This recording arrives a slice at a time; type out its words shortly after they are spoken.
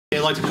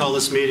I'd like to call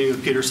this meeting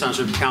of Peters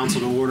Township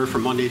Council to order for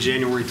Monday,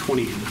 January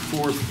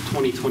 24th,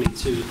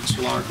 2022.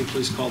 Mr. Lauer, can you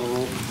please call the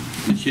roll?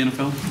 Ms.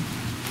 Shanafeld?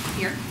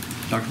 Here.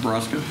 Dr.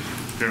 Baraska?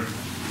 Here.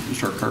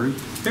 Mr. Curry?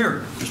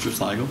 Here. Mr.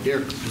 Slagle?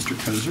 Here. Mr.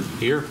 Kozer?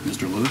 Here.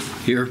 Mr. Lewis?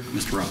 Here.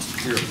 Mr. Ross?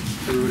 Here.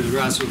 Everybody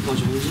rise to the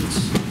Pledge of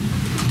Allegiance.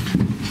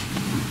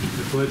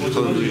 Pledge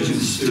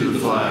allegiance to the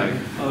flag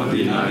of the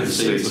United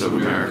States of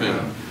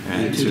America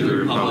and to the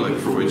republic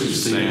for which it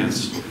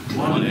stands,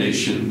 one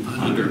nation,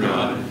 under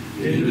God,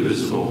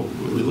 indivisible,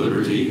 with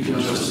liberty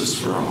and justice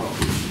for all.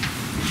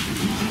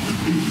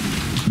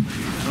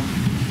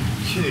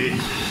 Okay.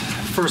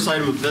 First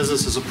item of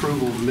business is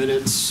approval of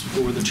minutes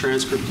for the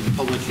transcript of the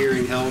public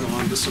hearing held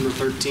on December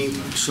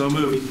 13th. So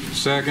moved.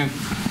 Second.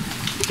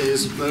 Okay,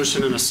 there's a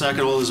motion and a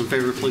second. All those in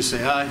favor, please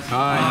say aye.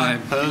 Aye.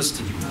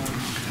 Opposed?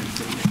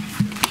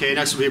 Okay,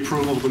 next will be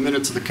approval of the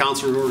minutes of the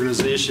council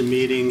reorganization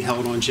meeting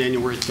held on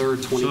January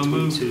 3rd,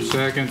 2022.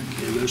 Second.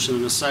 Okay, motion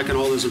and a second.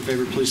 All those in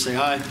favor, please say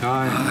aye.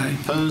 Aye.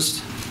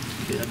 Opposed?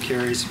 Okay, that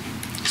carries.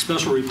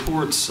 Special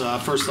reports.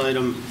 First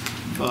item,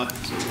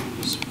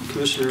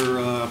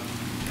 Commissioner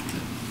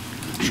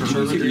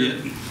Sherman here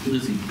yet?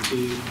 Lizzie?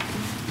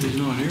 He's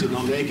not here. Did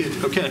not make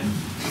it. Okay,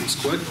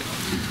 that's quick.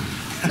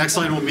 Next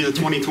item will be the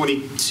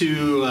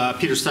 2022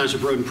 Peters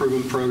Township Road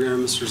Improvement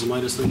Program. Mr.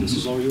 Zamitis, I think this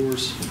is all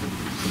yours.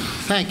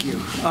 Thank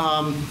you.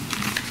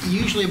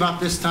 Usually about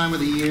this time of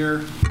the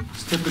year,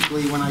 it's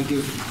typically when I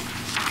give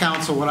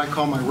council what I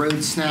call my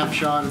road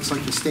snapshot. It's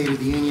like the State of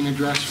the Union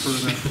address for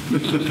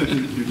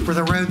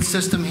the road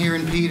system here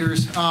in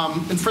Peters.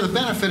 And for the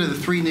benefit of the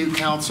three new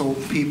council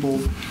people,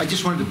 I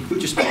just wanted to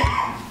just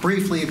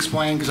briefly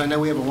explain, because I know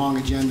we have a long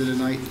agenda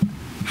tonight,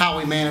 how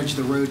we manage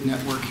the road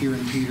network here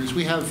in Peters.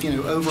 We have,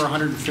 over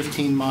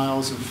 115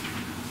 miles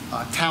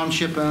of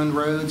township-owned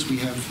roads. We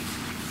have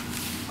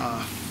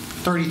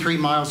 33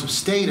 miles of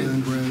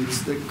state-owned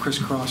roads that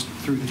crisscross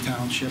through the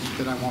township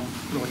that I won't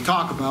really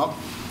talk about.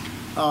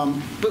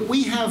 But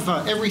we have,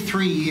 every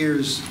 3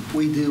 years,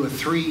 we do a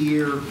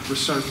 3-year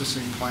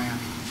resurfacing plan.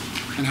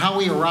 And how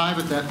we arrive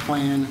at that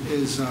plan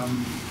is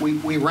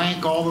we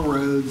rank all the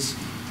roads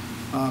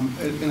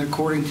and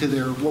according to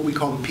their, what we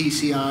call the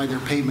PCI, their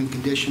pavement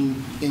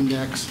condition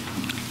index.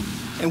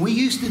 And we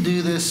used to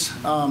do this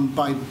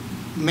by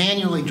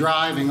manually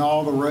driving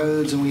all the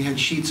roads, and we had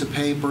sheets of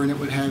paper, and it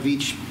would have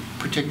each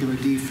particular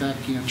defect,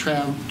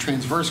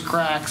 transverse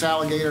cracks,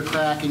 alligator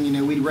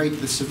cracking, we'd rate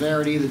the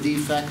severity of the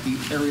defect, the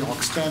aerial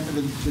extent of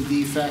the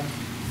defect.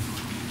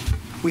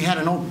 We had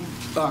an old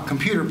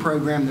computer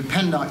program that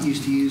PennDOT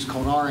used to use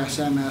called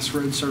RSMS,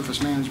 Road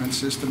Surface Management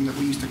System, that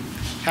we used to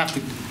have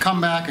to come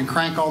back and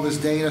crank all this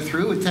data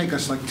through. It would take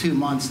us like 2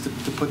 months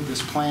to put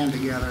this plan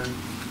together.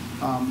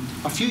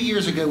 A few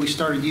years ago, we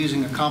started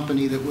using a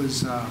company that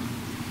was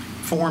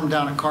formed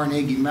down at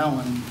Carnegie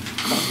Mellon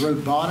called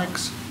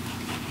Roadbotics.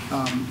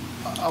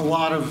 A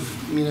lot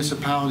of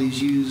municipalities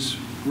use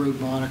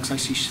robotics. I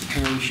see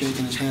Harry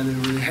shaking his head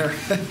over there.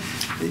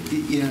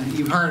 Yeah,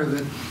 you've heard of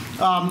it.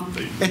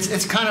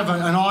 It's kind of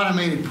an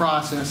automated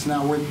process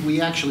now where we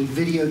actually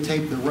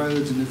videotape the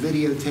roads, and the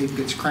videotape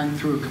gets cranked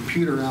through a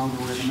computer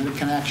algorithm, and it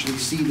can actually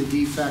see the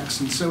defects.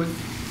 And so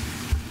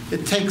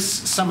it takes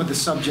some of the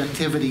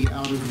subjectivity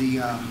out of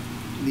the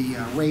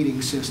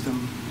rating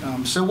system.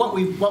 So what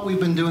we've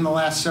been doing the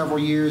last several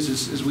years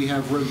is we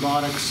have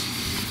robotics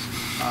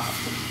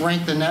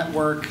rank the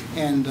network,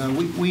 and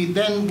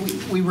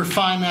we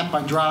refine that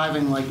by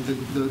driving like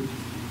the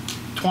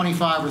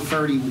 25 or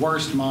 30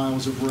 worst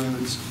miles of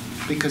roads,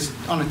 because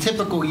on a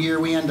typical year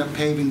we end up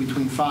paving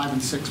between 5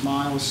 and 6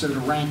 miles, so to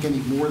rank any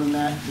more than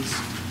that is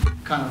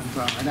kind of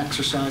an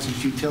exercise in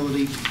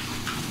futility.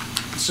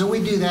 So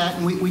we do that,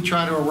 and we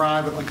try to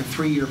arrive at like a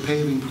 3-year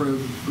paving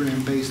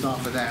program based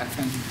off of that.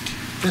 And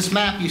this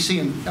map you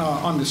see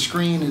on the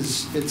screen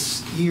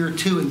it's year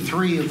 2 and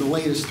 3 of the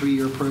latest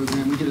 3-year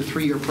program. We did a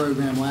 3-year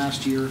program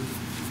last year.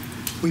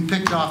 We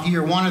picked off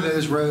year 1 of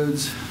those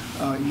roads,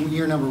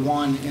 year number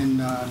 1 in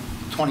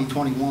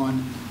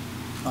 2021.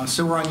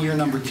 So we're on year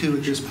number 2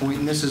 at this point,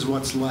 and this is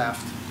what's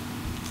left.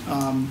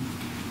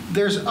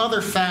 There's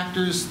other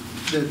factors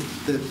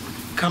that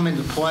come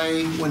into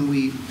play when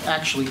we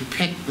actually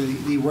pick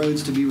the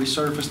roads to be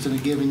resurfaced in a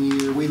given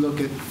year. We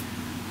look at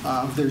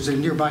if there's a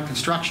nearby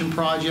construction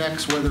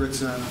projects, whether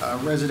it's a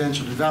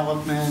residential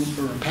development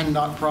or a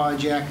PennDOT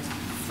project.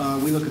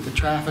 We look at the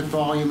traffic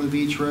volume of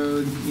each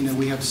road.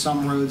 We have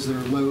some roads that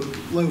are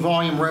low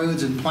volume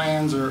roads, and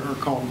plans are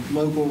called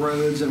local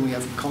roads, and we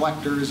have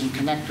collectors and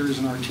connectors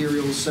and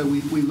arterials. So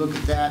we look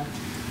at that.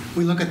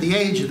 We look at the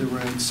age of the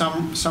road.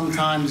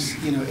 Sometimes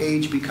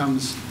age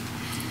becomes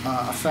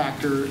a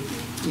factor.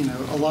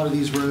 A lot of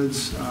these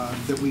roads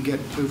that we get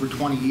over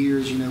 20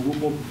 years,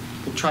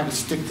 we'll try to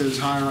stick those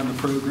higher on the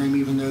program,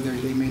 even though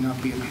they may not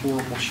be in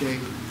horrible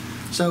shape.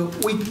 So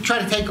we try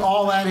to take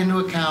all that into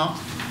account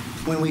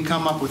when we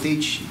come up with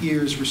each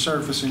year's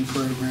resurfacing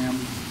program.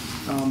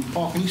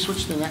 Paul, can you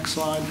switch to the next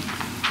slide?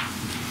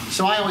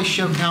 So I always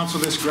show council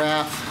this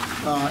graph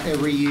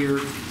every year.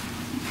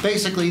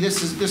 Basically,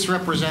 this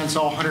represents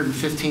all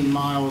 115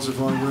 miles of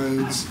our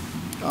roads.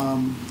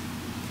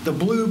 The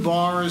blue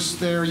bars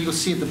there, you'll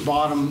see at the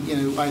bottom,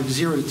 I have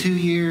 0 to 2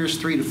 years,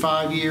 3 to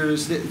 5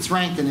 years. It's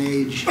ranked in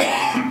age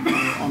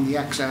on the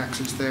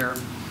x-axis there.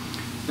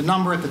 The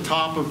number at the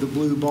top of the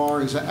blue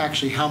bar is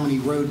actually how many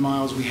road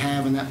miles we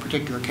have in that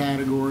particular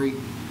category.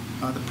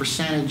 The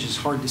percentage is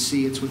hard to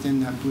see. It's within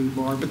that blue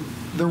bar. But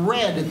the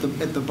red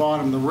at the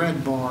bottom, the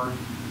red bar,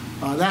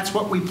 that's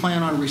what we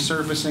plan on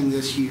resurfacing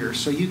this year.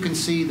 So you can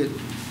see that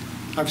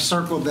I've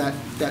circled that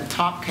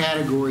top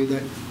category,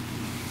 that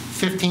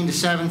 15 to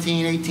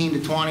 17, 18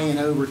 to 20, and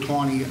over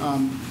 20.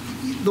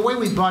 The way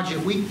we budget,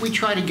 we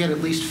try to get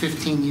at least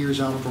 15 years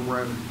out of a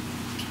road.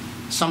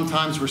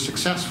 Sometimes we're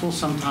successful,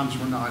 sometimes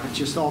we're not. It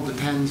just all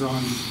depends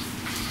on,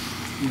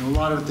 a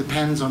lot of it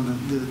depends on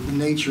the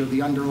nature of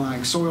the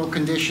underlying soil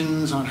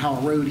conditions, on how a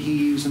road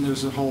heaves, and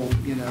there's a whole,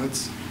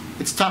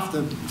 it's tough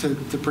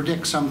to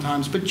predict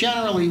sometimes. But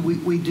generally,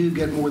 we do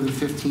get more than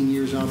 15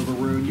 years out of a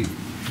road.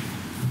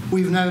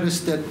 We've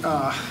noticed that,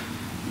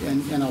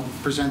 and I'll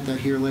present that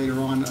here later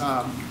on,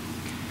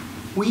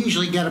 we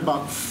usually get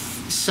about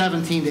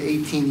 17 to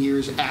 18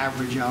 years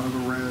average out of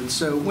a road.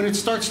 So when it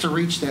starts to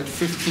reach that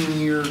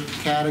 15-year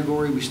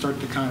category, we start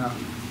to kind of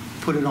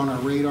put it on our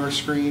radar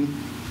screen.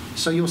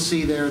 So you'll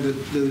see there that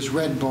those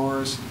red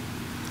bars,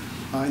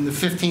 in the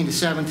 15 to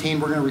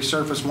 17, we're going to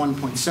resurface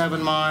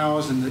 1.7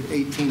 miles, and the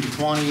 18 to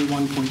 20,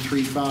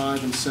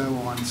 1.35, and so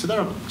on. So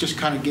that'll just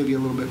kind of give you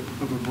a little bit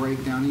of a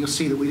breakdown. And you'll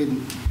see that we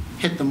didn't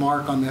hit the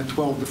mark on that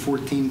 12 to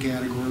 14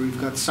 category. We've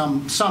got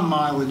some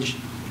mileage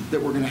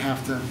that we're going to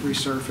have to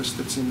resurface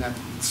that's in that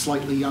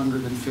slightly younger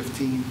than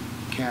 15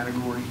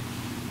 category.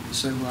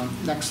 So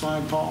next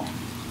slide, Paul.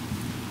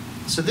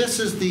 So this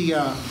is the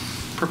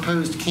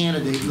proposed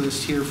candidate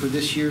list here for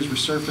this year's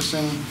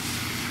resurfacing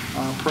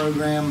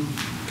program.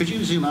 Could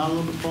you zoom out a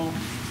little bit, Paul?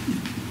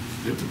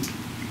 Yep.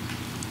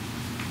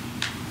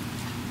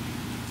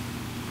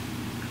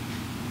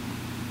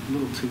 A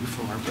little too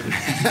far, but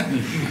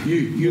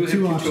You have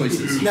two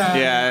choices. no.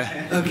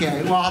 Yeah.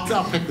 Okay. Well,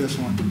 I'll pick this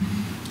one.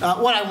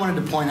 What I wanted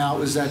to point out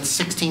was that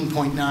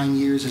 16.9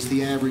 years is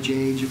the average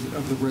age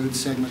of the road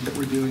segment that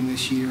we're doing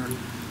this year.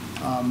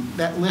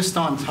 That list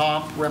on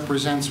top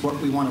represents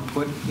what we want to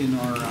put in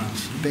our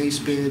base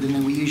bid, and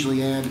then we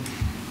usually add,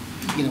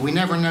 we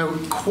never know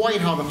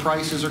quite how the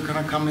prices are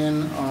going to come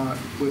in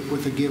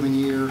with a given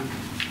year.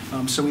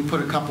 So we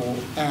put a couple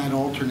add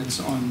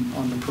alternates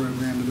on the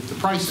program. But if the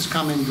prices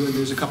come in good,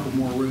 there's a couple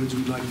more roads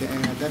we'd like to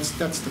add. That's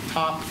the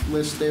top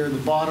list there. The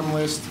bottom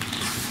list,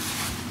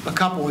 a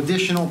couple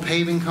additional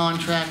paving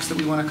contracts that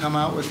we want to come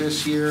out with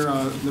this year.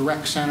 The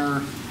rec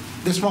center,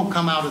 this won't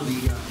come out of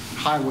the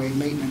highway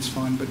maintenance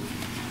fund, but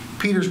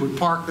Peterswood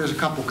Park, there's a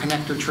couple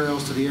connector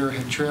trails to the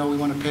Arrowhead Trail we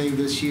want to pave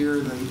this year.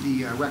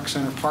 The rec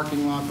center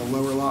parking lot, the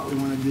lower lot we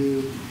want to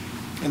do.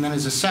 And then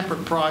as a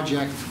separate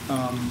project,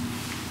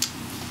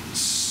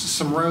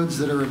 some roads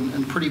that are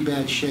in pretty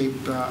bad shape.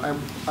 I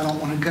don't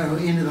want to go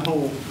into the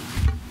whole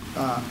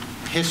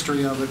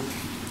history of it,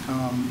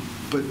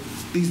 but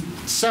these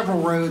several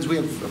roads, we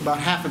have about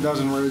half a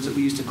dozen roads that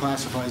we used to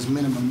classify as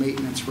minimum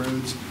maintenance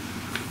roads.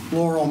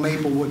 Laurel,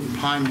 Maplewood, and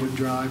Pinewood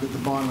Drive at the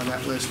bottom of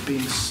that list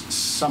being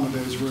some of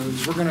those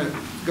roads. We're going to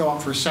go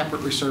out for a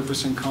separate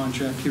resurfacing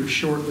contract here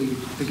shortly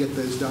to get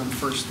those done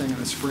first thing in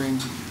the spring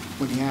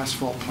when the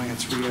asphalt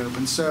plants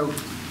reopen. So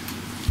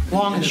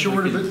long and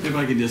short of it. If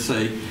I could just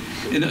say,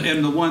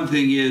 and the one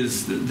thing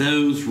is that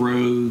those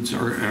roads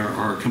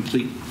are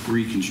complete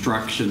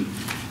reconstruction,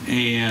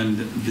 and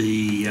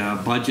the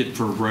budget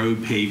for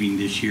road paving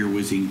this year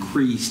was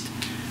increased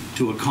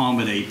to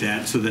accommodate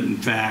that, so that in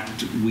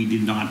fact we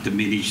did not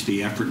diminish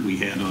the effort we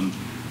had on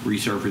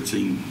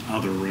resurfacing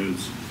other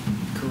roads.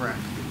 Correct.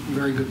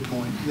 Very good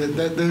point.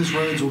 Those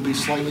roads will be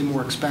slightly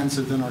more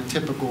expensive than our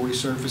typical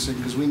resurfacing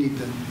because we need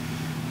to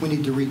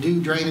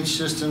redo drainage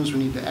systems, we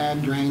need to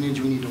add drainage,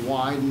 we need to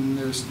widen.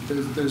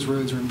 Those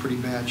roads are in pretty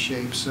bad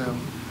shape. So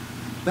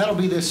that'll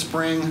be this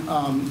spring.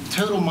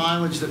 Total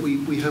mileage that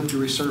we hope to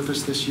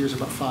resurface this year is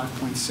about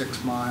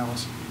 5.6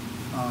 miles.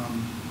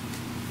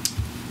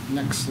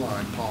 Next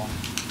slide, Paul.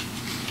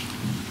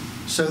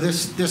 So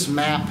this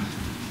map,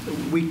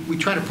 we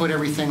try to put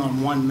everything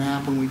on one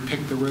map when we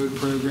pick the road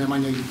program. I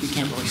know you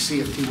can't really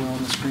see it too well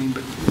on the screen,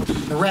 but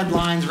the red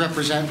lines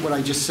represent what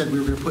I just said we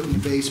were going to put in the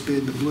base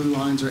bid. The blue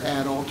lines are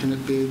add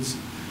alternate bids.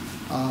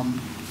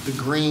 The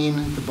green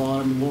at the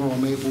bottom, Laurel,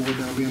 Maplewood,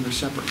 that'll be under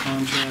separate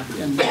contract.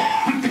 And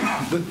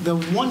the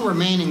one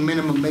remaining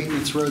minimum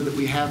maintenance road that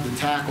we have to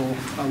tackle,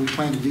 we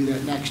plan to do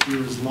that next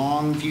year, is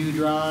Longview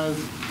Drive.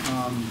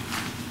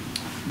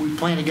 We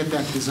plan to get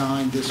that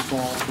designed this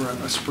fall for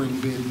a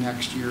spring bid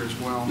next year as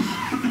well.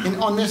 And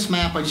on this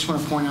map, I just want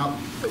to point out,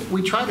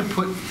 we try to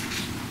put,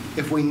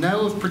 if we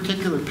know of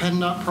particular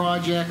PennDOT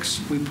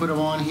projects, we put them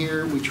on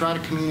here. We try to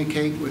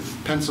communicate with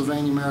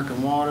Pennsylvania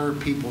American Water,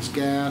 Peoples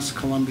Gas,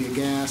 Columbia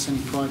Gas,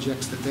 any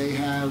projects that they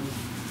have,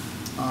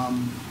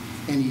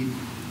 any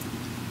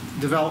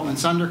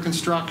developments under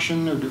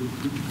construction or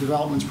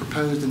developments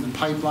proposed in the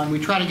pipeline. We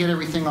try to get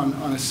everything on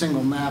a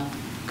single map,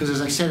 because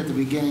as I said at the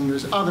beginning,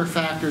 there's other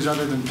factors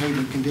other than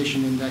pavement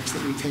condition index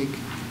that we take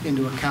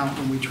into account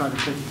when we try to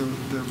pick the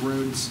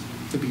roads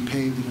to be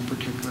paved in a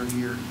particular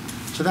year.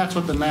 So that's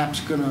what the map's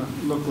going to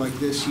look like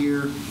this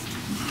year.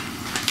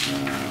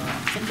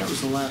 I think that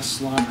was the last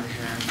slide I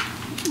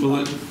had.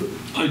 Well,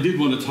 I did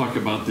want to talk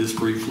about this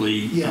briefly.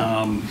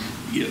 Yeah.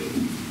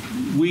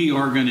 We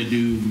are going to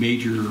do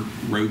major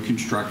road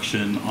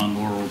construction on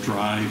Laurel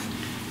Drive.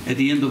 At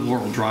the end of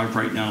Laurel Drive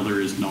right now,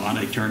 there is not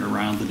a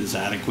turnaround that is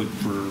adequate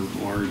for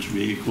large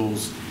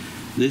vehicles.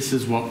 This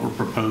is what we're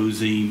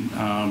proposing.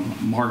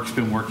 Mark's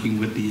been working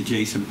with the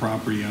adjacent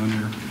property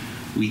owner.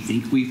 We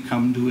think we've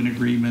come to an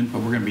agreement, but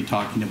we're going to be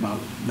talking about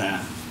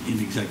that in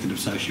executive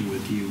session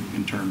with you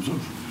in terms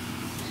of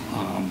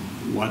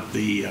what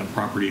the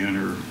property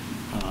owner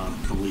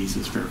believes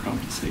is fair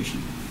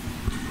compensation.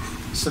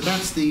 So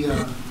that's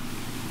the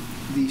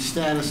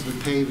status of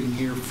the paving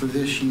here for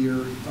this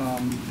year.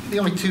 The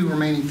only two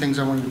remaining things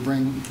I wanted to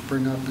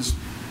bring up is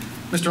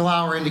Mr.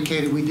 Lauer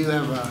indicated we do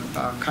have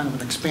a kind of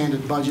an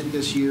expanded budget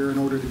this year in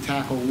order to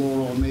tackle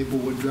Laurel and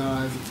Maplewood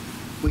Drive.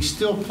 We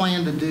still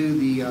plan to do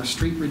the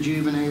street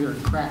rejuvenator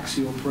and crack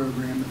seal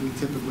program that we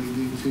typically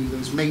do too.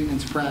 Those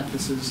maintenance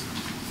practices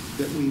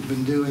that we've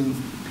been doing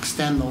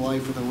extend the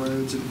life of the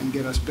roads and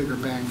get us bigger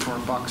bang for our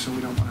buck, so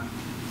we don't want to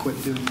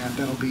quit doing that.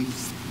 That'll be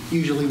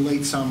usually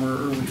late summer,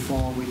 early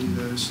fall, we do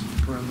those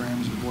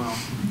programs as well.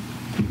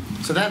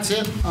 So that's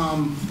it.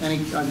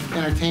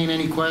 Entertain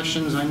any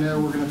questions. I know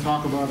we're going to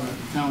talk about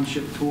a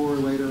township tour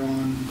later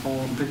on. Paul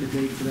will pick a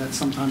date for that.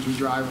 Sometimes we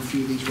drive a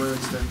few of these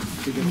roads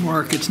to get.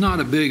 Mark, it's not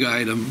a big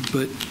item,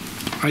 but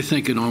I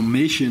think an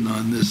omission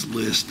on this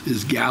list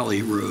is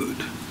Galley Road.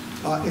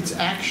 It's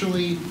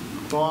actually,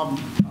 Bob,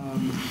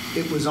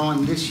 it was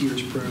on this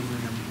year's program.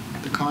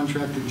 The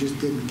contractor just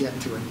didn't get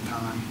to it in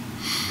time.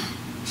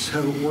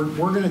 So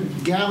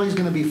Galley's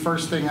going to be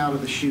first thing out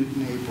of the chute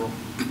in April.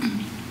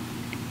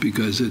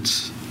 Because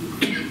it's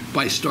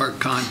by stark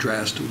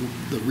contrast to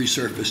the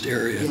resurfaced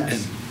area Yes.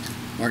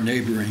 and our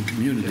neighboring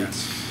community.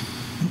 Yes.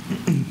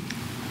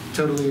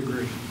 Totally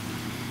agree.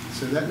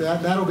 So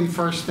that'll be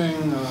first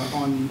thing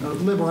on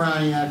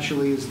Liberani.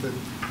 Actually is the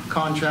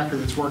contractor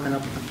that's working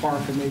up at the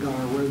park, and they got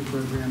our road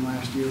program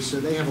last year. So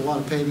they have a lot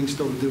of paving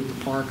still to do at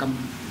the park. I'm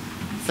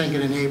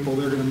thinking in April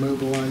they're going to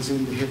mobilize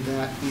in to hit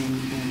that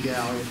in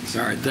Galley.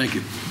 All right, thank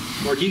you.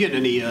 Mark, you getting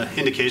any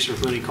indication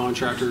from any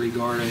contractor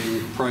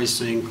regarding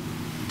pricing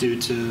due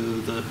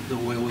to the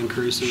oil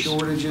increases?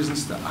 Shortages and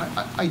stuff.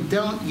 I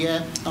don't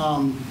yet.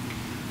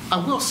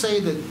 I will say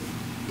that,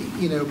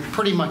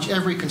 pretty much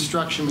every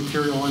construction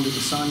material under the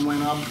sun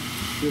went up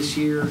this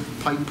year.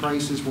 Pipe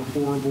prices were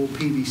horrible.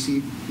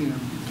 PVC,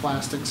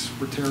 plastics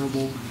were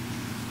terrible.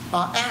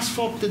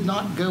 Asphalt did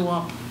not go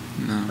up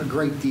a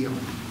great deal.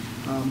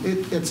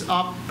 It's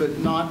up, but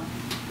not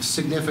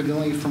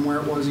significantly from where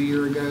it was a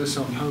year ago,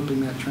 so I'm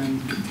hoping that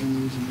trend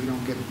continues and we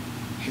don't get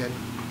hit.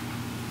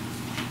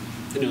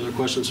 Any other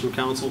questions from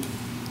council?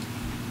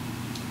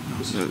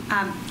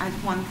 I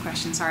have one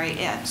question, sorry.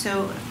 Yeah,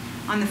 so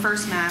on the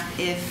first map,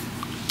 if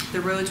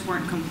the roads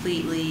weren't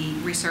completely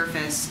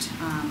resurfaced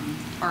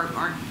or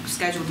aren't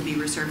scheduled to be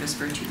resurfaced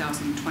for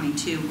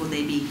 2022, will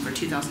they be for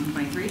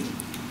 2023?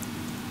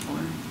 Or?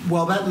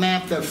 Well,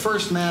 that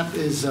first map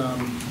is,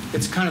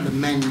 it's kind of the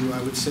menu,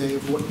 I would say,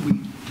 of what we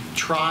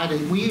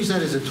use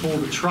that as a tool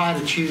to try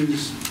to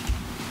choose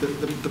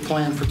the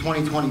plan for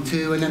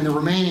 2022, and then the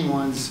remaining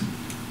ones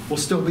will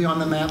still be on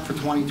the map for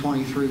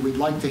 2023. We'd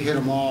like to hit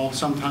them all.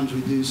 Sometimes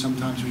we do,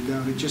 sometimes we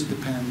don't. It just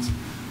depends.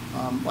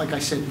 Like I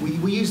said,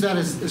 we use that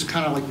as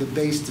kind of like the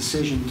base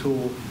decision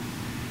tool.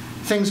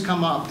 Things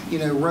come up.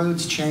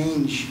 Roads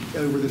change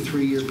over the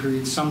 3-year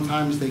period.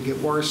 Sometimes they get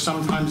worse.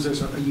 Sometimes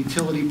there's a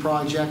utility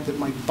project that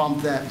might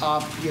bump that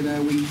up.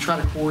 We try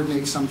to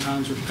coordinate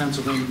sometimes with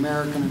Pennsylvania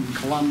American and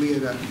Columbia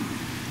to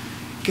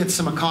get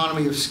some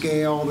economy of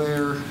scale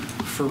there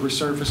for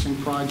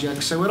resurfacing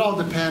projects. So it all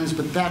depends,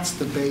 but that's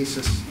the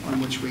basis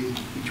on which we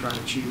try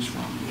to choose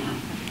from.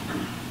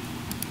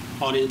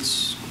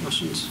 Audience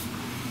questions?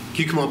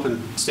 Can you come up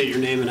and state your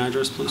name and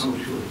address, please? Oh,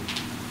 sure.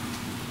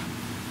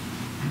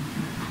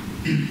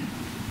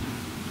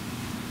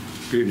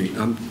 Good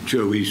evening. I'm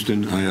Joe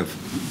Easton. I have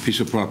a piece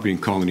of property in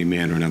Colony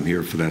Manor, and I'm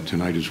here for that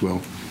tonight as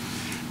well.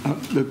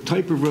 The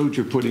type of roads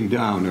you're putting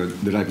down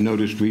that I've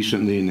noticed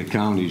recently in the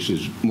counties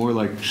is more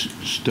like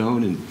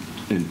stone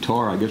and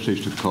tar. I guess they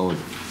used to call it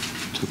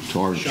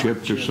tar and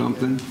chips or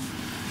something.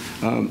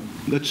 Yeah.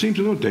 That seems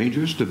a little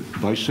dangerous to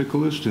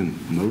bicyclists and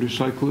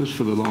motorcyclists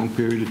for the long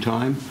period of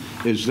time.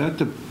 Is that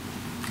the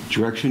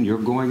direction you're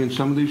going in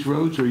some of these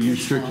roads, or are you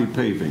strictly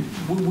paving?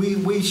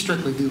 We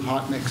strictly do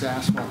hot mix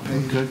asphalt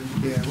paving. Okay.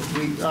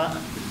 Yeah,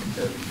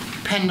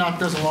 PennDOT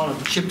does a lot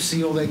of chip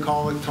seal, they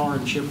call it, tar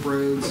and chip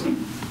roads,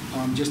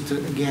 just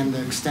to, again,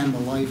 to extend the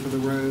life of the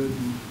road.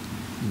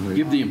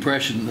 Give the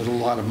impression that a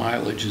lot of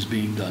mileage is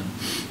being done.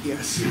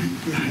 Yes.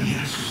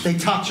 Yes. They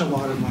touch a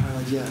lot of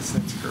mileage, yes,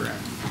 that's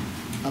correct.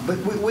 But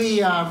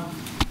we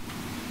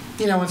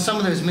in some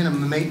of those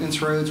minimum maintenance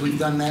roads, we've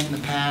done that in the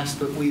past,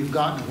 but we've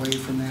gotten away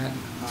from that.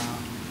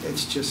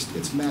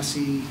 It's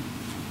messy.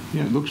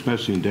 Yeah, it looks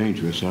messy and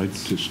dangerous. I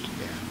just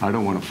I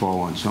don't want to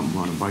fall on something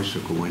on a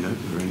bicycle in it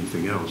or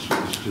anything else.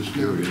 I was just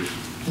curious.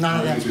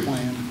 None of that's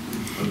planned.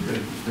 Okay,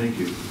 thank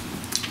you.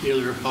 Any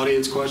other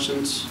audience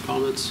questions,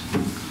 comments? All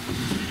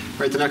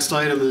right, the next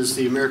item is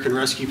the American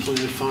Rescue Plan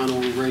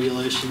final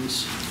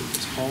regulations.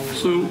 It's Paul.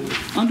 So,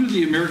 under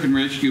the American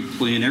Rescue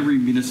Plan, every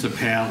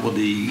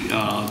municipality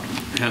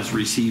has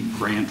received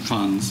grant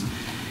funds.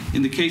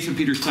 In the case of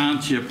Peters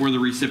Township, we're the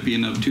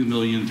recipient of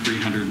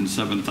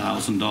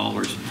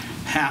 $2,307,000,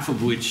 half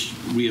of which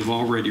we have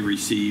already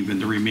received,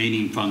 and the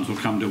remaining funds will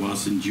come to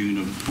us in June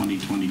of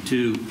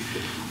 2022.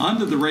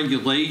 Under the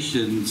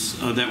regulations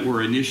that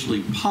were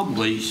initially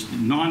published,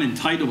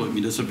 non-entitlement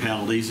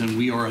municipalities, and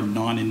we are a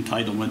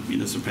non-entitlement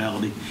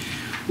municipality,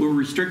 were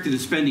restricted to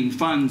spending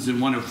funds in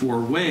one of four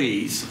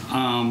ways.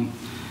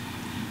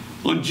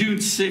 On June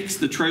 6th,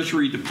 the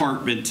Treasury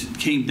Department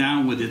came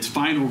down with its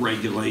final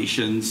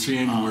regulations.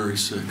 January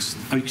 6th.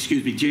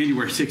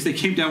 January 6th. They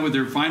came down with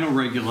their final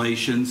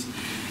regulations.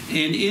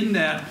 And in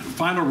that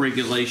final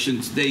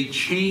regulations, they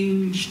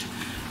changed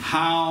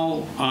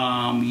how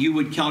you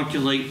would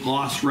calculate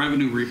lost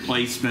revenue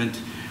replacement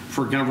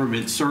for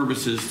government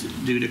services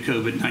due to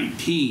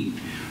COVID-19.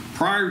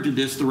 Prior to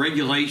this, the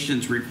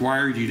regulations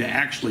required you to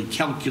actually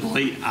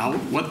calculate out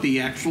what the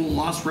actual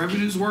lost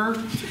revenues were.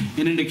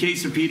 And in the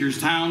case of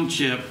Peters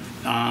Township,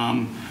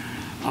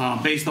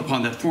 based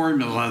upon that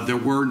formula, there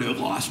were no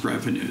lost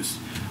revenues.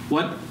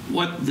 What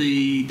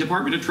the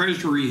Department of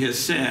Treasury has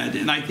said,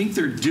 and I think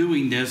they're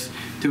doing this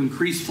to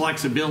increase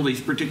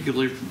flexibilities,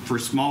 particularly for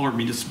smaller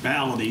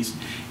municipalities,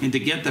 and to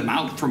get them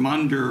out from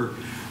under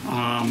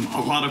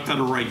a lot of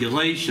federal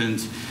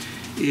regulations,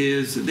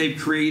 is they've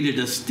created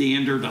a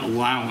standard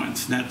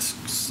allowance. That's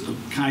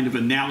kind of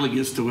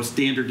analogous to a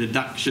standard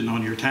deduction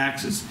on your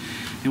taxes.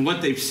 And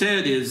what they've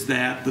said is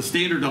that the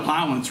standard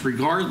allowance,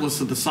 regardless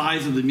of the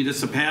size of the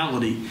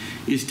municipality,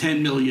 is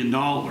 $10 million.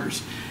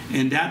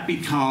 And that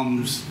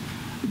becomes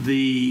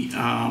the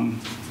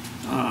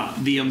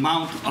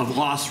amount of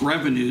lost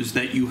revenues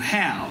that you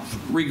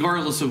have,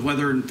 regardless of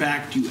whether, in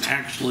fact, you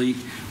actually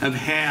have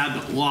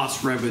had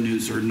lost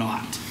revenues or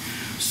not.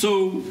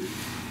 So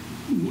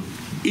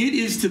it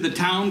is to the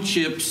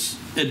township's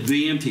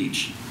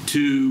advantage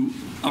to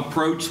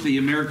approach the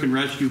American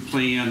Rescue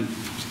Plan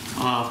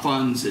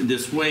funds in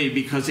this way,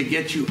 because it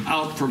gets you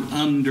out from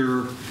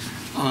under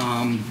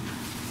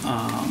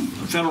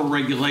federal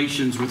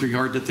regulations with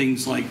regard to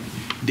things like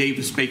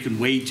Davis-Bacon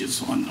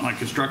wages on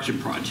construction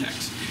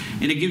projects.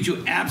 And it gives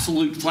you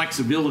absolute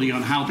flexibility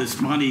on how this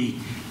money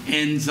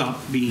ends up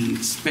being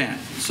spent.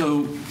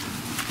 So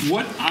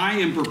what I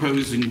am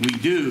proposing we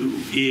do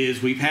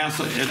is we pass,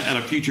 at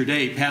a future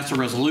date, pass a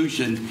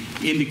resolution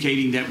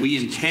indicating that we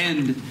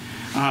intend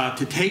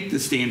to take the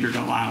standard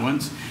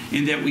allowance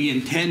and that we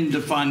intend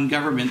to fund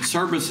government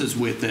services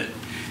with it.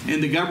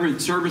 And the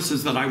government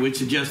services that I would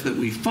suggest that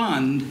we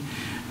fund,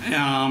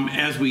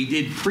 as we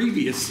did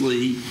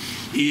previously,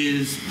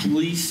 is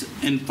police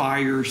and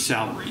fire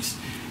salaries.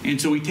 And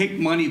so we take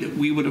money that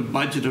we would have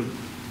budgeted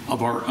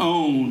of our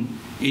own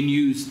and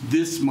use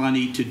this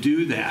money to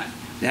do that.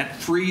 That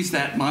frees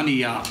that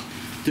money up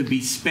to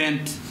be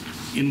spent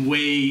in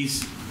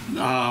ways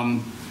that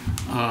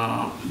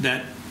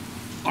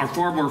are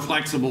far more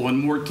flexible and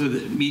more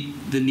to meet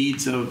the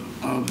needs of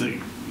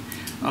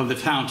the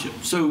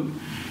township. So,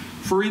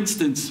 for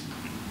instance,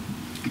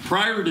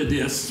 prior to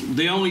this,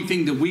 the only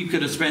thing that we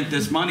could have spent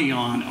this money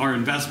on are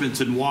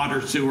investments in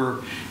water,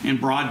 sewer, and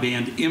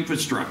broadband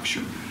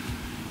infrastructure.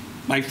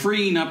 By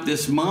freeing up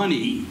this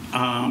money,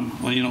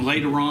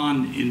 later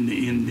on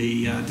in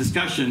the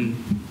discussion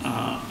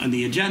on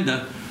the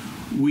agenda,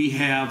 we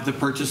have the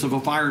purchase of a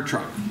fire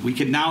truck. We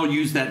can now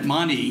use that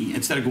money,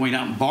 instead of going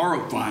out and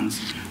borrow funds,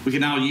 we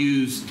can now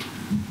use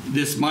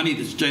this money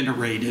that's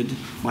generated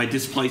by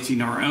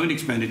displacing our own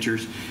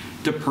expenditures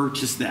to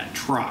purchase that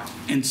truck.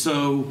 And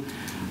so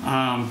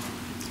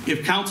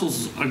if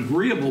council's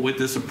agreeable with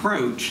this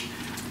approach,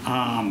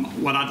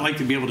 what I'd like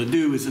to be able to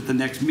do is at the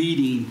next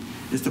meeting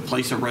is to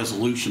place a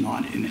resolution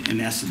on it, in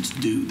essence,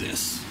 do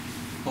this.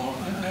 Well,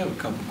 I have a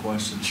couple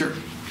questions. Sure.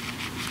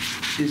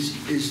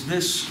 Is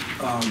this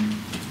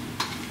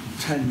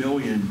 10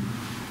 million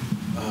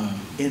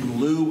in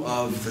lieu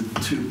of the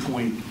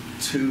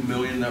 2.2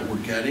 million that we're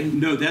getting?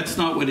 No, that's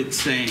not what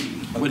it's saying.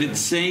 Okay. What it's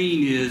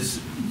saying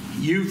is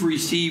you've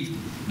received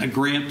a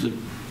grant of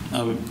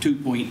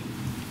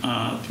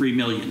 2.3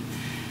 million.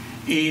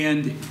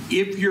 And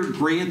if your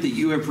grant that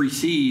you have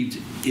received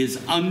is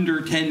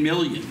under 10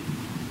 million,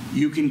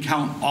 you can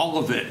count all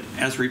of it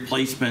as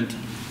replacement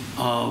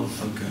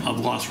of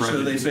lost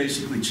revenues. So they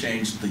basically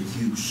changed the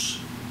use.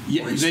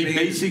 Yeah, they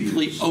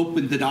basically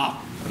opened it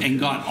up and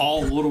got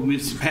all little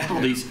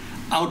municipalities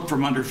out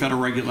from under federal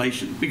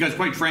regulation. Because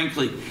quite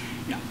frankly,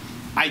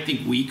 I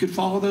think we could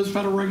follow those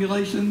federal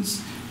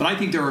regulations, but I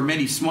think there are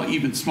many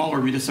even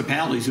smaller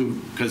municipalities who,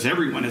 because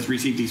everyone has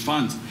received these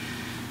funds,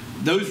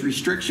 those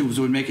restrictions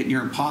would make it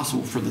near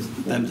impossible for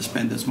them to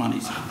spend this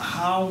money.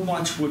 How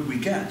much would we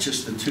get?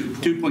 Just the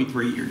 2.3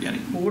 2.3 you're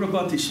getting. Well, what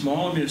about these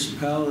smaller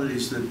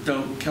municipalities that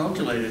don't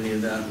calculate any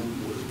of that?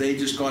 they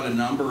just got a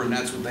number and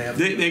that's what they have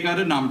to do? They got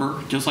a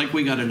number, just like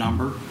we got a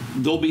number.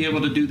 They'll be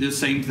able to do this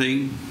same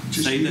thing.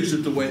 Just say use that-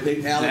 it the way,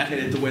 they allocate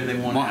it the way they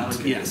want to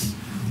allocate it? Yes.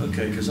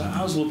 Okay, because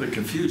I was a little bit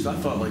confused. I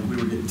thought like we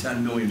were getting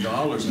 $10 million.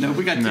 No,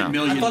 we got 10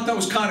 million. I thought that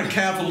was kind of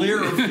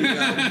cavalier of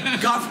the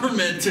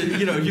government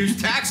to, use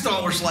tax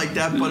dollars like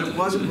that, but it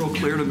wasn't real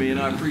clear to me,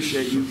 and I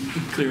appreciate you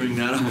clearing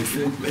that up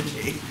for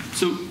me.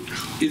 So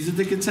is it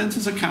the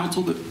consensus of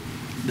council that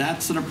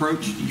that's an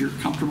approach you're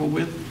comfortable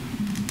with?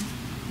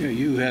 Yeah,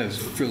 you have,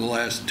 for the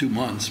last 2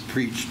 months,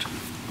 preached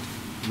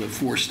the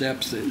 4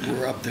 steps that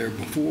were up there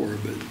before,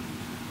 but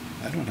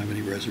I don't have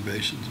any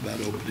reservations about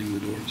opening the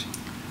doors.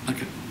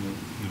 Okay.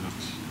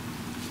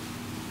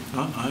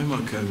 I'm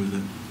okay with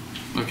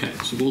it. Okay,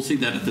 so we'll see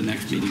that at the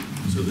next meeting.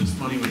 So this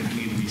money would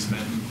need to be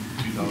spent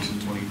in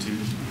 2022?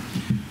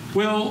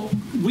 Well,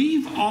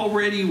 we've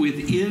already,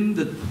 within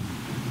the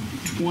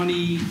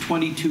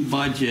 2022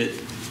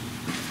 budget,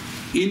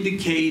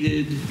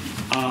 indicated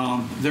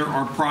there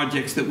are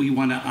projects that we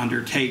want to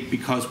undertake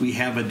because we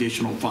have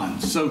additional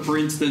funds. So, for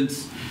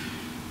instance,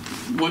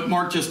 what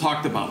Mark just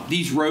talked about,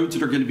 these roads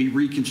that are going to be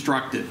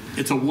reconstructed,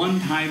 it's a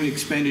one-time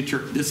expenditure.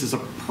 This is a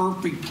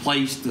perfect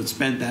place to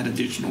spend that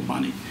additional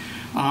money.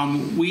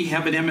 We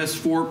have an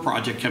MS4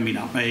 project coming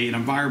up, an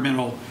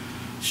environmental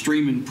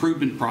stream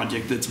improvement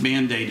project that's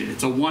mandated.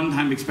 It's a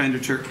one-time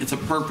expenditure. It's a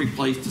perfect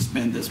place to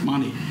spend this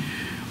money.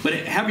 But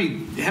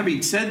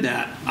having said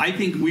that, I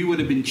think we would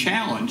have been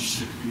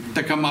challenged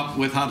to come up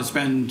with how to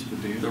spend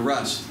The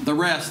rest.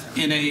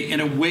 in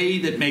a way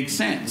that makes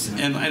sense.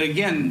 And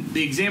again,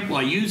 the example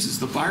I use is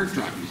the fire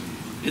truck.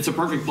 It's a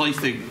perfect place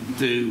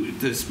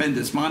to spend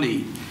this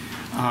money.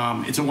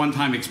 It's a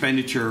one-time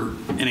expenditure,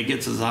 and it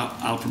gets us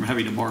out from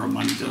having to borrow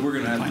money. So we're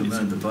going to have to finance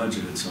amend it. the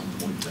budget at some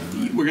point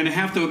then, right? We're going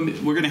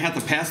to have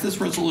to pass this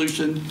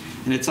resolution,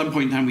 and at some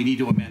point in time, we need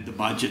to amend the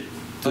budget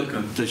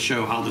to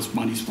show how this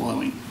money's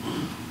flowing.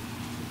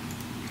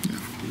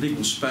 You think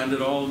we'll spend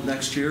it all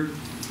next year?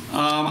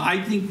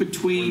 I think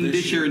between Or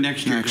this year and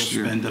next year, we'll Next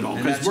year. spend it all.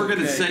 And Because that's we're going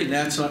to okay. say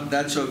And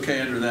that's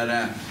okay under that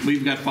act.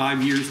 we've got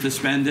 5 years to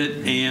spend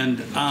it,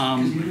 and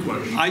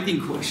I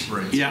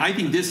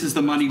think this is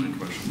the money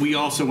we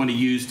also want to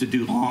use to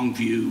do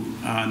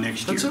Longview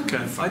next year. That's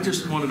okay. I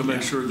just wanted to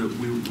make sure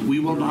that We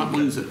will not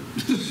lose it.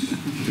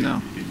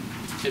 No.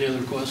 Any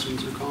other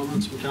questions or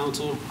comments from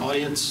council,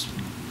 audience?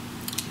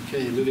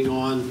 Okay, moving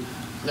on.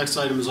 Next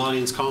item is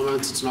audience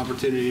comments. It's an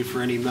opportunity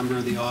for any member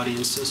of the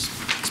audience to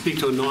speak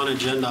to a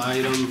non-agenda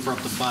item for up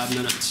to 5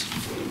 minutes.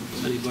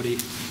 Anybody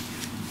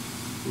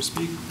will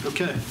speak?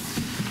 Okay.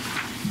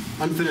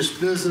 Unfinished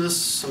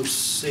business, I'm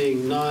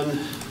seeing none.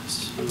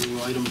 So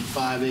item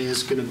 5A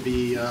is going to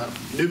be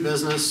new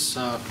business.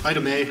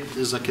 Item A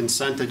is a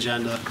consent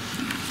agenda.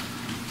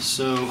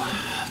 So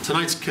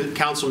tonight's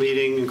council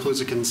meeting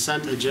includes a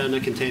consent agenda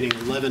containing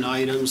 11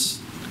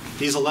 items.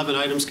 These 11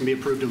 items can be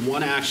approved in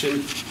one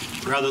action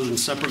rather than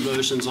separate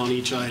motions on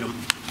each item.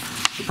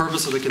 The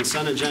purpose of the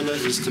consent agenda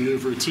is to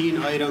move routine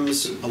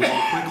items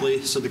along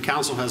quickly so the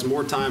council has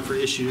more time for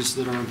issues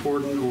that are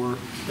important or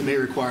that may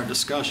require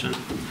discussion.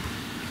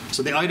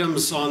 So the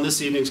items on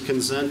this evening's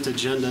consent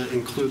agenda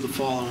include the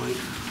following.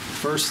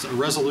 First, a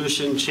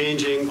resolution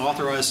changing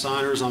authorized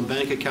signers on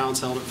bank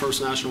accounts held at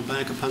First National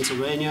Bank of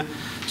Pennsylvania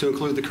to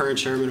include the current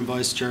chairman and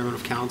vice chairman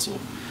of council.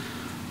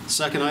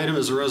 Second item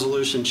is a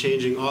resolution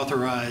changing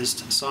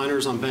authorized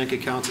signers on bank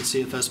accounts at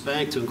CFS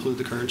Bank to include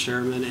the current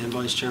chairman and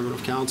vice chairman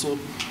of council.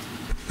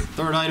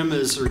 Third item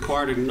is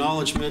required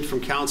acknowledgement from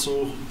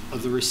council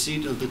of the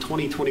receipt of the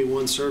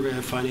 2021 survey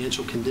of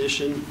financial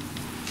condition.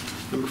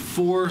 Number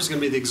 4 is going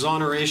to be the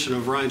exoneration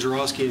of Ryan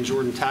Jarowski and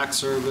Jordan Tax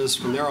Service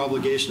from their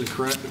obligation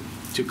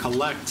to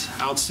collect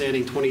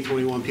outstanding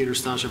 2021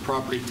 Peters Township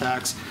property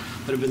tax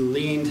that have been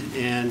liened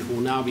and will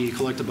now be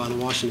collected by the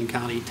Washington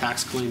County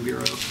Tax Claim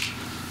Bureau.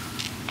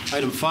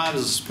 Item 5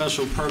 is a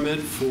special permit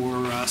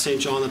for St.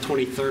 John the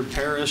 23rd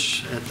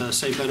Parish at the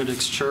St.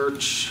 Benedict's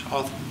Church.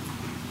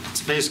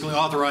 It's basically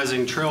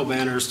authorizing trail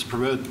banners to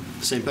promote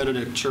St.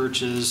 Benedict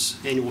Church's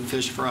annual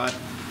fish fry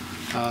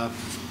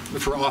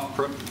for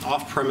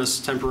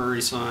off-premise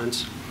temporary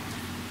signs.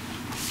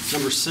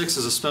 Number 6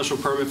 is a special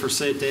permit for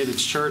St.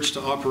 David's Church to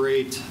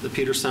operate the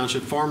Peters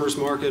Township Farmers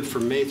Market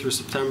from May through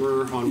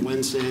September on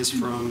Wednesdays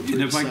from 3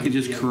 And to if I 7 could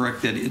just p.m.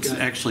 correct that, it's Go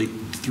ahead. actually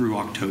through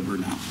October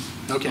now.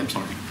 Okay. I'm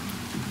sorry.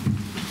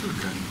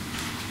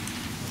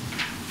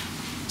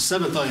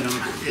 Seventh item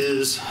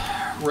is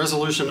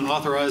resolution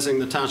authorizing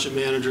the township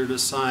manager to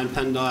sign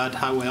PennDOT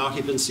highway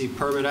occupancy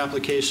permit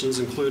applications,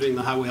 including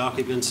the highway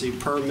occupancy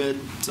permit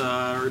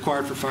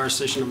required for fire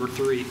station number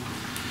 3.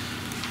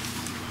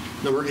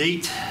 Number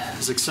 8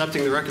 is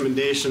accepting the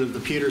recommendation of the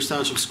Peters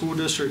Township School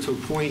District to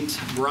appoint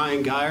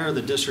Brian Geyer,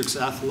 the district's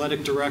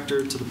athletic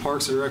director, to the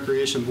Parks and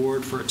Recreation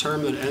Board for a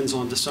term that ends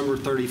on December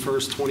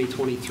 31st,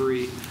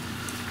 2023.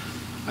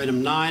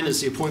 Item 9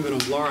 is the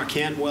appointment of Laura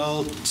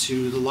Cantwell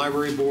to the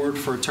Library Board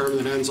for a term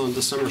that ends on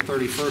December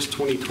 31st,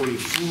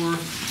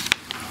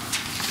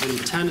 2024. Item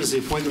 10 is the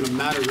appointment of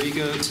Matt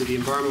Arrigo to the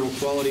Environmental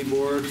Quality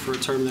Board for a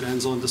term that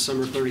ends on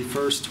December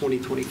 31st,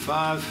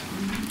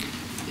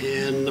 2025.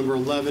 And number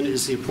 11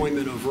 is the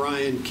appointment of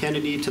Ryan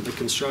Kennedy to the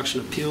Construction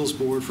Appeals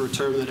Board for a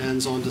term that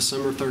ends on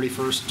December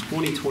 31st,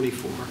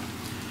 2024. Are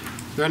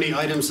there any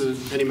items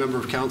that any member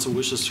of council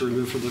wishes to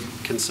remove from the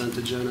consent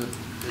agenda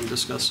and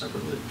discuss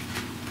separately?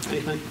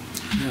 Anything?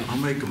 I'll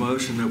make a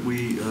motion that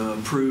we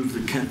approve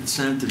the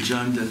consent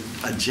agenda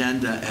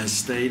as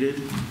stated.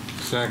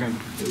 Second.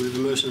 Okay, we have a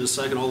motion and a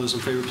second. All those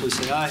in favor, please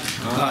say aye.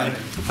 Aye.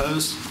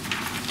 Opposed?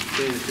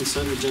 Okay, the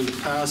consent agenda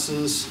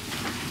passes.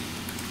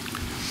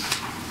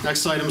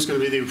 Next item is going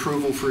to be the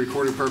approval for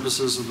recording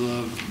purposes of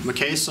the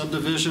McKay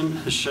subdivision,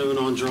 as shown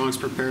on drawings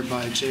prepared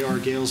by J.R.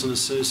 Gales and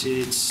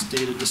Associates,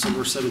 dated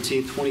December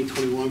 17,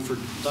 2021, for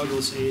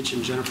Douglas H.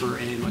 and Jennifer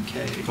A.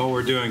 McKay. All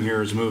we're doing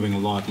here is moving a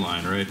lot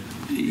line, right?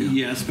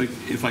 Yes, but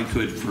if I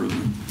could,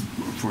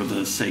 for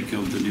the sake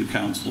of the new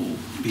council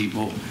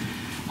people,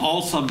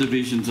 all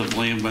subdivisions of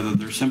land, whether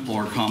they're simple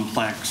or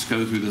complex,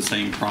 go through the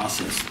same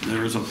process.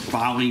 There is a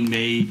filing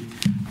made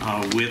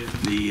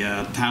with the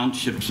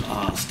township's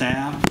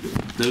staff.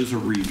 Those are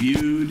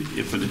reviewed.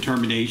 If a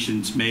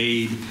determination's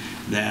made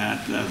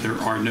that there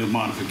are no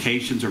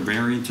modifications or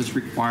variances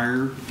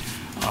required,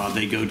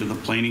 they go to the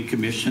Planning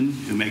Commission,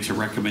 who makes a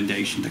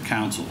recommendation to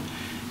council.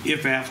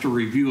 If after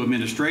review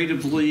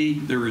administratively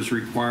there is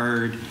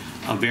required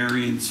a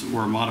variance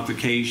or a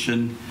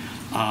modification,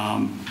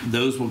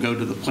 those will go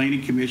to the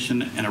Planning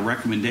Commission, and a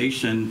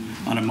recommendation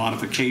on a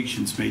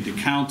modification is made to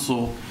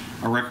council.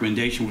 A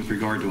recommendation with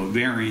regard to a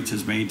variance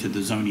is made to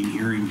the zoning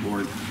hearing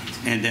board,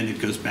 and then it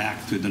goes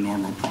back through the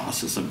normal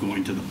process of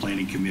going to the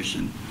Planning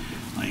Commission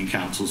and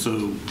council.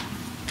 So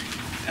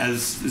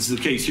as is the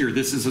case here,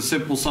 this is a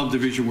simple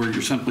subdivision where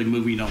you're simply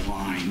moving a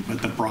line,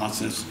 but the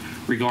process,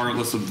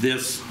 regardless of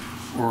this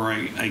or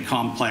a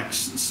complex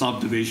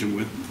subdivision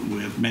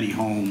with many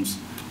homes,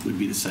 would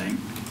be the same.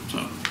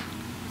 So.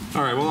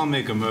 All right, well, I'll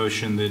make a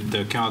motion that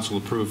the council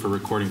approve for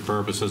recording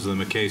purposes of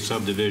the McKay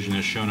subdivision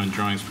as shown on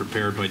drawings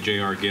prepared by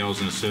J.R. Gales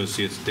and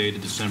Associates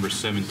dated December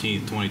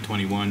 17,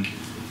 2021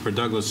 for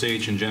Douglas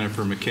H. and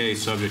Jennifer McKay,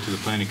 subject to the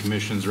Planning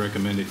Commission's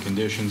recommended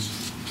conditions.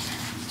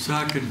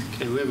 Second.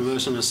 Okay, we have a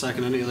motion and a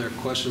second. Any other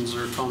questions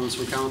or comments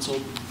from council?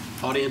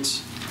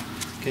 Audience?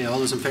 Okay, all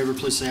those in favor,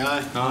 please say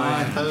aye.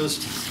 Aye.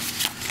 Opposed?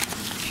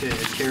 Okay,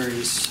 it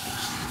carries.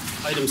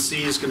 Item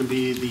C is going to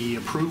be the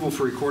approval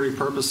for recording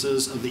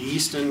purposes of the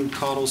Easton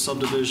Cottle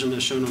subdivision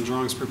as shown on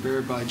drawings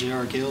prepared by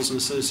J.R. Gales and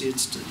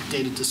Associates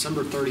dated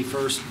December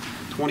 31st,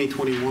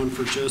 2021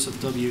 for Joseph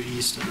W.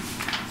 Easton.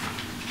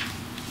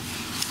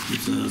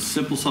 It's a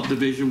simple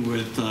subdivision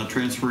with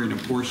transferring a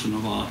portion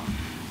of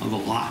a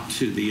lot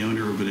to the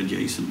owner of an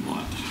adjacent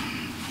lot.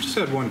 Just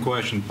had one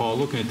question, Paul.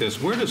 Looking at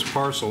this, where does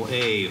parcel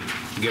A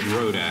get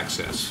road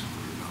access?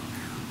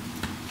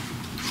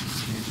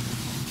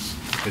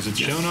 Is it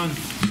shown on,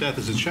 Seth,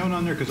 is it shown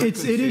on there?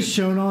 Because it is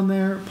shown on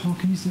there. Paul,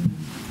 can you see that?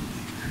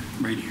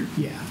 Right here.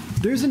 Yeah.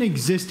 There's an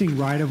existing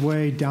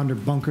right-of-way down to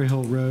Bunker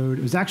Hill Road.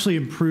 It was actually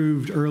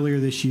improved earlier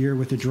this year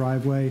with the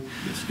driveway.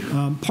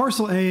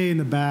 Parcel A in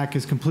the back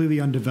is completely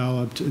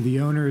undeveloped. The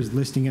owner is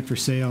listing it for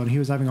sale, and he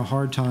was having a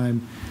hard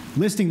time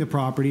listing the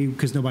property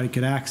because nobody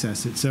could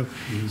access it. So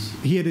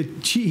he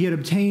had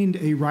obtained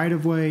a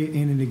right-of-way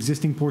in an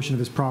existing portion of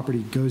his property.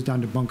 Goes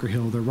down to Bunker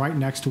Hill. They're right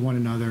next to one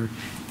another,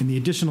 and the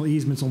additional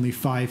easement's only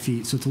 5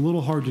 feet. So it's a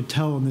little hard to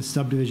tell in this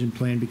subdivision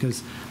plan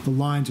because the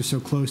lines are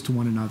so close to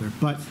one another.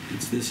 But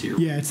it's this here.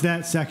 Yeah, it's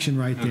that section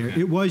right there.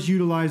 Okay. It was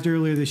utilized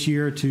earlier this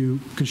year to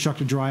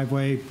construct a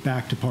driveway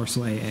back to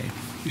parcel AA.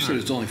 You said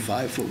it's only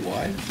 5 foot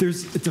wide?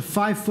 It's a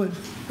 5 foot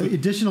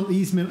additional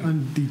easement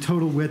on the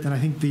total width, and I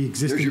think the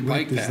existing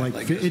width is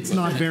like, it's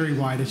not very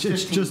wide. It's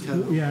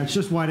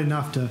just wide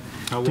enough to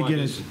get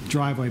a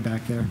driveway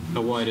back there.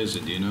 How wide is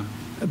it, do you know?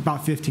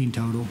 About 15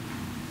 total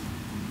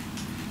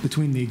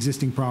between the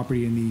existing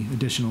property and the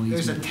additional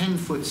easement. There's a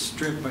 10-foot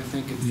strip, I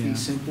think, in fee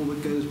simple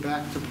that goes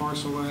back to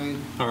parcel A.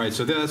 All right,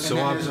 so that's... And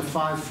then there's a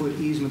 5-foot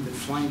easement that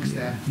flanks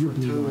that for a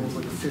total of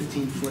like a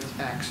 15-foot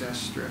access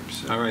strip.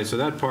 So. All right, so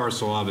that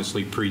parcel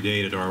obviously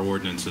predated our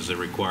ordinances that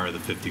require the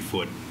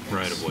 50-foot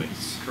right-of-way.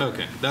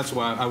 Okay, that's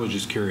why I was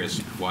just curious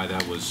why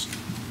that was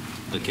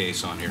the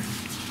case on here.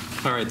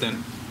 All right,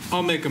 then,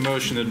 I'll make a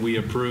motion that we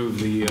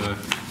approve the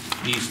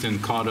Easton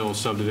Cottle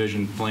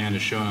subdivision plan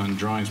as shown on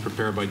drawings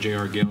prepared by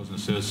J.R. Gales and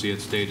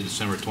Associates dated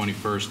December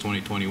 21st,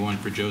 2021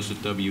 for Joseph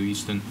W.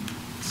 Easton.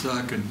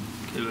 Second.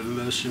 Okay, we have a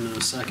motion and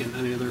a second.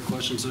 Any other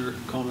questions or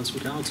comments from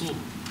council?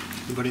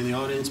 Anybody in the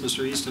audience?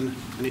 Mr. Easton,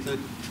 anything?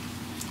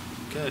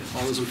 Okay,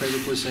 all those in favor,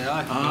 please say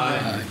aye.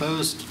 Aye.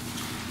 Opposed?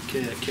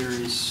 Okay, that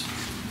carries.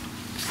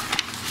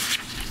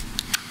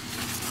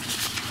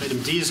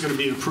 Item D is going to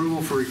be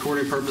approval for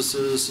recording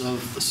purposes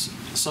of the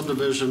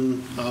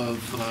subdivision of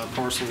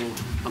parcel,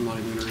 I'm not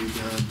even going to read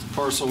that,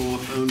 parcel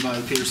owned by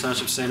the Peters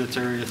Township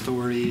Sanitary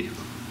Authority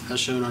as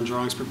shown on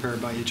drawings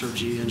prepared by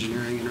HRG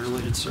Engineering and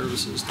Related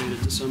Services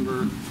dated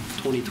December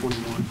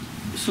 2021.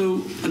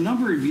 So a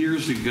number of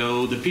years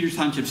ago, the Peters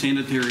Township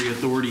Sanitary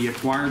Authority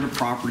acquired a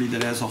property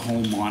that has a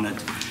home on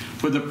it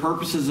for the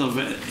purposes of,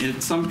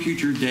 at some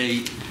future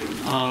date,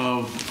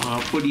 of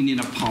putting in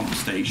a pump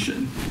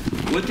station.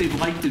 What they'd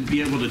like to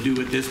be able to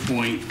do at this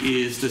point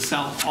is to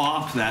sell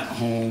off that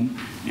home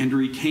and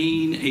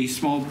retain a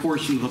small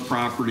portion of the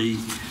property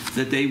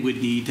that they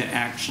would need to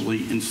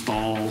actually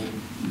install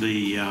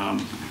the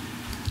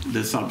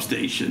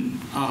substation.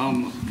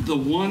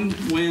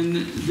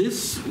 When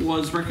this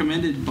was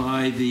recommended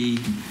by the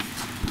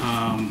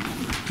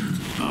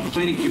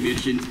Planning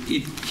Commission,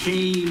 it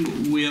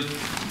came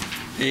with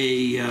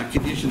a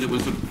condition that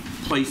was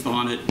placed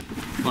on it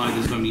by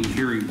the Zoning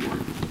Hearing Board.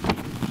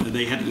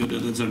 They had to go to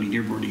the Zoning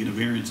Hearing Board to get a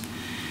variance.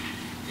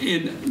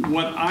 And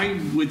what I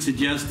would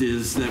suggest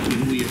is that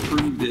when we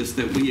approve this,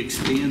 that we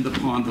expand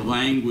upon the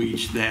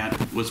language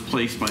that was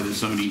placed by the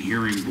Zoning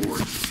Hearing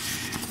Board.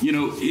 You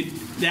know,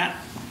 that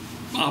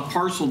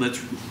parcel that's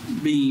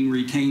being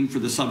retained for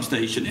the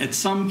substation at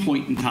some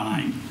point in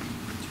time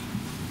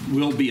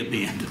will be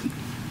abandoned.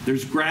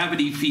 There's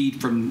gravity feed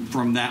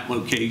from that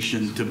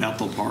location to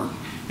Bethel Park,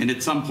 and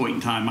at some point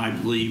in time, I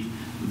believe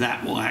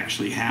that will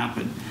actually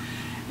happen.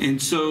 And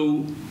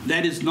so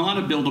that is not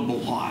a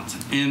buildable lot.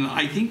 And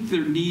I think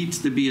there needs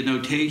to be a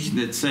notation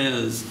that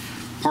says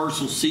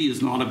parcel C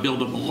is not a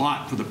buildable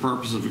lot for the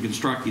purpose of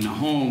constructing a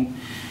home.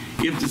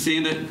 If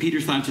the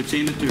Peters Township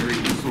Sanitary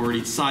Authority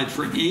decides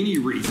for any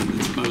reason to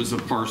dispose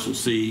of parcel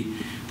C,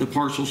 the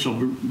parcel shall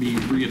be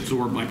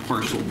reabsorbed by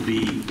parcel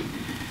B.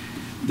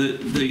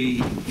 The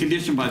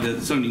condition by the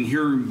Zoning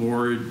Hearing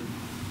Board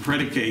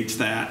predicates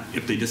that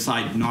if they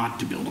decide not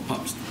to build a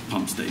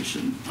pump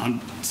station, at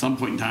some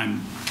point in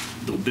time,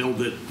 they'll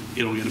build it,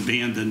 it'll get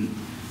abandoned,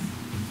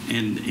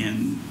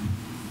 and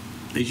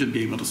they should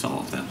be able to sell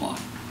off that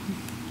lot.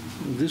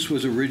 This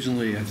was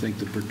originally, I think,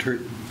 the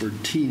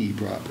Bertini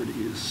property.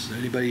 Is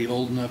anybody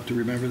old enough to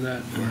remember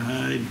that?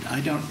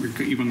 I don't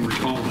even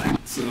recall that.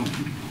 So,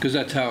 because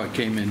that's how it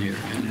came in here.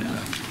 And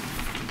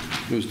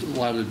there was a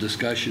lot of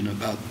discussion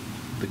about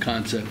the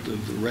concept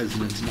of the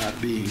residents not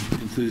being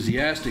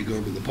enthusiastic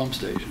over the pump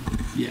station.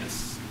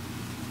 Yes.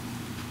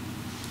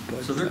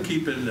 But, So they're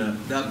keeping,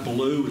 that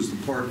blue is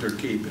the part they're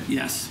keeping?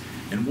 Yes.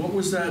 And what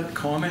was that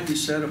comment you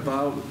said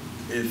about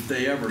if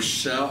they ever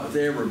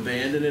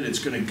abandon it, it's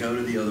going to go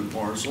to the other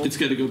parcel? It's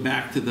going to go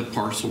back to the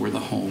parcel where the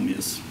home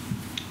is,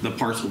 the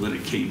parcel that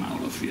it came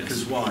out of. Yes.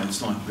 Because why?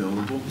 It's not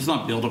buildable. It's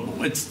not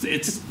buildable.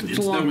 It's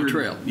along the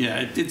trail.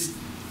 Yeah, it's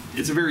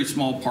a very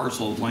small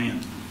parcel of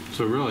land.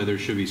 So really, there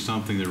should be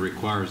something that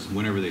requires,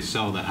 whenever they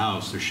sell the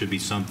house, there should be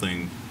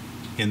something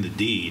in the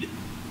deed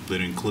that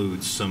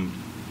includes some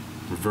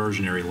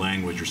reversionary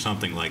language or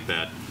something like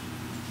that.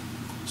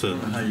 So, I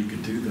don't know how you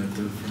could do that,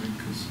 though, Frank,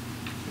 because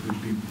it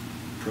would be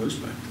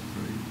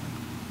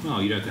prospective, right?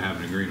 well, you'd have to have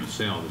an agreement of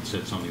sale that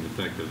said something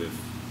effective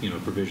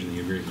if, provision in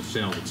the agreement of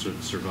sale that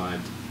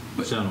survived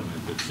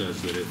settlement that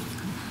says that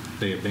if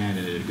they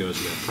abandon it, it goes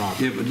to that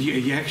property. Yeah, but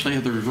you actually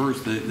have the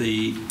reverse.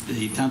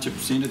 The Township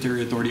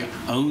Sanitary Authority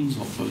owns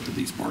both of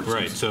these parcels.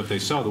 Right, so if they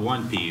sell the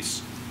one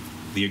piece,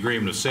 the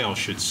agreement of sale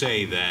should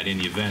say that in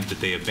the event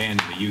that they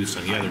abandon the use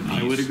on the other piece.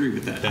 I would agree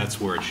with that.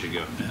 That's where it should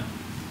go. Yeah.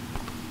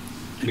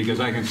 Because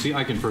I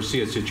can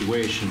foresee a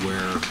situation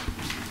where,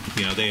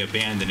 they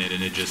abandon it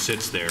and it just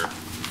sits there.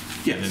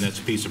 Yes. And then that's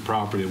a piece of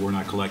property that we're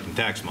not collecting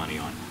tax money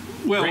on.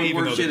 Well,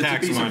 Even though it's the a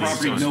tax piece of money is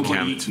property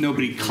on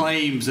nobody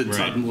claims, and Right.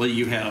 suddenly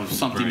you have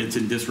something Right. that's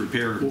in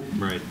disrepair.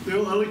 Right. The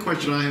only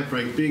question I have,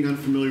 Frank, being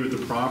unfamiliar with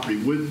the property,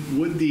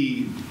 would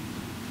the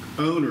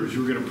owners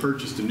who are going to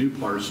purchase the new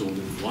parcel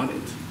want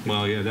it?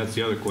 Well, yeah, that's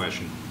the other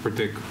question,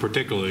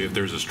 particularly if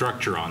there's a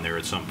structure on there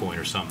at some point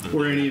or something.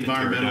 Or any They have to tear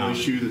it environmental down.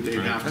 issue that they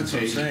Right. have to That's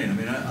what I'm take? saying. I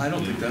mean, I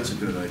don't think that's a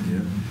good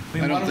idea.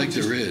 I don't why think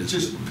we there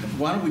is.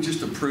 Why don't we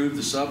just approve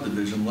the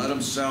subdivision, let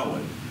them sell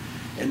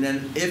it, and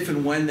then if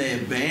and when they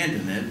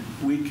abandon it,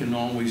 we can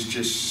always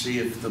just see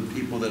if the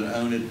people that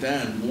own it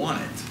then want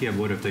it. Yeah, but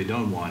what if they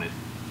don't want it?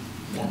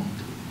 Well,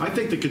 I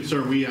think the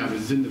concern we have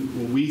is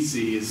what we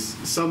see is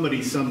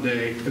somebody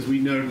someday, as we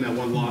noted in that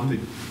one lot that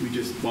we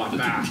just bought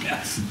back,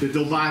 Yes. that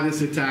they'll buy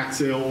this at tax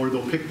sale or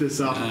they'll pick this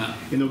up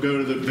and they'll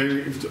go to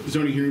the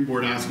zoning hearing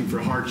board asking for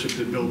hardship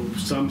to build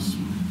some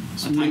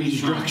mini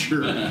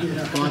structure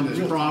on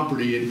this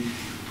property. And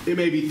it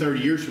may be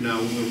 30 years from now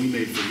when we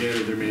may forget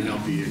it, there may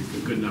not be a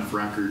good enough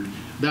record.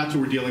 That's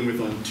what we're dealing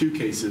with on two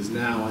cases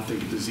now, I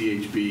think, at the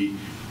ZHB,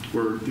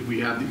 where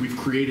we've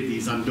created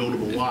these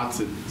unbuildable lots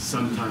that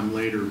sometime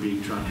later are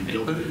being tried to be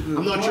built.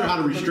 I'm not sure how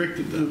to restrict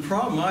it, The though.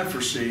 problem I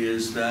foresee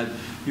is that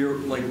you're,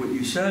 like what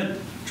you said,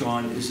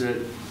 John, is that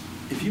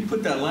if you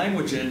put that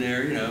language in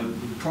there,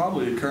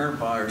 probably the current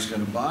buyer is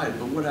going to buy it,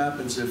 but what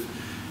happens if,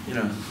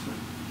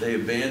 they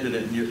abandon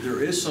it and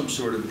there is some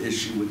sort of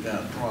issue with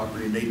that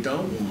property and they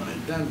don't want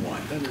it, then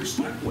what? Then they're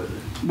stuck with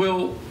it.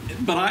 Well,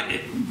 but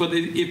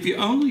if you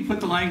only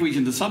put the language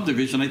in the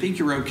subdivision, I think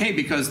you're okay,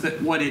 because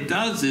what it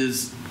does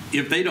is,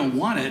 if they don't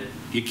want it,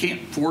 you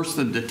can't force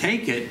them to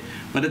take it,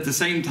 but at the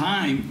same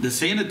time, the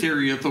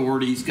sanitary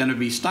authority is going to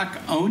be stuck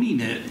owning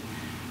it,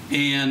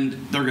 and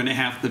they're going to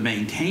have to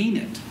maintain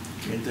it.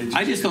 Can't they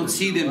I just give don't it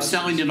see to them us?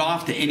 selling it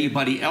off to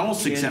anybody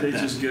else Can't except they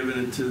that. just give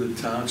it to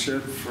the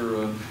township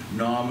for a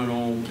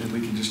nominal, and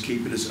we can just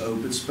keep it as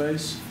open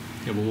space?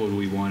 Yeah, but what do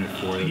we want it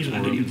for? That's I more don't even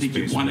open think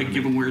you space want to than-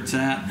 give them where it's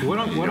at. What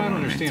I don't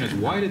understand is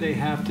why do they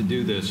have to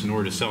do this in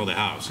order to sell the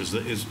house?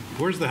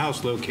 Where's the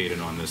house located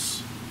on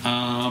this?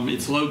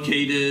 It's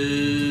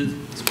located,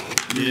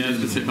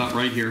 it's about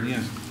right here.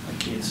 Yeah.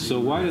 I can't see. So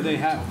why do they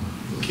have?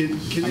 Can I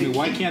they mean,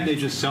 why keep- can't they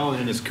just sell it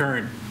in its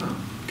current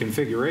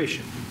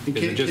configuration? and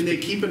Is it can, just- can they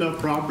keep enough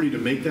property to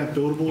make that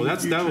buildable? Well, in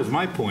the that was future?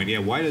 my point. Yeah,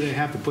 why do they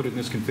have to put it in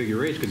this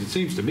configuration? Because it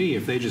seems to me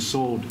if they just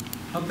sold,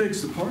 How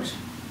big's the parcel?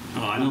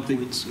 Oh, I don't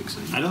think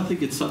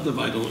it's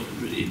subdivided.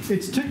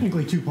 It's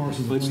technically two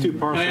parcels. well, of it's two land.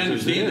 parcels. I as it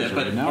understand is that,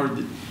 but right now.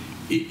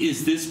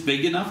 is this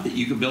big enough that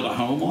you can build a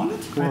home on it?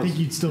 I think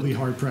you'd still be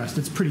hard pressed.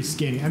 It's pretty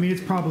skinny. I mean,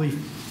 it's probably,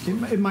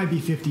 it might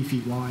be 50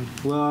 feet wide.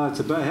 Well, it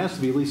has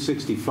to be at least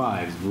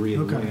 65, the way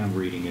Okay. I'm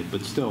reading it,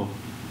 but still.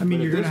 I mean,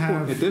 But you're at going to this point-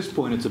 have, At this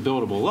point, it's a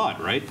buildable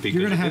lot, right? Because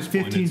you're going to at have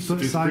this point,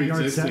 15-foot it's side yard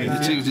pre-existing. setback.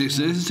 It's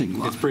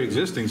existing It's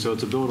pre-existing, so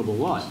it's a buildable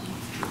lot.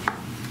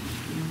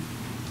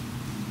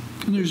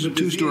 And there's a But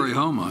does two-story the-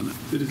 home on it.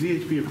 So does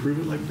EHB approve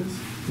it like this?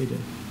 They did.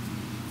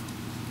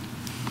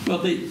 Well,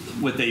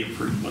 what they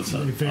approved was a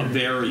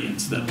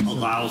variance that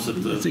allows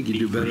it to I think you be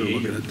do better created.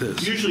 looking at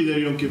this. Usually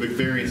they don't give a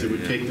variance that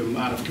would take them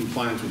out of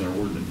compliance with our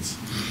ordinance.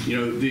 You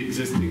know, the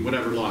existing,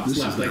 whatever lots This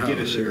is left, the they get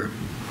house it their here.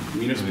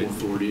 municipal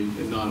authority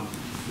and not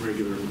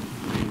regular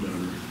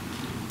landowner.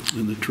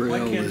 And the trail Why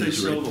can't they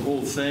is sell right. the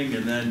whole thing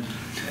and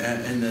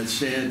then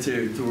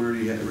sanitary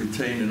authority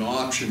retain an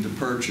option to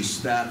purchase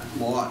that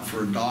lot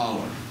for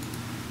 $1?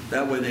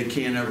 That way they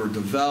can't ever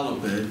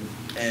develop it,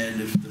 and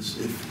if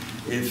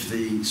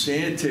the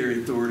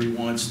sanitary authority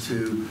wants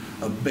to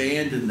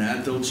abandon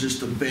that, they'll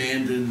just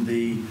abandon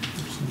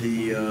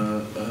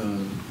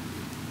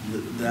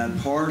that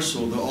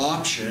parcel, the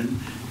option,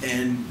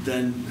 and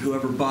then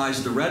whoever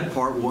buys the red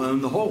part will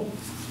own the whole.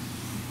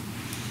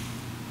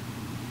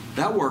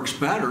 That works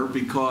better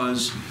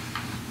because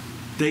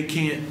they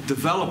can't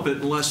develop it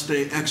unless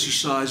they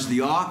exercise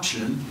the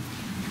option,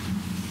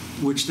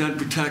 which then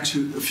protects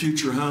a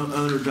future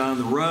owner down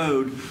the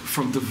road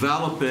from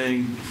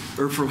developing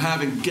or from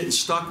getting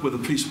stuck with a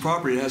piece of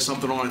property that has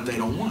something on it they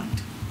don't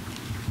want.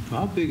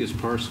 How big is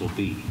parcel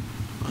B?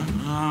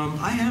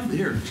 I have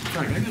here. In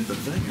fact, I got the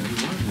thing.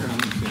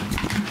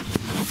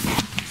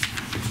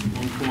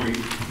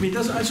 I mean,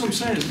 that's what I'm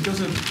saying. It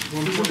doesn't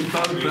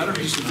it better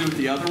just to do it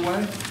the other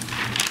way?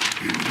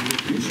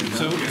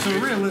 So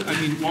really,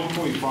 I mean,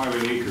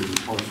 1.5 acres is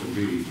parcel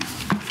B.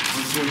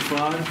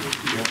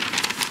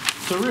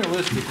 1.5? so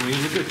realistically,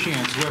 there's a good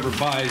chance whoever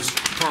buys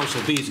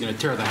parcel B is going to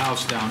tear the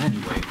house down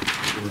anyway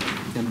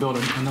and build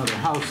another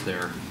house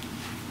there.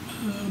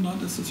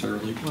 Not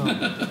necessarily.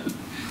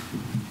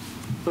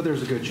 But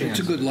there's a good chance.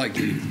 It's a good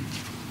likelihood.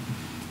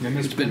 And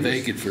this- It's been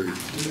vacant for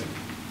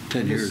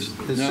 10 years.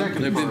 the No,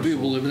 second there've been parcel-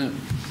 people living in it.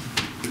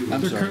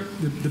 I'm They're sorry.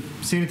 the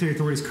sanitary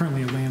authority is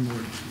currently a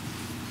landlord.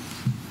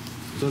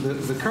 So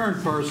the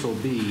current parcel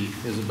B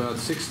is about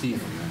 60,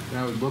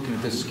 I was looking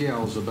at this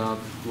scale, is about,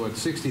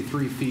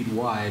 63 feet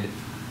wide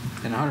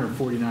and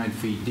 149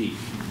 feet deep.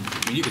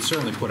 I mean, you could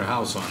certainly put a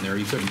house on there.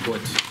 You couldn't put,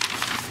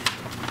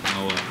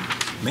 a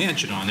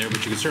mansion on there,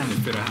 but you could certainly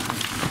fit a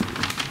house.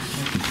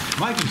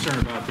 My concern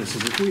about this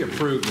is if we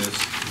approve this,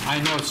 I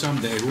know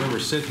someday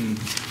whoever's sitting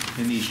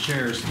in these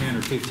chairs 10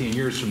 or 15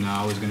 years from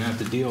now is going to have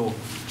to deal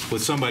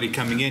with somebody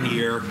coming in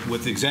here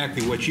with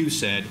exactly what you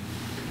said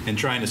and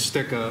trying to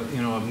stick a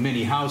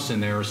mini house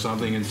in there or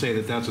something and say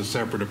that that's a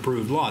separate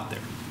approved lot there.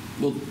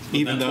 Well,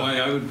 Even that's though- why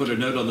I would put a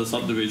note on the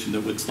subdivision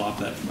that would stop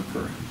that from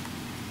occurring.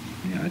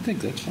 Yeah, I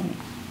think that's fine.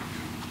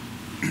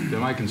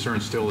 Then my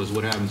concern still is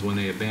what happens when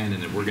they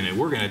abandon it. We're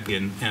going to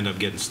end up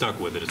getting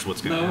stuck with it. It's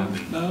what's going to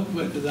happen. No,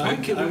 but Why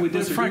can't- I would but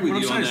disagree Frank, with what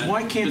I'm you on saying is, that.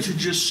 why can't you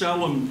just sell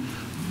them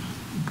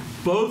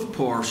both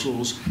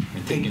parcels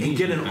And take an and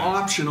get an easement back.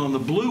 option on the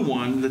blue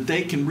one that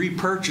they can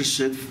repurchase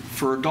it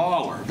for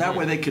 $1? That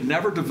way they could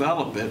never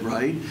develop it,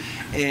 right?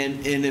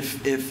 And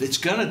if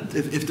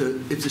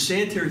the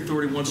sanitary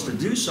authority wants to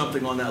do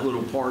something on that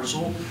little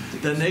parcel,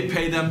 then they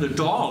pay them the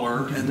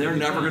 $1 and they're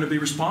never going to be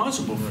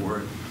responsible for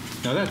it.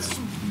 Now that's,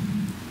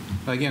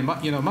 again,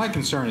 my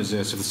concern is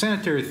this. If the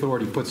sanitary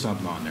authority puts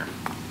something on there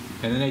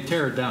and then they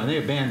tear it down, they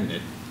abandon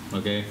it,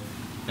 okay,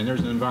 and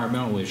there's an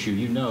environmental issue,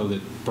 you know that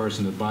the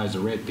person that buys the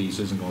red piece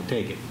isn't going to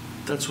take it.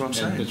 That's what I'm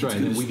saying. That's right,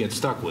 and then we get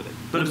stuck with it.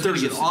 But if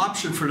there's an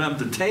option for them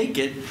to take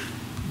it,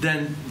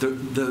 then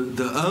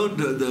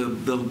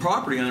the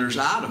property owner's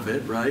out of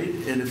it, right?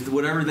 And if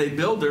whatever they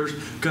build there's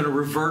going to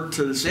revert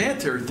to the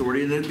sanitary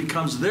authority, and it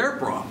becomes their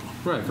problem.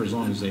 Right, for as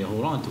long as they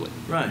hold on to it.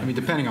 Right. I mean,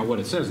 depending on what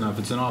it says. Now, if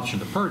it's an option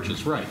to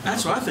purchase, right.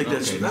 That's what I think.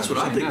 Okay, That's what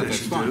I saying think they that's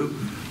should fine. do.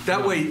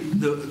 That way,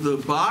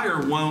 the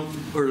buyer won't,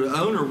 or the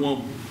owner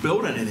won't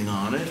build anything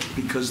on it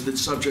because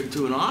it's subject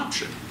to an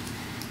option.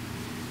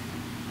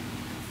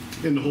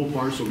 And the whole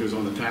parcel goes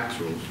on the tax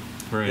rolls.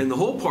 Right. And the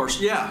whole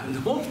parcel,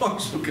 the whole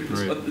parcel goes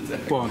Right. on the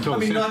tax. Well, until I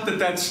mean, the not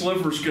that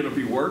sliver's going to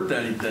be worth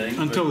anything.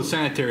 Until the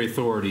sanitary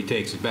authority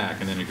takes it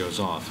back and then it goes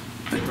off.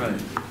 Right.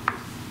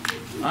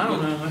 I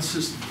don't know,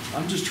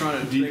 I'm just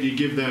trying to Do think. you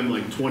give them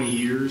like 20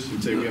 years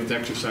and say we have to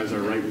exercise our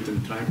right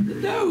within the time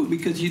period? No,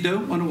 because you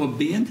don't want to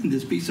abandon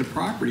this piece of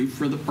property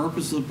for the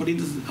purpose of putting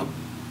a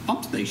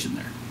pump station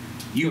there.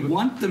 You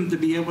want them to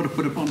be able to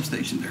put a pump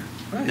station there.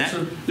 Right,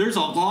 so- There's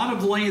a lot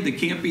of land that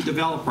can't be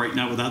developed right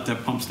now without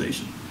that pump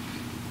station.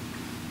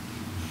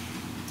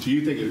 Do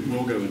you think it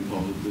will go in,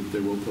 Paul, that they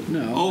will put?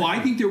 No. Oh, I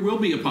think there will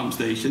be a pump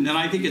station, and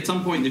I think at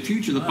some point in the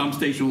future, the pump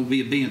station will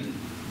be abandoned.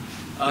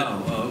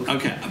 Okay.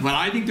 Okay, but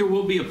I think there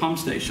will be a pump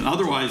station.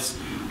 Otherwise,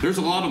 there's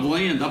a lot of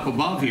land up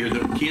above here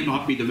that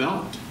cannot be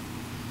developed.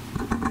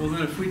 Well,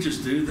 then if we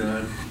just do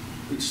that,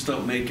 we just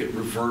don't make it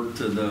revert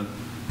to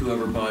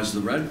whoever buys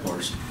the red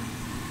parcel.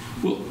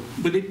 Well,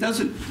 but it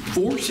doesn't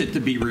force it to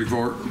be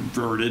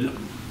reverted,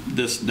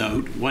 this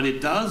note. What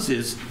it does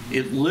is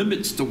it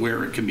limits to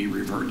where it can be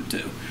reverted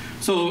to.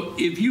 So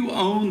if you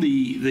own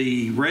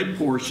the red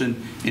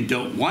portion and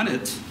don't want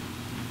it,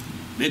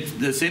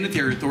 the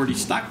sanitary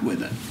authority's stuck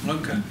with it.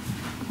 Okay.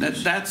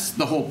 That's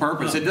the whole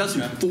purpose. It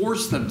doesn't Okay.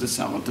 force them to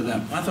sell it to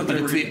them. I thought But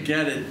they were it's going to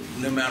get it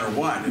no matter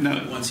what,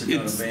 once it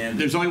got abandoned.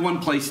 there's only one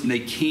place they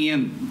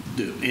can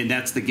do, and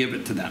that's to give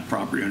it to that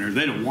property owner. If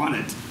they don't want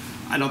it,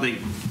 I don't think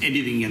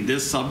anything in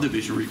this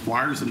subdivision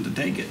requires them to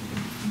take it.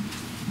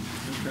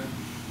 Okay.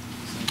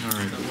 All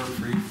right. Does that work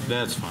for you?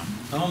 That's fine.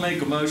 I'll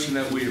make a motion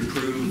that we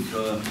approve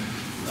the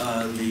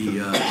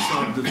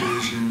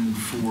subdivision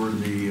for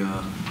the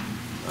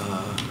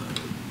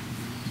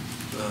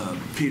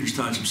Peters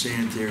Township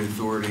Sanitary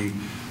Authority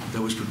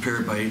that was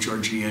prepared by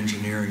HRG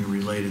Engineering and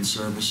Related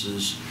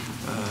Services,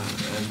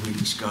 as we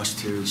discussed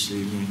here this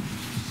evening.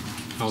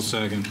 I'll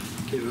second.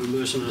 Okay, we have a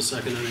motion and a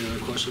second. Any other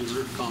questions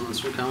or comments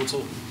from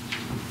council?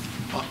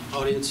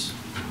 Audience?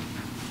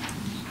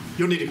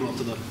 You'll need to come up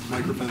to the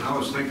microphone. I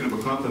was thinking of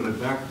a compliment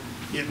back.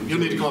 Yeah, you'll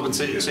need to come up and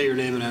say your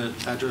name and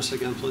address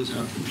again, please.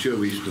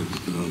 Joe Easton.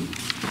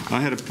 I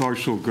had a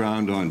parcel of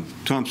ground on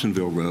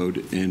Thompsonville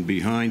Road, and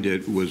behind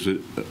it was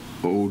an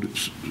old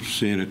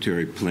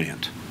sanitary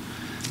plant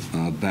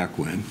back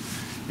when.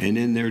 And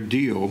in their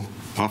deal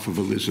off of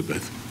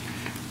Elizabeth,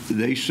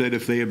 they said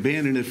if they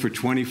abandoned it for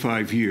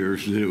 25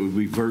 years, that it would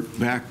revert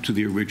back to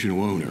the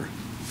original owner.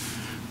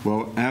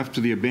 Well, after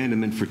the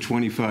abandonment for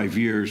 25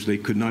 years, they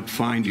could not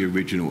find the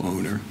original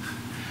owner.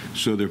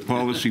 So their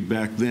policy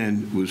back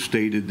then was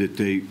stated that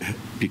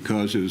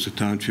because it was a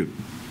township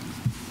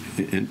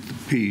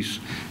piece,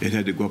 it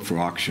had to go up for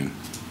auction.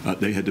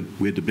 We had to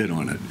bid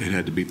on it. It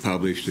had to be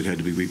published, it had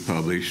to be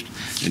republished,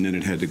 and then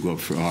it had to go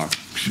up for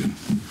auction.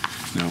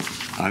 Now,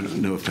 I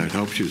don't know if that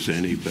helps you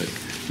any, but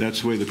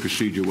that's the way the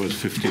procedure was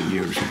 15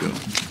 years ago.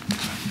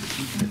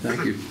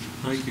 Thank you.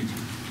 Thank you.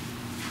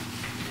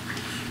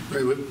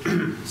 Right,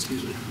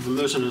 excuse me. The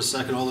motion and a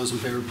second. All those in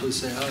favor, please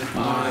say aye.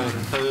 Aye.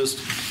 Opposed?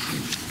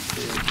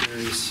 Okay, that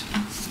carries.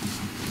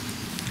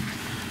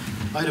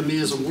 Item E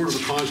is award of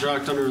a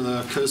contract under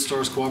the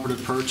CoStar's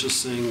Cooperative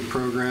Purchasing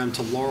Program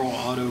to Laurel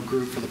Auto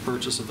Group for the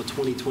purchase of a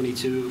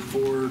 2022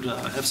 Ford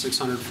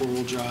F600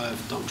 four-wheel drive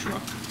dump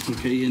truck.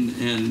 Okay,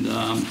 and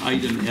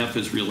item F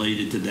is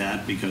related to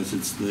that because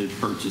it's the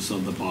purchase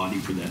of the body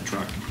for that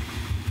truck.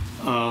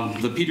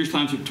 The Peters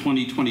Township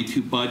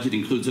 2022 budget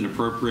includes an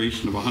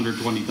appropriation of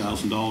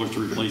 $120,000 to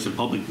replace a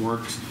Public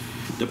Works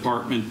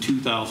Department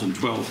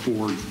 2012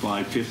 Ford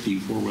 550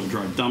 four-wheel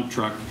drive dump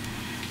truck.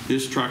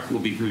 This truck will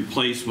be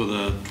replaced with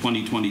a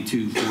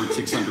 2022 Ford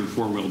 600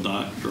 four-wheel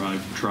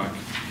drive truck.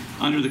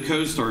 Under the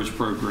CoStars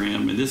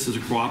program, and this is a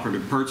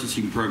cooperative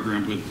purchasing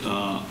program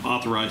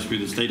authorized through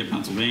the state of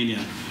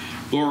Pennsylvania,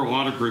 Laurel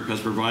Auto Group has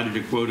provided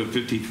a quote of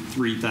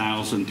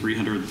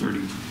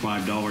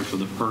 $53,335 for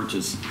the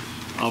purchase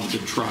of the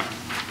truck,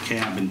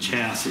 cab, and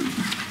chassis.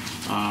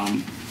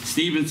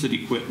 Stevenson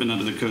Equipment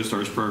under the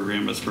CoStars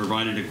program has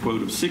provided a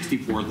quote of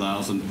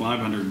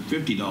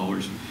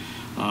 $64,550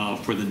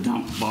 for the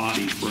dump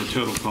body for a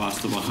total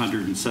cost of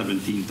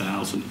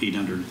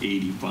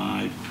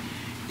 $117,885.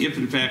 If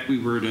in fact we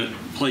were to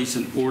place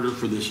an order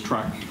for this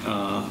truck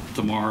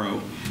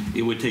tomorrow,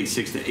 it would take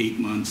 6 to 8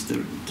 months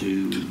to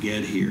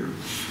get here.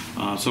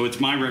 So it's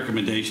my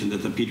recommendation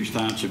that the Peters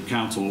Township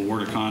Council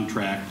award a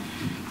contract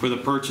for the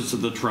purchase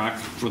of the truck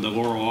for the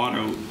Laurel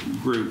Auto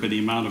Group in the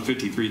amount of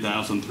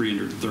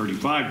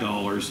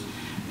 $53,335.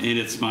 And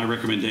it's my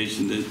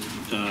recommendation that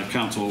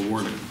council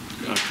award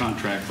a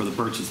contract for the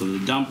purchase of the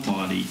dump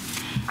body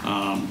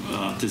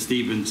to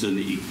Stevenson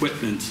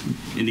Equipment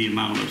in the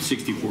amount of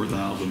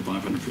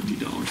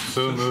 $64,550.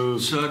 So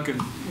moved.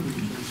 Second.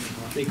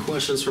 Any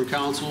questions from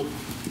council?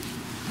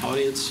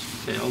 Audience?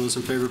 Okay, all those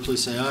in favor,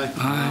 please say aye.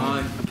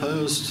 Aye.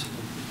 Opposed?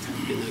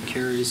 Okay, that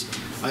carries.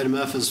 Item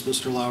F, as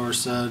Mr. Lauer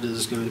said,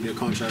 is going to be a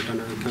contract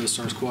under the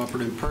CoStar's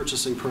Cooperative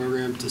Purchasing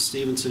Program to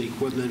Stevenson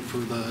Equipment for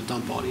the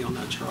dump body on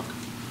that truck.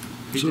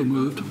 So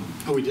moved.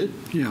 Oh, we did?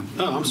 Yeah.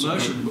 Oh, I'm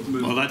sorry.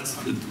 Well, I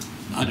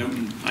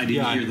didn't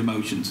hear the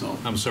motion, so.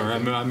 I'm sorry.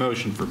 I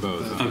motioned for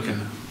both. Okay.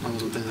 I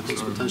wasn't paying that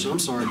close attention. I'm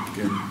sorry.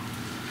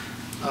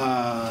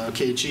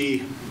 Okay,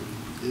 G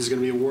is going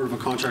to be award of a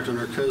contract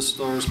under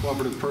CoStar's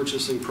Cooperative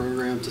Purchasing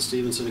Program to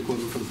Stevenson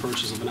Equipment for the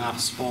purchase of an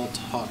asphalt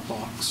hot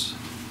box.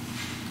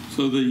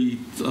 So the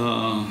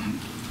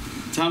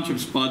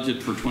Township's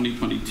budget for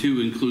 2022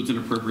 includes an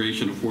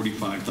appropriation of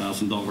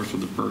 $45,000 for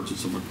the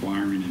purchase of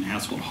acquiring an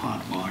asphalt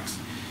hot box.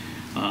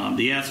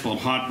 The asphalt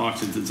hot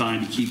box is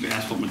designed to keep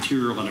asphalt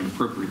material at an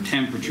appropriate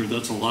temperature,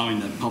 thus allowing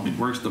the Public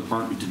Works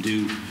Department to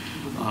do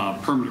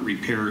permanent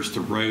repairs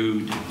to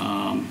road.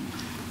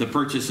 The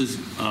purchases,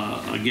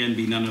 again,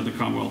 be none of the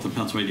Commonwealth of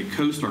Pennsylvania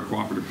CoStar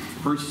Cooperative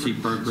Purchasing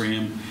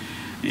Program,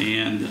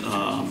 and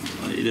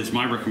it is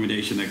my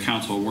recommendation that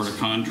Council award a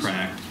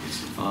contract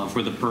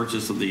for the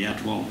purchase of the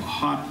asphalt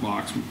hot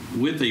box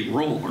with a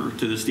roller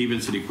to the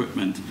Stevenson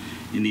Equipment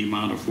in the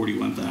amount of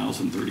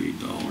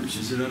 $41,038.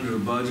 Is it under the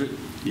budget?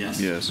 Yes.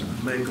 Yes.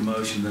 Make a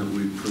motion that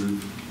we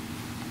approve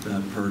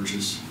that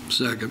purchase.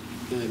 Second.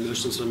 Okay,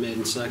 motion's been made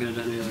and seconded.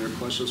 Any other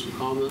questions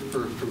from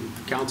from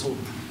council?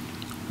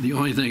 The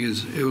only thing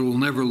is, it will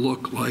never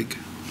look like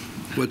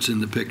what's in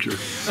the picture.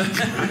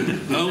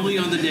 Only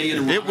on the day it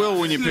arrives. It will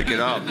when you pick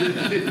it up.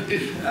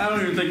 I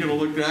don't even think it'll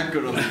look that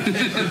good on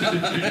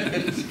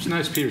It's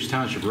nice Peters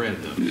Township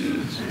red, though.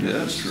 Yeah,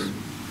 that's true.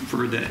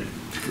 For a day.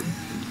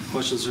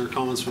 Questions or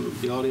comments from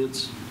the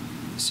audience?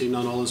 Seeing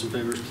none, all those in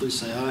favor, please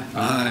say aye.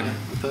 Aye.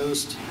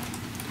 Opposed?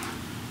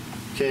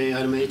 Okay,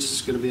 item H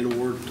is going to be an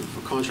award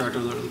for contract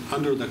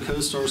under the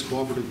CoStar's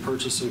Cooperative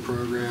Purchasing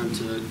Program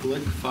to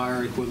Glick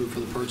Fire Equipment for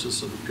the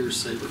purchase of a Pierce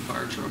Saber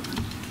fire truck.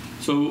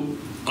 So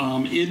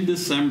in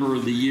December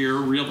of the year,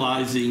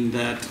 realizing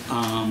that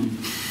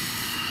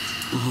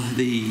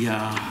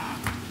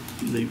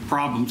the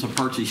problems of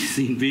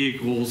purchasing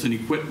vehicles and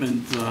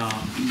equipment,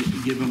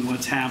 given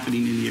what's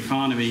happening in the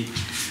economy,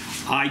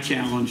 I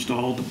challenged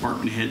all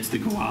department heads to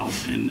go out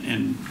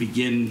and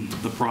begin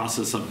the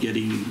process of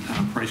getting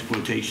price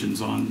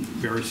quotations on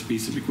various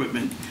pieces of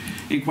equipment.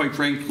 And quite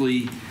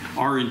frankly,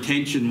 our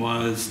intention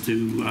was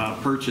to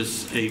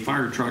purchase a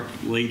fire truck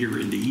later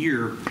in the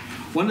year.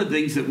 One of the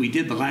things that we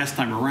did the last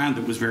time around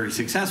that was very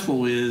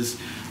successful is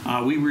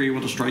we were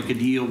able to strike a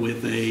deal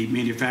with a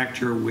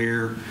manufacturer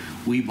where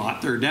we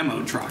bought their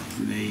demo truck.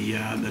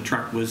 The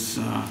truck was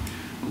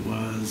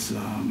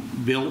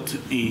built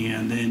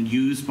and then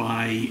used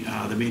by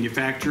the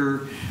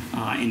manufacturer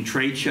in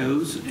trade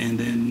shows, and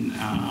then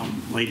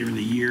later in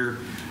the year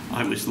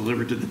it was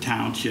delivered to the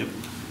township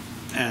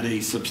at a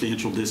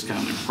substantial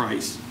discounted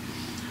price.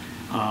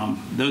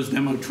 Those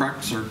demo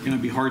trucks are going to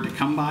be hard to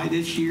come by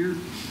this year.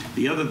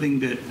 The other thing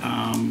that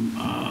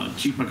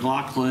Chief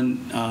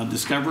McLaughlin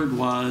discovered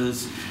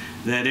was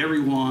that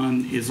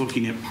everyone is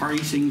looking at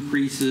price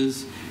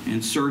increases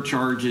and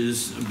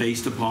surcharges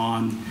based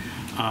upon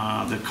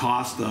the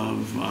cost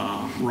of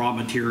raw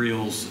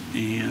materials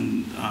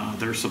and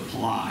their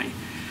supply.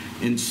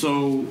 And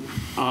so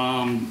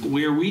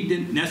where we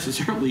didn't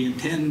necessarily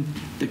intend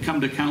to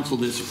come to council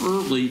this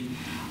early,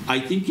 I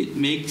think it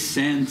makes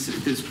sense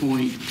at this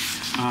point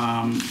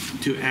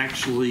to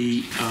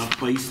actually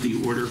place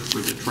the order for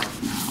the truck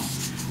now.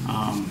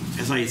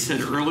 As I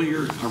said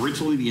earlier,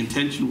 originally the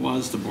intention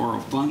was to borrow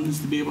funds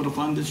to be able to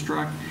fund this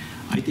truck.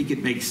 I think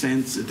it makes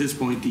sense at this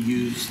point to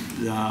use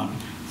the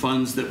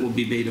funds that will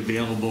be made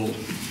available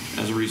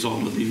as a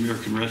result of the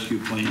American Rescue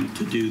Plan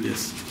to do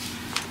this.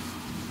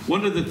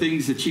 One of the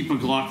things that Chief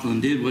McLaughlin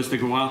did was to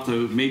go out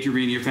to major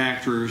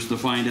manufacturers to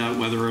find out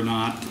whether or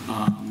not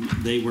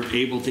they were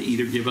able to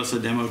either give us a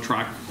demo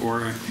truck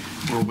or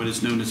what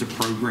is known as a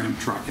program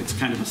truck. It's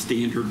kind of a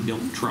standard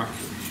built truck.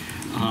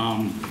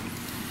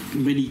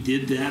 When he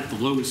did that, the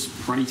lowest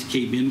price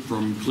came in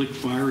from Glick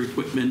Fire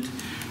Equipment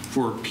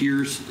for a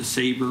Pierce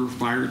Saber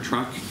fire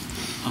truck.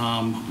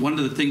 One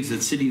of the things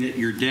that's sitting at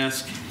your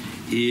desk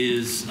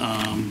is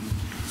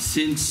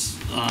since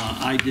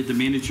I did the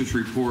manager's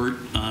report,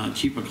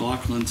 Chief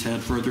McLaughlin's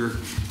had further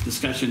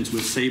discussions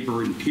with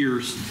Saber and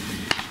Pierce,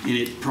 and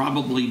it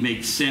probably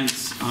makes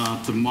sense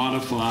to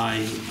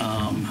modify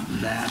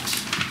that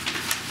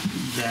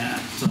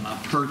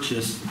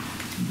purchase,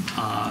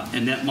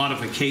 and that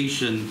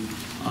modification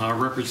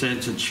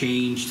represents a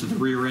change to the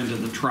rear end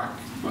of the truck,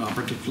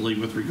 particularly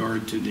with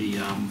regard to the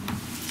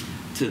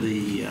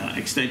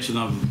extension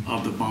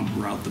of the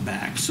bumper out the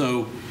back.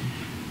 So,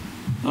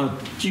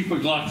 Chief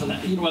McLaughlin,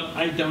 you know what?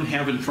 I don't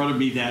have in front of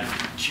me that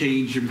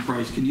change in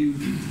price. Can you?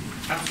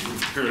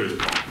 Absolutely. Here it is,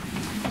 Paul.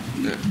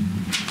 Yeah.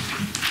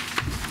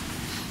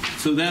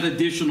 So that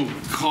additional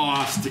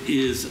cost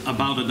is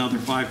about another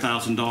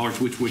 $5,000,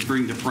 which would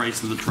bring the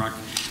price of the truck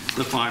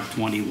to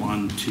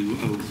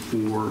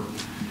 $521,204.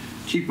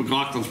 Chief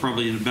McLaughlin's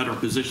probably in a better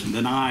position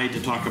than I to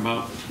talk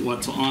about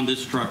what's on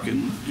this truck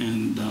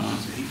and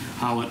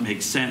how it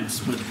makes sense.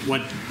 But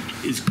what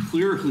is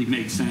clearly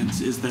makes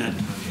sense is that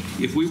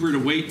if we were to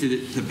wait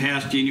to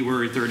pass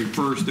January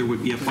 31st, there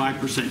would be a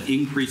 5%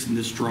 increase in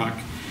this truck,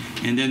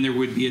 and then there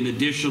would be an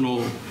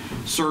additional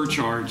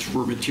surcharge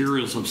for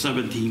materials of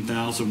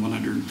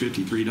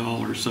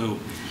 $17,153. So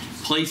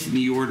placing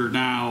the order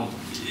now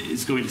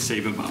is going to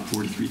save about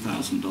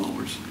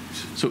 $43,000.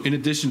 So in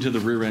addition to the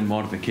rear end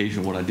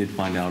modification, what I did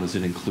find out is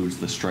it includes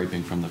the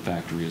striping from the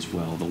factory as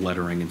well, the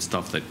lettering and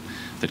stuff that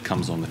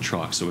comes on the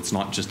truck. So it's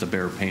not just a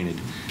bare painted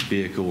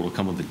vehicle. It'll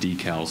come with the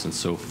decals and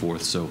so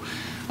forth. So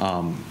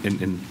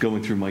and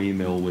going through my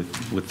email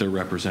with their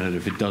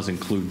representative, it does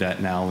include that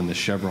now in the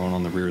chevron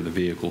on the rear of the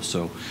vehicle.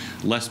 So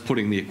less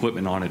putting the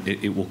equipment on it,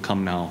 it will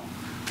come now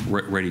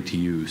ready to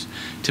use.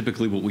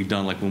 Typically what we've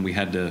done, like when we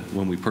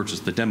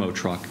purchased the demo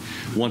truck,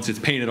 once it's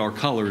painted our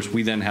colors,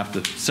 we then have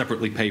to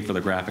separately pay for the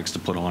graphics to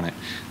put on it.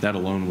 That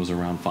alone was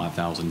around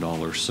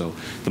 $5,000. So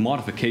the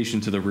modification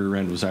to the rear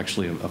end was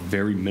actually a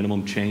very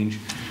minimum change,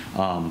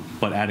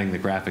 but adding the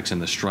graphics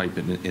and the stripe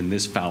in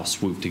this foul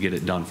swoop to get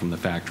it done from the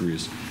factory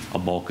is a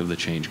bulk of the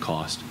change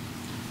cost.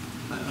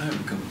 I have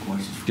a couple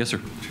questions. Yes, sir.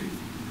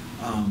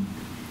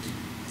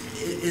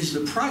 Is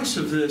the price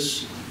of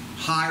this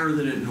higher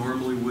than it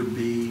normally would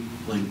be,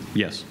 like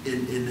yes,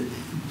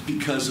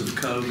 because of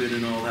COVID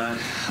and all that?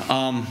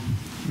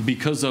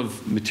 Because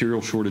of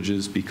material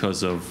shortages,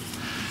 because of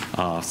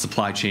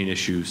supply chain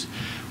issues,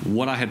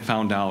 what I had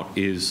found out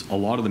is a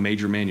lot of the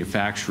major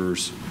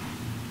manufacturers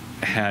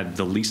had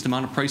the least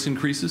amount of price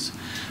increases.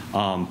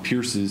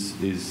 Pierce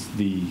is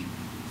the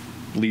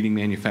leading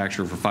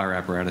manufacturer for fire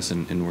apparatus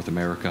in North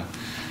America.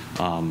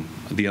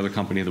 The other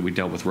company that we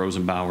dealt with,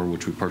 Rosenbauer,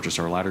 which we purchased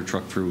our ladder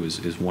truck through,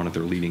 is one of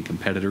their leading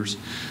competitors.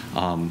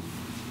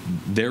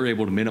 They're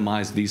able to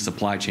minimize these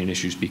supply chain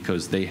issues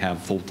because they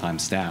have full-time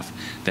staff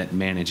that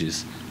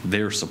manages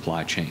their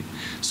supply chain.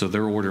 So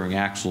they're ordering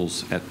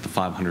axles at the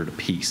 500 a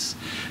piece.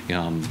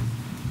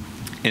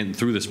 And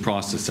through this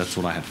process, that's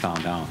what I had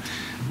found out.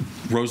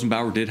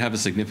 Rosenbauer did have a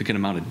significant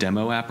amount of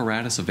demo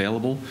apparatus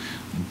available,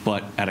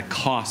 but at a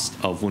cost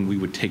of when we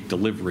would take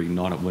delivery,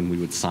 not at when we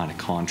would sign a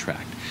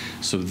contract.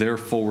 So they're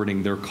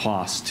forwarding their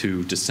costs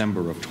to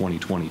December of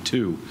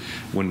 2022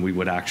 when we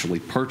would actually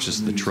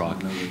purchase the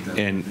truck,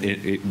 and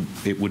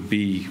it would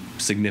be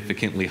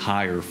significantly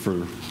higher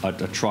for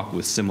a truck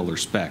with similar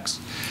specs.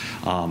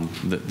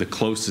 The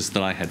closest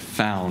that I had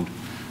found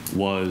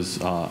was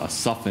a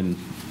Suffin,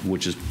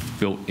 which is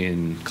built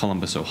in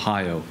Columbus,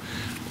 Ohio,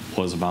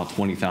 was about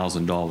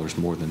 $20,000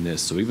 more than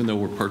this. So even though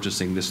we're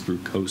purchasing this through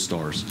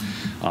CoStars,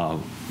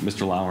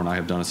 Mr. Lauer and I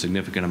have done a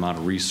significant amount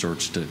of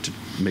research to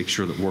make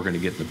sure that we're going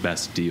to get the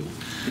best deal.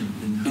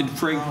 And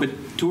Frank, but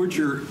towards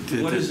your...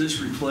 What is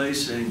this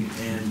replacing,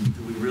 and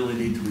do we really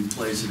need to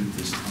replace it at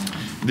this time?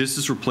 This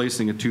is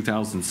replacing a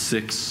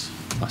 2006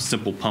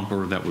 simple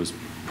pumper that was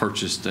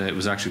purchased. It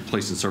was actually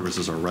placed in service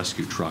as our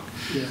rescue truck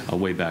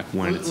way back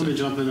when. Let me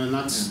jump in, and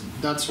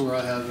that's where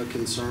I have a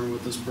concern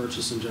with this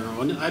purchase in general.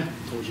 And I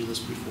told you this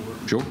before.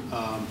 Sure.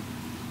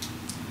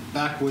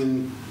 Back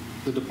when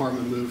the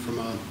department moved from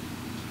a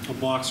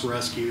box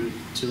rescue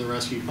to the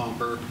rescue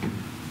pumper,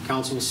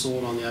 council was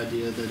sold on the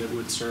idea that it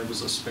would serve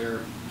as a spare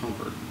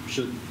pumper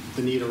should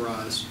the need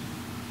arise.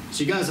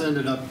 So you guys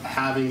ended up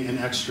having an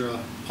extra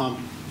pump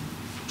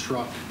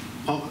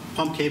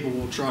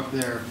capable truck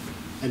there,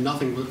 and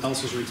nothing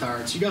else was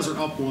retired. So you guys are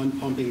up one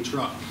pumping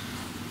truck.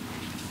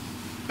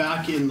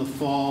 Back in the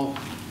fall,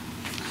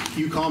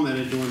 you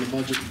commented during the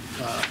budget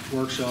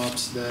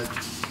workshops that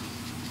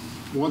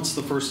once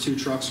the first two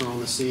trucks are on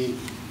the scene,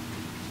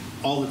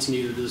 all that's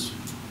needed is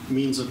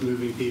means of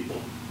moving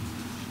people.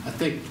 I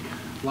think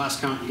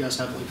last count you guys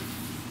have like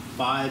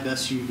 5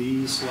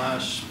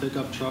 SUVs /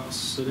 pickup trucks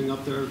sitting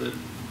up there that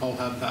all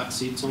have back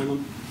seats on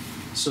them.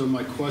 So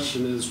my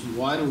question is,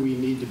 why do we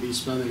need to be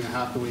spending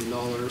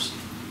 $500,000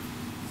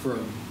 for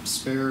a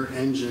spare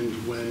engine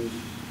when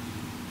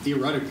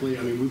theoretically,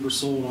 I mean, we were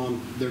sold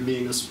on there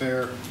being a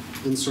spare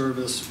in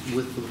service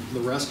with the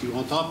rescue.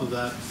 On top of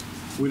that,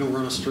 we don't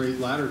run a straight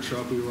ladder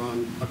truck, we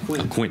run a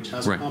Quint, which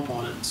has a pump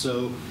on it.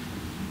 So,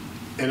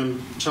 and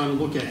I'm trying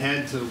to look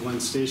ahead to when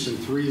Station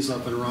 3 is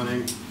up and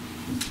running,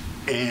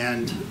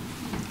 and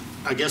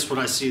I guess what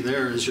I see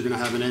there is you're going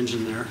to have an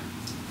engine there,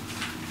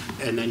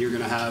 and then you're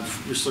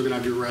still going to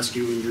have your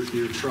rescue and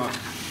your truck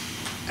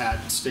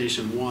at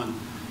Station 1.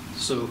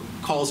 So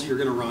calls that you're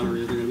going to run are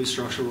either going to be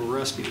structural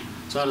rescue.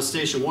 So out of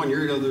Station 1,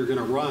 you're either going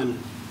to run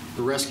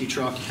the rescue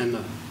truck and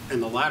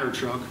the ladder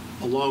truck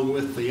along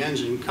with the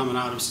engine coming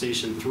out of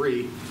Station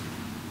 3.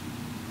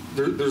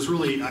 There's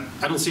really, I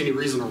don't see any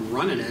reason to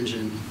run an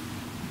engine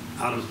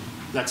out of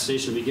that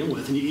station to begin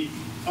with. And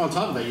on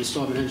top of that, you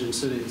still have an engine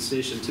sitting at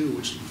Station 2,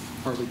 which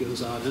hardly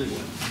goes out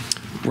anyway.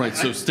 Right,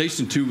 so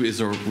Station 2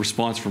 is our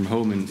response from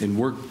home, and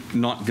we're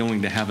not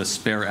going to have a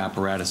spare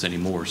apparatus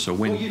anymore. So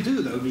when Well, you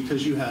do, though,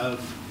 because you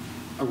have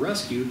a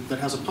rescue that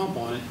has a pump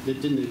on it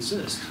that didn't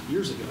exist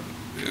years ago.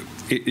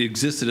 It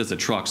existed as a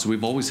truck, so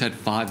we've always had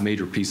 5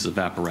 major pieces of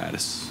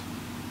apparatus.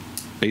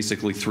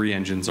 Basically 3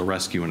 engines, a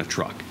rescue, and a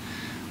truck.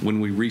 When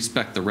we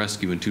respec'd the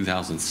rescue in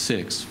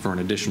 2006 for an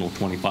additional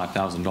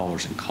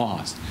 $25,000 in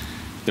cost,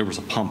 there was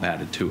a pump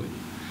added to it.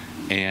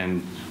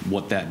 And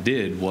what that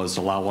did was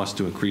allow us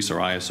to increase our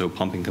ISO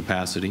pumping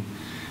capacity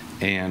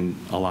and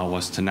allow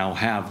us to now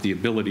have the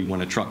ability,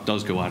 when a truck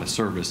does go out of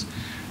service,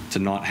 to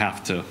not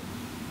have to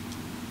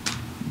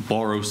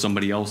borrow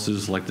somebody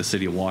else's like the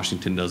city of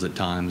Washington does at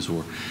times,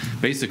 or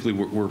basically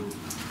we're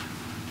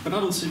But I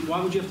don't see,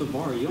 why would you have to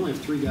borrow? You only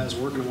have 3 guys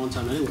working at one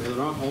time anyway. They're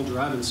not all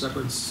driving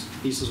separate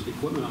pieces of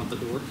equipment out the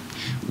door.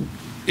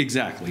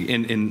 exactly,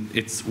 and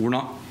we're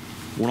not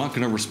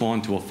going to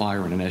respond to a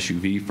fire in an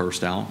SUV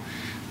first out.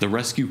 The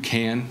rescue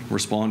can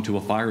respond to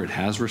a fire. It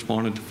has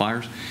responded to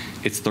fires.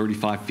 It's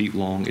 35 feet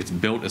long. It's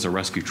built as a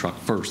rescue truck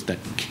first that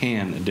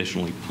can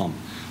additionally pump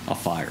a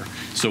fire.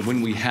 So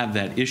when we have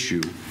that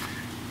issue,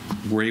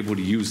 we're able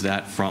to use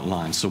that front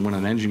line. So when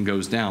an engine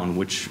goes down,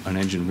 which an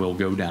engine will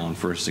go down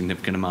for a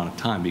significant amount of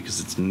time because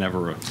it's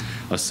never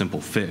a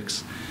simple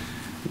fix,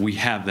 we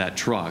have that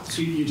truck.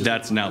 So you just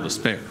that's now the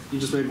spare. You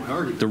just made my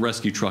argument. The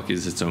rescue truck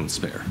is its own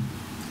spare.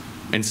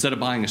 Instead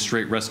of buying a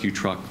straight rescue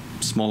truck,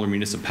 smaller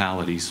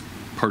municipalities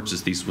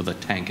purchase these with a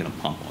tank and a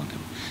pump on them.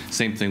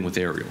 Same thing with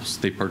aerials.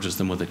 They purchase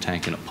them with a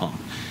tank and a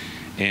pump.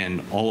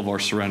 And all of our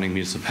surrounding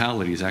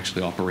municipalities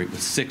actually operate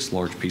with 6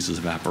 large pieces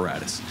of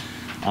apparatus.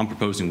 I'm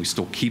proposing we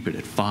still keep it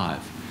at 5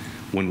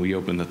 when we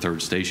open the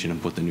 3rd station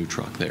and put the new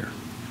truck there.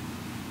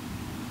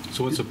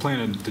 So what's the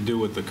plan to do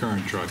with the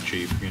current truck,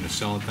 Chief? You're going to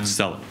sell it then?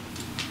 Sell it.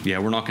 Yeah,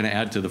 we're not going to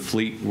add to the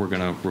fleet. We're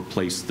going to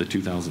replace the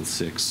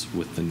 2006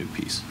 with the new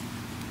piece.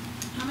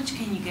 How much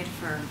can you get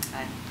for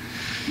that?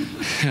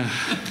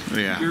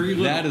 Yeah.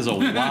 That is a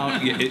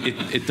wild, yeah,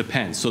 it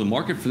depends. So the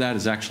market for that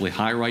is actually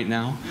high right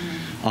now.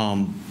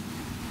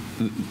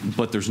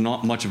 But there's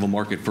not much of a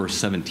market for a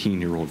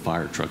 17-year-old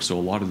fire truck. So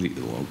a lot of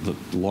the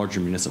larger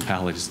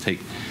municipalities take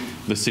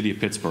the city of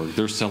Pittsburgh.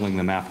 They're selling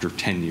them after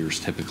 10 years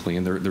typically,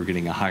 and they're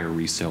getting a higher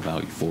resale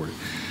value for it.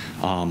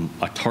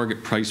 A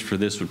target price for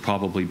this would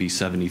probably be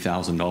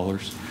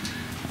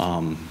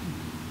 $70,000.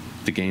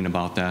 The gain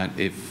about that,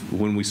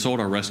 when we sold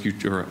our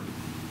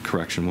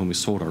when we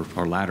sold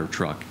our ladder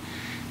truck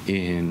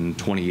in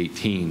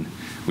 2018,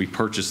 we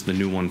purchased the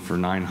new one for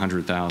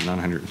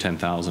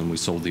 $910,000. We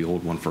sold the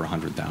old one for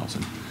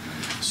 $100,000.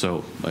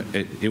 So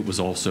it was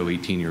also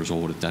 18 years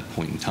old at that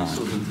point in time. Is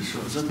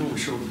that the one we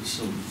showed?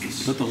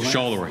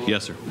 Charleroi,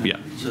 yes, sir. Yeah.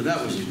 So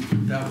that was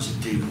a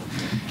deal.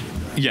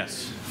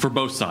 Yes, for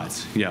both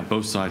sides. Yeah,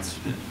 both sides.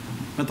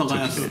 But the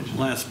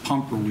last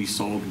pumper we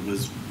sold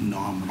was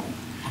nominal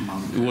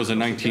amount. It was a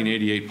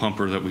 1988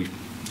 pumper that we.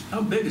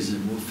 How big is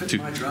it? Will it fit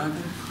my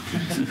driveway?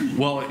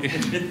 Well, I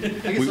guess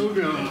that would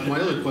be my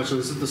other question.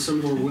 Is it the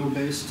similar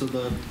wheelbase to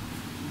the?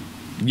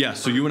 Yeah,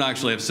 so you and I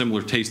actually have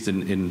similar taste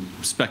in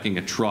speccing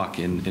a truck,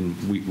 and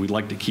we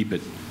like to keep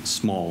it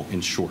small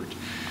and short.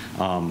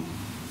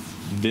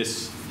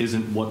 This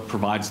isn't what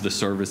provides the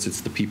service. It's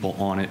the people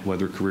on it,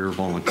 whether career or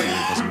volunteer,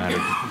 it doesn't matter.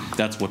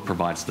 That's what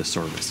provides the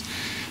service.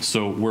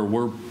 So where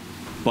we're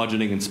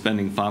budgeting and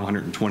spending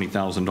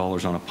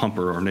 $520,000 on a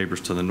pumper, our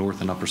neighbors to the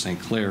north in Upper St.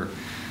 Clair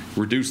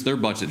reduced their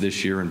budget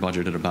this year and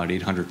budgeted about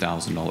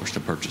 $800,000 to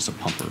purchase a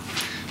pumper.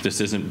 This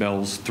isn't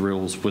bells,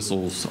 thrills,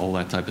 whistles, all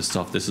that type of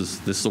stuff. This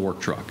is a work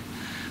truck.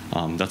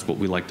 That's what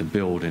we like to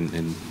build, and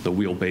the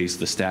wheelbase,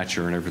 the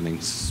stature, and everything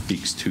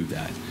speaks to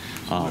that.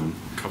 A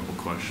couple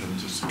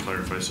questions just to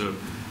clarify. So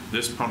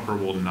this pumper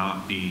will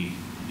not be,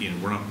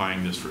 we're not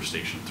buying this for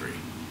Station 3,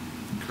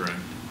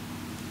 correct?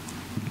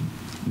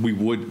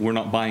 We're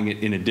not buying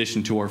it in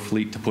addition to our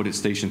fleet to put at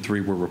Station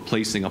 3. We're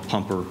replacing a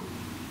pumper,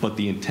 but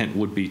the intent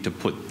would be to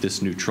put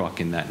this new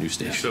truck in that new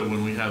station. So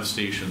when we have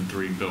Station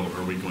 3 built,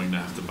 are we going to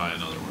have to buy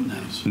another one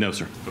of these? No,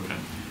 sir. Okay.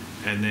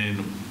 And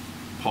then,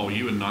 Paul,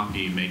 you would not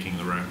be making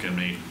the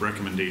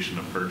recommendation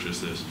to purchase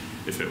this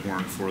if it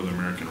weren't for the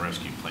American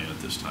Rescue Plan at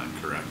this time,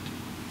 correct?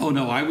 Oh,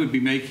 no, I would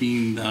be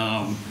making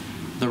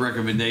the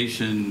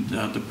recommendation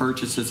to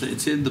purchase this.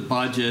 It's in the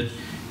budget.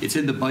 It's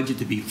in the budget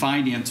to be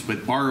financed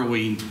with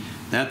borrowing.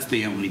 That's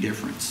the only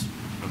difference.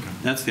 Okay.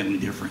 That's the only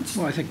difference.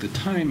 Well, I think the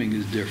timing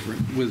is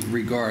different with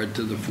regard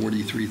to the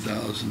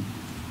 43,000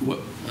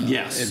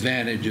 yes.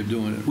 advantage of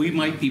doing it. We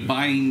might be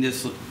buying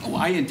this.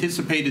 I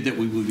anticipated that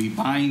we would be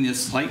buying this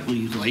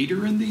slightly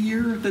later in the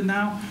year than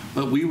now,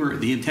 but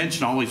the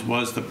intention always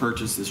was to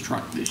purchase this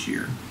truck this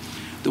year.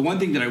 The one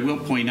thing that I will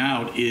point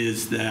out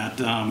is that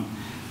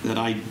that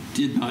I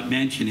did not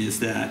mention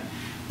is that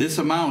this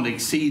amount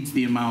exceeds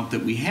the amount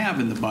that we have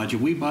in the budget.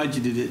 We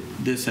budgeted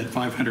this at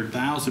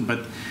 $500,000,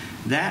 but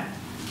that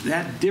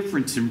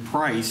difference in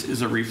price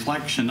is a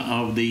reflection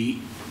of the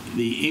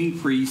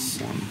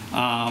increase.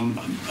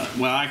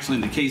 Well, actually,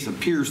 in the case of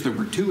Pierce, there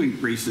were 2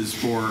 increases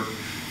for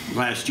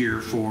last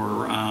year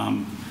for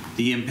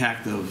the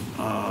impact of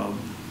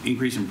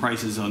increase in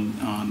prices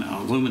on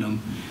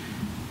aluminum.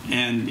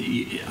 And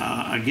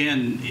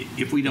again,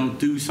 if we don't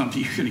do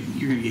something,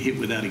 you're going to get hit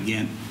with that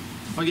again.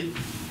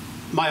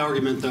 My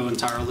argument, though,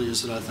 entirely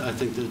is that I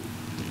think that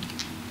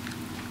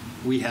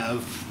we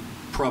have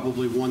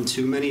probably one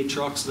too many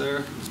trucks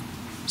there.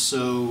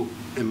 So,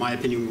 in my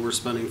opinion, we're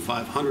spending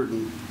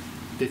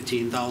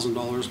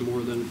 $515,000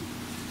 more than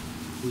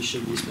we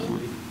should be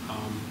spending. I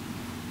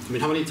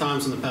mean, how many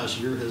times in the past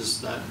year has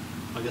that,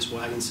 I guess,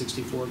 Wagon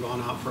 64 gone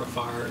out for a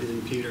fire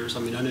in Peters? I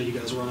mean, I know you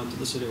guys run up to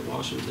the city of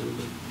Washington,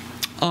 but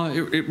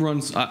It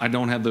runs, I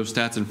don't have those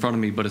stats in front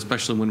of me, but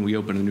especially when we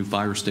open a new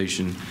fire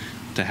station,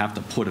 to have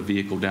to put a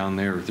vehicle down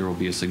there will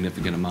be a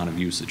significant amount of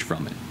usage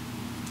from it.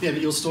 Yeah,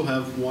 but you'll still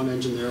have one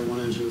engine there, one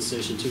engine at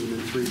Station 2, and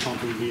then 3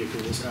 pumping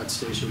vehicles at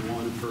Station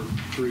 1 for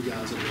 3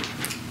 guys at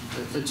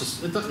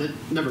work. It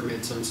never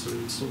made sense to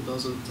me. It still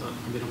doesn't.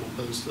 I mean, I'm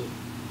opposed to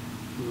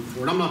moving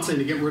forward. I'm not saying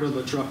to get rid of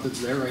the truck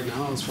that's there right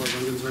now. As far as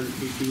I'm concerned,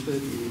 we keep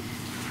it and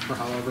for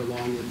however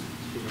long it,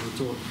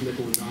 until it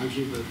nickel and dimes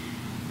you. But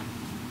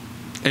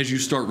As you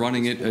start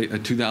running it, a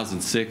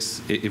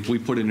 2006, if we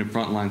put it in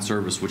frontline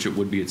service, which it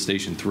would be at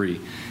Station 3,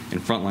 in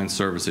frontline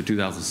service, a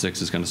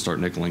 2006 is going to start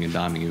nickeling and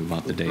diming you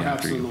about the day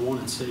perhaps after in you. the one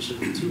at Station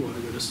 2 ought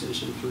to go to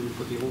Station 3 and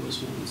put the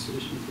oldest one at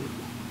Station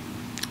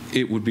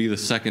 3. It would be the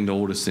second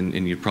oldest,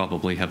 and you'd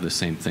probably have the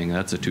same thing.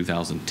 That's a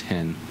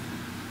 2010.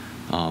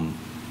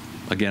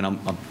 Again,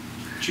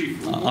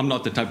 I'm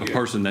not the type of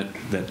person that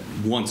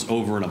wants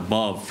over and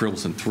above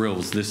frills and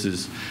thrills.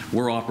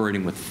 We're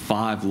operating with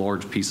 5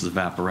 large pieces of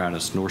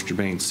apparatus. North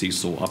Germain,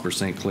 Cecil, Upper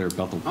St. Clair,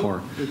 Bethel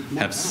Park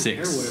have 6. I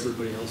don't care what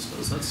everybody else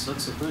does.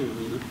 That's the thing. I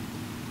mean,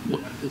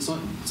 it's not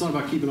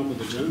about keeping up with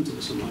the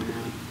Joneses in my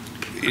mind.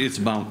 It's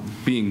about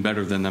being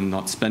better than them,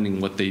 not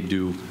spending what they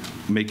do,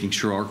 making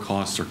sure our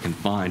costs are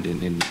confined,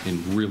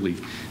 and really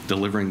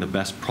delivering the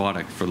best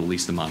product for the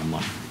least amount of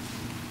money.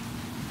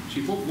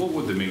 Chief, what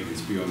would the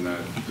maintenance be on the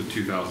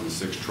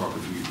 2006 truck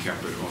if you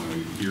kept it on a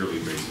yearly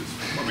basis?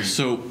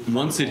 So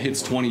once it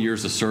hits 20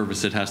 years of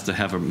service, it has to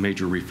have a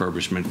major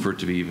refurbishment for it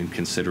to be even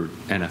considered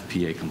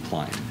NFPA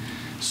compliant.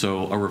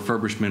 So a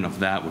refurbishment of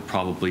that would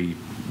probably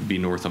be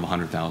north of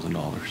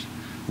 $100,000,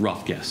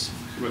 rough guess.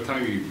 So by the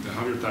time you,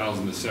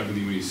 100,000 to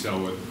 70 when you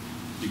sell it,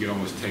 you could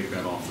almost take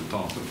that off the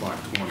top to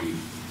 520.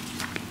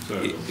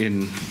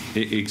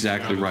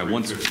 Exactly right.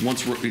 Once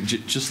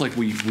just like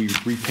we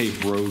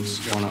repave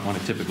roads on a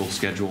typical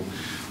schedule,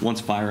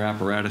 once fire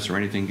apparatus or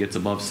anything gets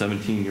above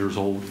 17 years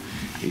old,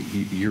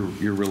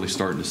 you're really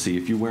starting to see,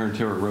 if you wear and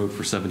tear a road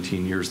for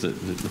 17 years, the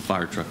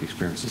fire truck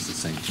experiences the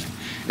same thing.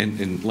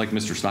 And like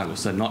Mr. Stiles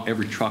said, not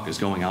every truck is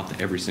going out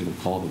to every single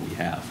call that we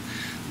have.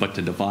 But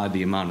to divide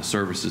the amount of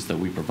services that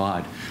we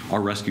provide,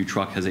 our rescue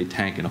truck has a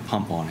tank and a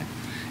pump on it.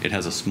 It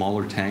has a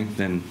smaller tank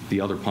than the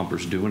other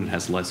pumpers do, and it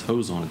has less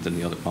hose on it than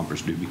the other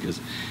pumpers do,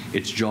 because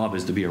its job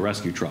is to be a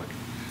rescue truck.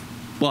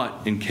 But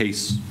in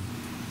case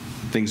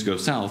things go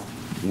south,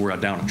 we're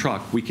down a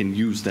truck, we can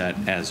use that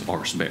as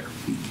our spare.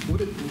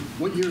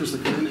 What year is the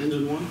current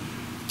engine one?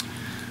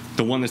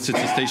 The one that sits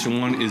at Station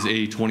 1 is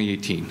a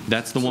 2018.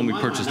 That's the one we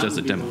purchased as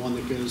a demo. The one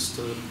that goes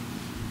to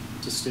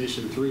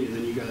Station 3, and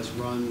then you guys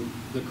run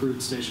the crew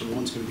at Station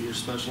 1's going to be your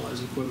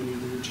specialized equipment,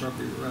 either your truck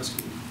or your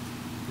rescue.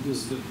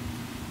 Because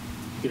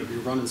if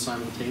you're running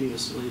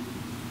simultaneously,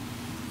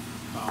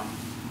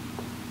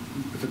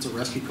 if it's a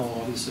rescue call,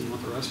 obviously you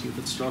want the rescue. If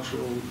it's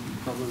structural, you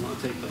probably want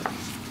to take the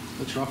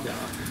truck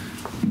out.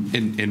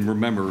 And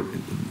remember,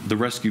 the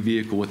rescue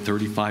vehicle at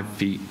 35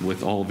 feet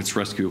with all of its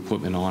rescue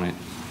equipment on it,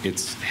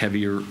 it's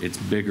heavier, it's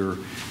bigger.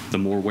 The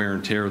more wear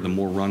and tear, the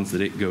more runs that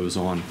it goes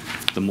on,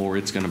 the more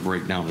it's going to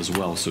break down as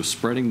well. So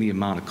spreading the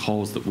amount of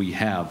calls that we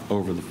have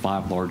over the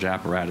 5 large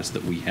apparatus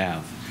that we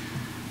have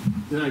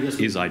then I guess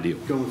is ideal.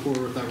 Going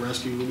forward with that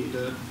rescue, we need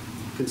to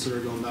consider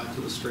going back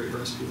to a straight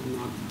rescue and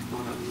not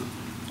having the...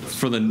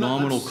 For the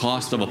nominal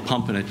cost of a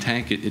pump and a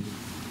tank,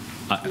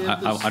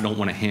 I don't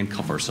want to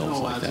handcuff ourselves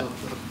like that.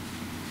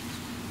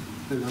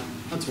 And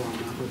that's where I'm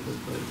at with it,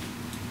 but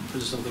I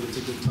just don't think it's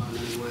a good time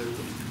anyway with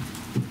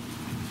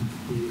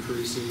the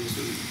increases,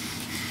 and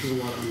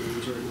there's a lot of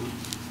unknowns right now.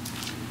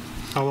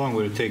 How long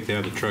would it take to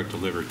have the truck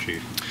delivered,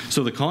 Chief?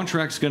 So the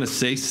contract's going to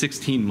say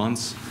 16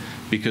 months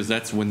because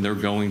that's when they're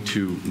going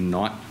to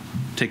not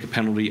take a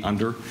penalty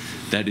under.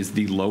 That is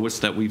the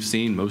lowest that we've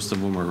seen. Most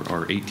of them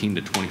are 18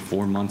 to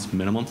 24 months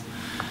minimum.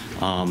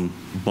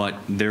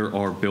 But there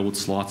are build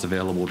slots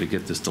available to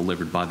get this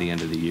delivered by the end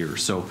of the year.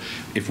 So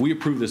if we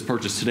approve this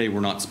purchase today, we're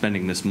not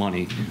spending this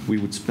money. We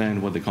would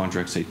spend, what the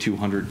contracts say,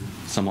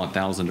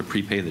 $200,000 to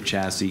prepay the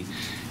chassis.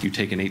 You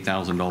take an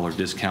 $8,000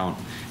 discount,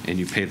 and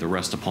you pay the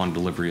rest upon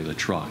delivery of the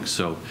truck.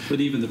 So,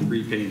 but even the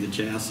prepaying the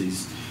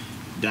chassis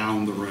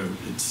down the road,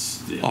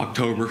 it's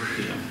October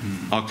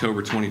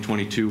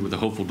 2022 with a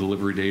hopeful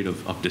delivery date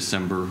of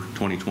December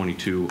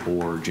 2022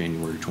 or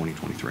January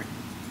 2023.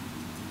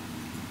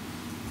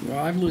 Well,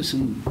 I've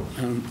listened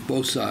on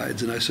both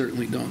sides, and I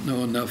certainly don't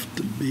know enough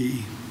to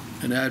be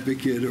an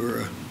advocate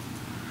or a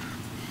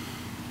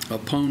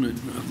opponent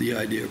of the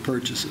idea of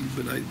purchasing,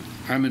 but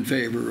I'm in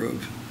favor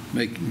of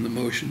making the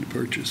motion to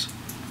purchase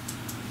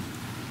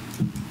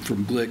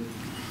from Glick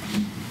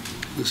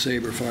the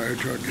Sabre fire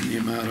truck in the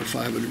amount of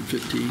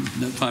 $515.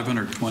 No,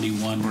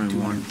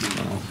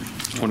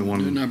 $521. 21.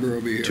 New number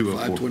over here,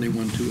 204.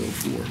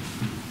 $521,204.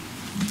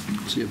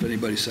 See if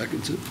anybody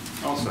seconds it.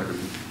 I'll second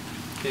it.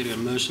 Okay, we have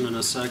a motion and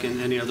a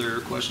second. Any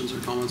other questions or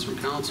comments from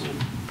council?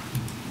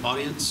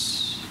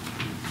 Audience?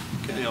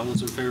 Okay, all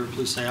those in favor,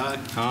 please say aye.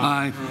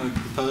 Aye.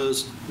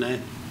 Opposed? Nay?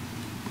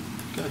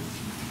 Okay.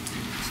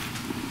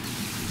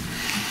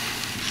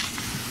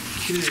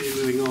 Okay,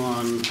 moving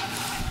on.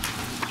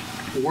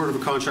 Award of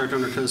a contract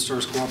under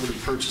CoStar's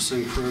Cooperative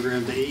Purchasing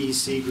Program to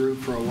AEC Group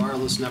for a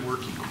wireless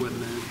network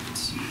equipment.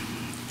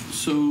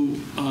 So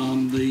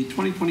the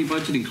 2020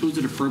 budget includes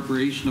an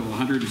appropriation of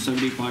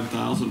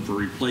 $175,000 for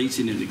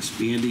replacing and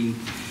expanding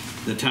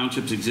the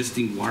township's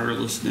existing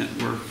wireless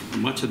network.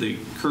 Much of the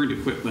current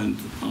equipment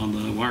on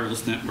the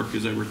wireless network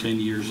is over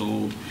 10 years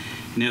old,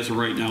 and as of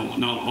right now,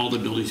 not all the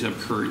buildings have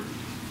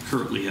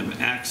currently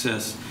have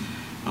access.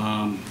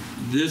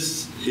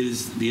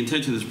 The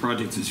intention of this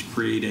project is to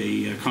create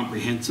a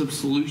comprehensive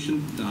solution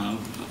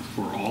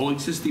for all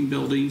existing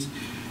buildings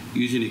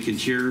using a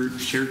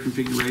shared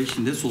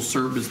configuration. This will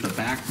serve as the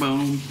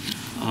backbone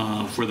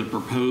for the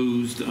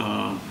proposed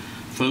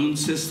phone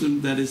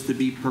system that is to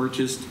be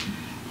purchased.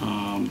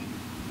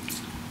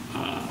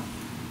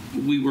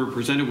 We were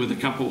presented with a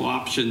couple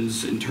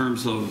options in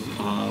terms of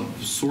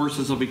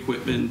sources of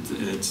equipment.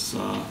 It's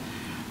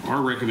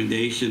our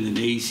recommendation and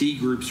AEC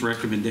Group's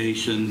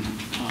recommendation,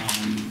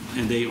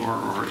 and they are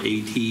our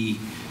AT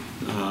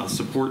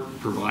support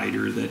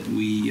provider, that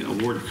we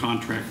award a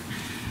contract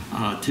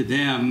to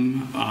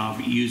them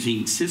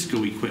using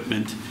Cisco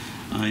equipment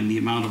in the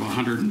amount of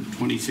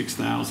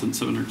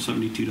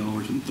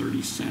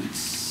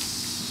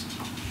 $126,772.30.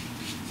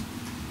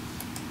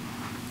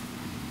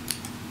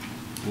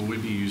 Will we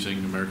be using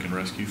American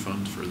Rescue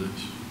funds for this?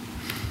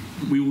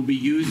 We will be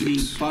using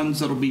funds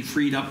that will be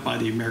freed up by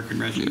the American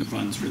Rescue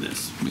funds for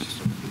this.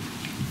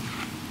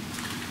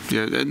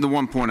 Yeah, and the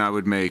one point I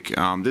would make,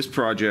 this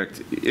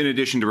project, in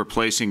addition to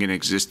replacing in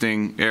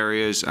existing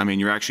areas, I mean,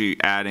 you're actually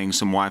adding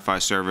some Wi-Fi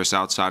service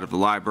outside of the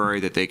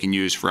library that they can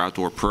use for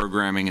outdoor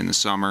programming in the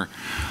summer.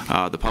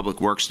 The Public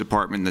Works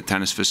Department, the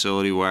tennis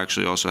facility, will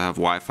actually also have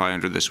Wi-Fi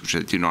under this, which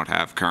they do not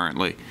have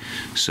currently.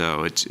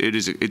 So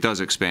it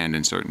does expand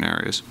in certain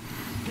areas.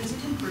 Does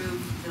it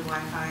improve the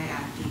Wi-Fi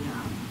at the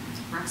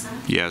rec center?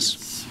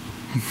 Yes.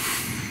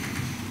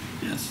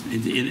 Yes.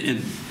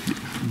 And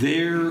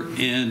there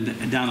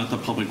and down at the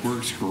Public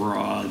Works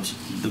Garage,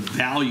 the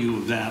value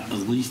of that, at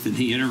least in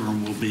the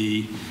interim, will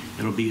be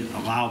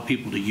allow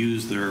people to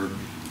use their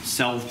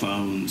cell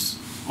phones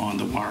on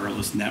the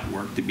wireless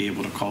network to be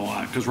able to call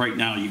out. Because right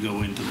now you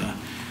go into the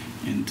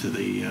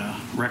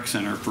rec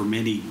center, for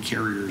many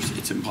carriers,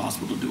 it's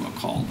impossible to do a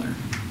call there.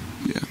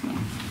 Yeah. So.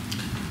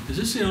 Is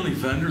this the only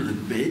vendor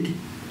that bid?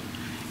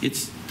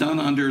 It's done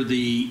under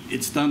the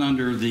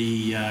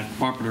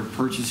cooperative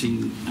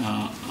purchasing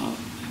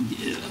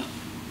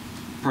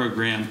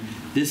program.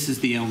 This is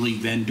the only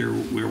vendor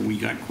where we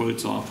got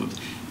quotes off of.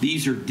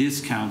 These are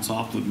discounts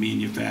off of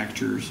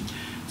manufacturers'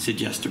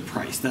 suggested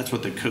price. That's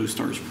what the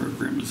CoStar's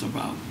program is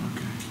about.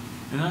 Okay.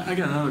 And I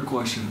got another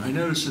question. I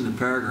noticed in the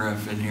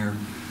paragraph in here,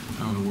 I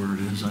don't know where it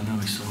is. I know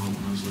I saw it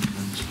when I was looking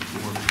at this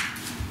before.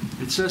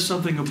 It says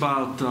something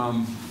about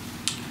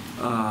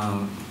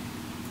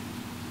where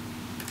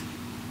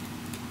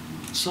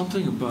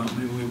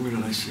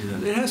did I see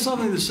that? It has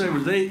something to say where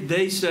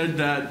they said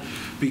that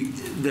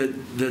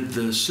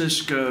the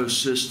Cisco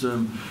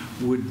system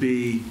would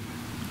be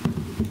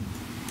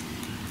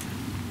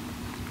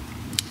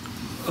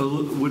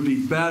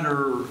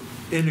better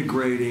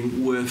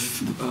integrating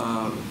with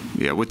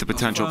with the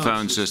potential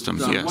phone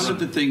systems. Yes. One of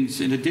the things,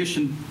 in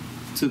addition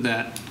to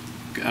that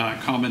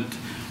comment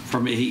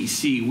from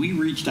AEC, we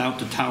reached out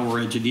to Tower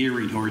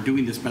Engineering, who are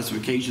doing the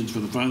specifications for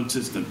the phone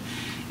system,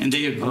 and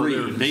they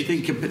agree. They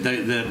think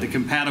that the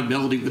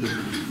compatibility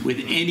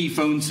with any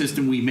phone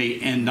system we may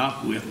end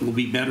up with will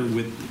be better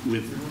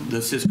with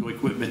the Cisco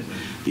equipment.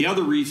 The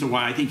other reason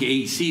why I think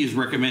AEC is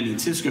recommending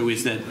Cisco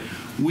is that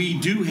we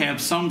do have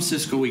some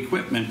Cisco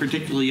equipment,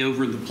 particularly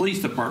over in the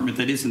police department,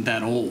 that isn't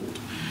that old,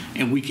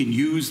 and we can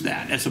use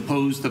that as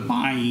opposed to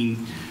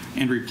buying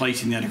and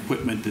replacing that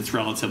equipment that's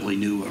relatively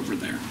new over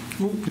there.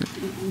 Well,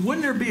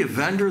 wouldn't there be a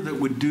vendor that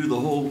would do the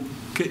whole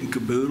kit and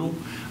caboodle?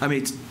 I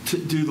mean, to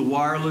do the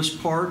wireless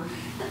part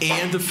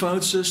and the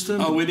phone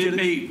system? Oh, we're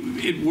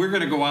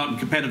going to go out and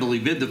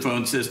competitively bid the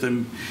phone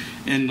system.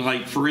 And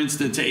like, for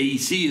instance,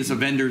 AEC is a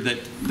vendor that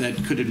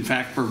could, in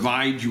fact,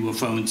 provide you a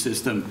phone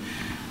system.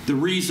 The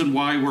reason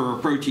why we're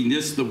approaching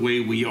this the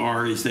way we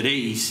are is that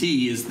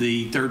AEC is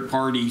the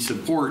third-party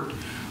support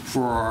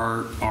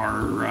for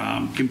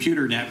our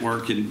computer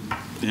network, and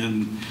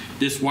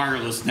this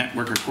wireless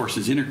network, of course,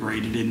 is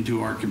integrated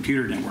into our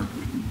computer network.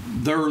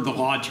 They're the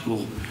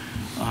logical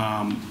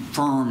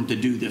firm to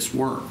do this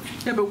work.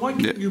 Yeah, but why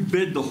can't you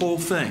bid the whole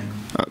thing,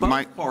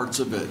 both parts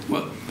of it?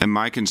 Well, and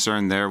my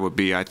concern there would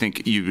be, I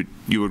think you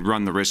would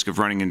run the risk of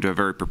running into a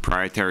very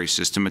proprietary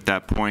system at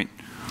that point,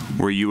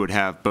 where you would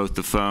have both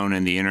the phone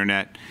and the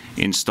internet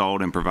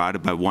installed and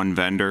provided by one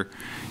vendor.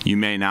 You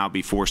may now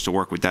be forced to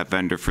work with that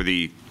vendor for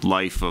the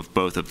life of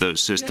both of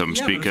those systems,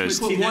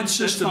 because if you put one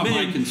system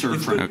in,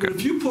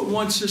 if you put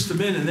one system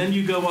in and then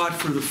you go out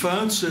for the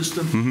phone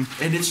system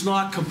and it's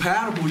not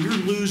compatible, you're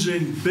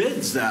losing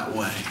bids that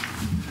way.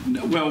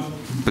 Well,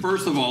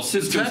 first of all,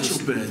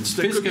 potential bids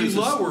that could be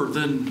lower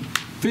than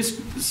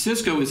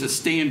Cisco is a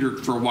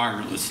standard for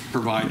wireless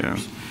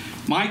providers. Yeah.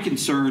 My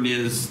concern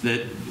is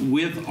that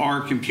with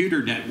our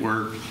computer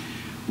network,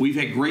 we've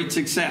had great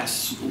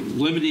success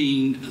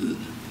limiting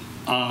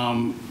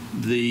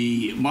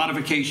the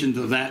modifications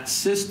of that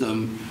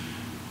system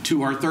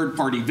to our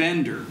third-party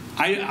vendor.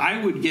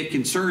 I would get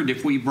concerned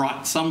if we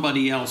brought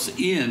somebody else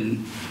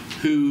in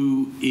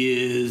who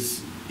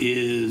is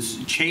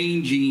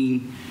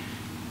changing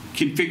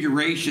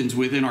configurations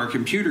within our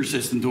computer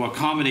system to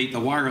accommodate the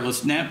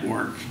wireless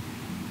network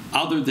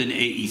other than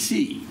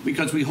AEC,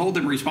 because we hold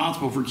them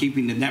responsible for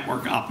keeping the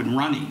network up and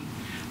running.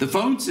 The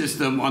phone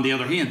system, on the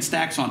other hand,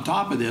 stacks on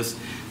top of this.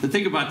 The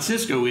thing about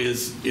Cisco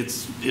is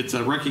it's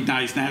a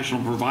recognized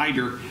national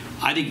provider.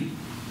 I think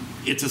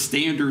it's a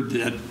standard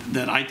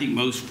that I think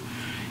most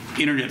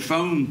internet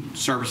phone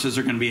services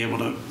are going to be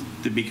able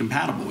to be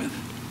compatible with.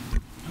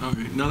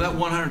 Okay. Now that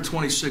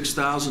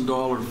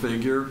 $126,000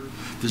 figure,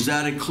 does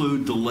that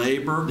include the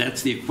labor?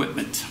 That's the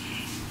equipment.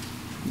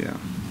 Yeah.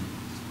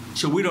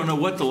 So we don't know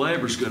what the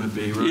labor's going to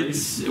be, right?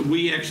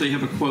 We actually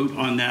have a quote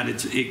on that.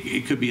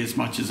 It could be as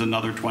much as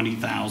another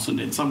 $20,000.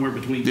 It's somewhere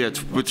between. Yeah,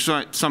 it's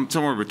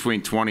somewhere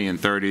between 20 and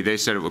 30. They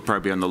said it would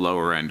probably be on the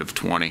lower end of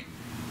 20.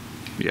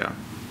 Yeah.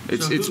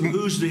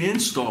 Who's the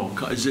install?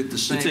 Is it the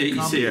same It's AEC.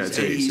 company? Yeah, it's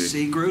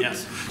AEC. Group?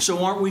 Yes.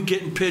 So aren't we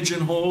getting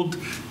pigeonholed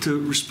to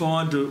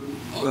respond to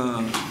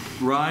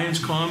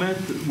Ryan's comment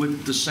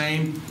with the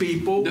same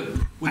people,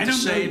 with the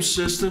same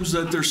systems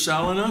that they're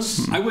selling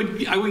us? I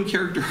wouldn't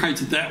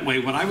characterize it that way.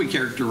 What I would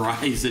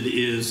characterize it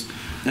is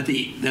that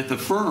the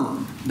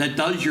firm that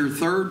does your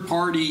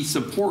third-party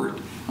support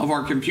of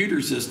our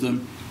computer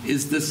system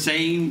is the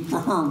same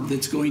firm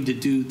that's going to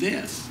do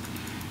this.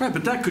 Right,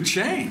 but that could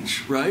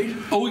change, right?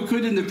 Oh, it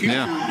could in the future.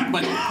 Yeah.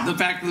 But the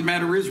fact of the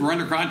matter is we're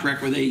under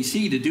contract with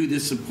AEC to do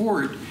this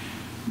support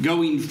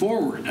going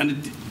forward.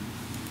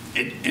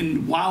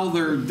 And while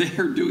they're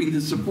there doing the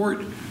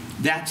support,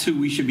 that's who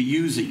we should be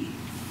using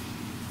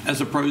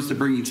as opposed to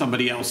bringing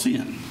somebody else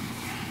in.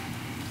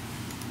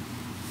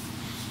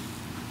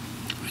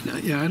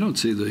 Yeah, I don't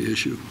see the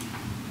issue.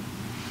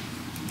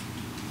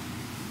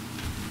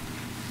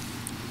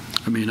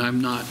 I mean,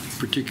 I'm not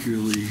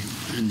particularly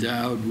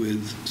endowed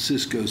with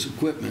Cisco's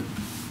equipment.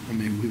 I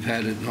mean, we've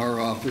had it in our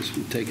office,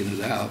 we've taken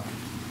it out,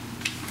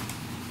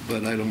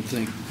 but I don't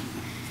think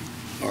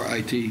our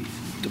IT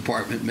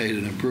department made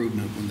an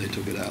improvement when they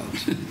took it out.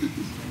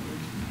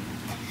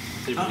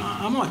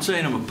 I'm not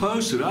saying I'm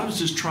opposed to it. I was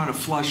just trying to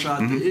flush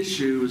out the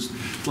issue is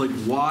like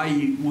why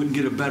you wouldn't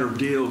get a better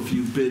deal if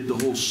you bid the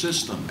whole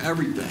system,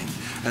 everything,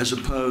 as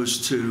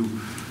opposed to,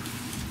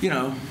 you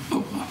know.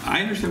 Oh,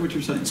 I understand what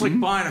you're saying. It's like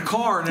buying a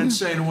car and then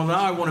saying, well,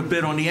 now I want to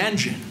bid on the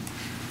engine.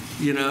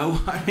 You know,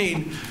 I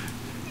mean,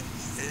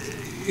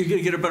 you're going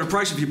to get a better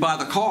price if you buy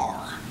the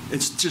car.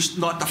 It's just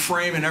not the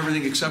frame and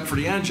everything except for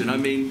the engine. I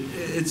mean,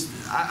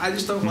 I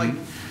just don't like,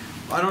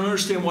 I don't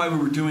understand why we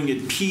were doing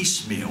it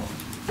piecemeal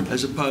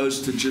as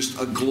opposed to just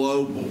a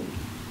global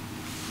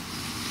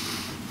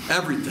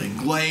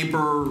everything,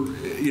 labor,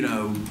 you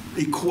know,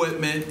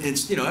 equipment,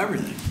 it's, you know,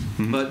 everything.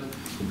 But,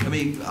 I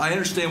mean, I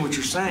understand what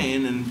you're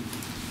saying, and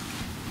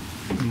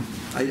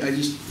I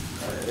just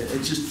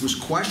was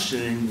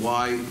questioning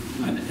why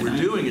we're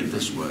doing it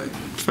this way.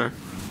 Fair.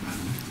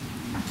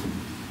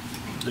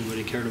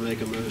 Anybody care to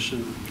make a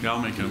motion? Yeah, I'll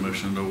make a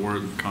motion to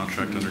award the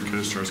contract under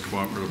CoStar's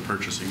Cooperative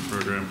Purchasing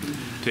Program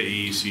to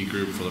AEC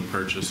Group for the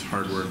purchase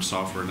hardware and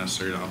software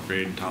necessary to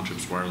upgrade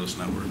Township's wireless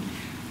network.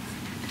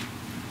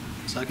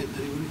 Second,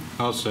 anybody?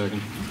 I'll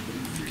second.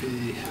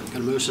 Okay, got a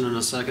motion and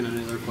a second.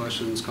 Any other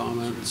questions,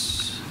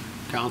 comments?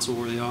 Council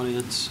or the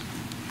audience?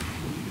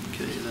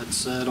 Okay, that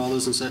said, all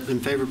those in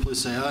favor, please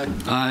say aye.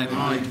 Aye.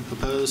 Aye.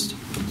 Opposed?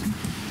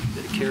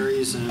 It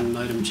carries, and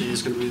item J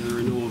is going to be the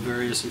renewal of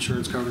various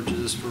insurance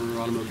coverages for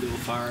automobile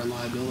fire and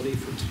liability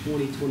for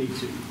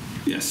 2022.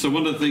 Yes, so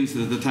one of the things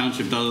that the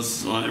township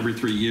does every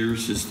 3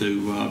 years is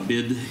to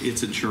bid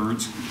its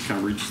insurance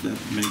coverage that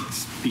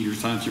makes Peters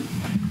Township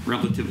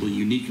relatively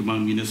unique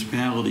among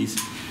municipalities.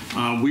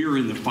 We are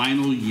in the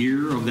final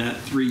year of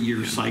that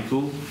 3-year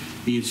cycle.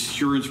 The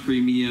insurance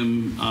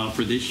premium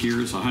for this year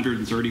is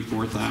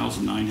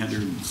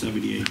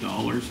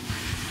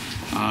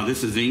 $134,978.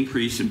 This is an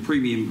increase in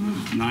premium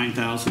of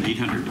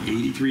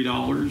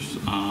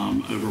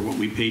 $9,883 over what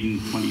we paid in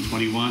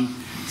 2021.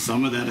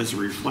 Some of that is a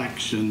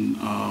reflection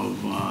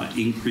of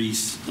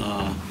increased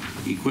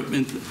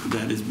equipment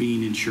that is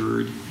being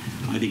insured.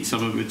 I think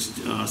some of it's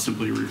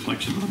simply a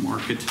reflection of the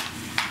market.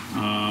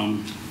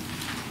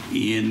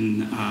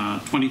 In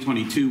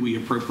 2022, we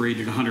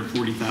appropriated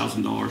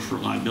 $140,000 for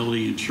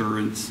liability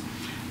insurance.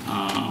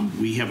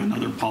 We have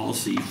another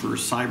policy for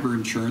cyber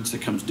insurance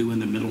that comes due in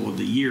the middle of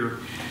the year.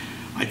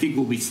 I think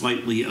we'll be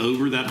slightly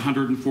over that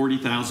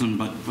 $140,000,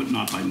 but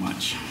not by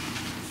much.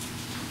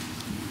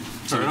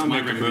 So All right, it's I'll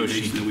my make a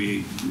recommendation that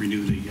we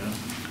renew the.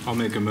 I'll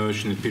make a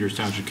motion that Peters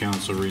Township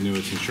Council renew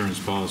its insurance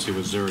policy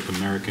with Zurich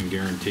American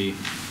Guarantee.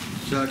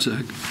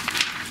 Second.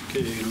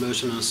 Okay, got a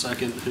motion and a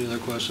second. Any other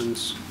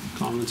questions,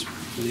 comments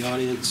from the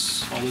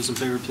audience? All those in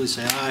favor, please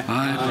say aye.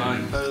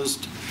 Aye.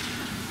 Opposed?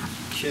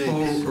 Okay.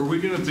 Well, are we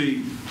going to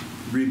be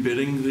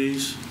rebidding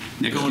these?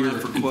 Next Going year,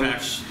 out for in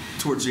quotes?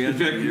 towards the In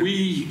end of fact, the year?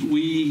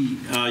 we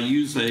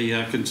use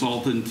a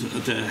consultant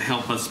to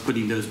help us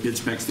putting those bid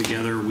specs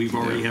together. We've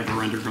already have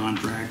her under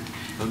contract,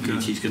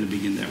 and she's going to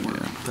begin that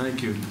work.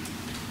 Thank you.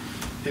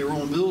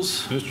 Payroll and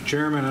bills? Mr.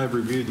 Chairman, I've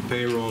reviewed the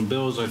payroll and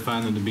bills. I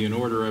find them to be in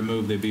order. I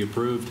move they be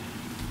approved.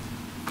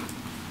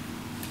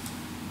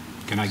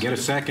 Can I get a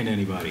second,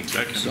 anybody?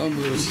 Second. So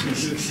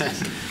moved.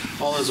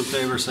 All those in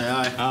favor say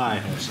aye.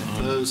 Aye.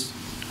 Opposed?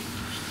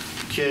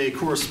 Okay,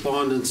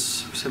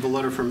 correspondence. We have a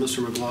letter from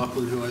Mr.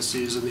 McLaughlin, who I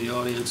see is in the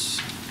audience.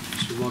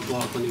 Mr.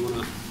 McLaughlin, you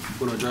want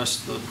to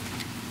address the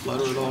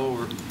letter at all,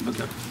 or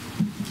okay?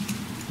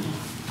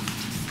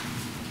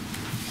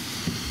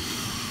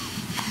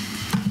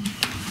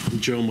 I'm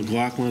Joe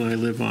McLaughlin. I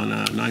live on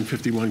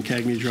 951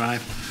 Cagney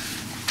Drive.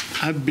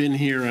 I've been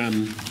here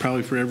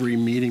probably for every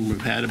meeting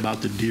we've had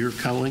about the deer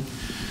culling,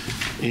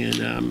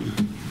 and I'm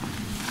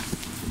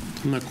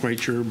not quite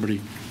sure everybody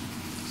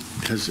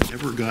has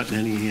ever gotten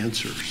any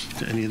answers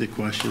to any of the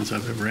questions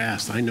I've ever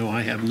asked. I know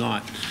I have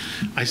not.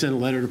 I sent a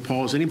letter to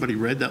Paul. Has anybody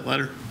read that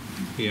letter?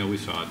 Yeah, we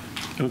saw it.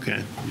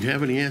 Okay. Do you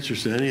have any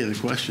answers to any of the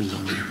questions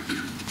on there?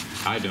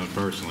 I don't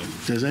personally.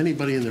 Does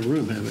anybody in the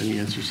room have any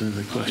answers to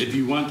the questions? If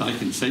you want, I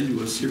can send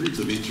you a series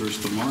of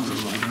answers tomorrow. I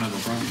don't have a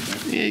problem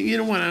with that. Yeah, you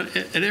know what?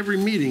 At every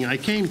meeting I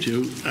came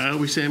to, I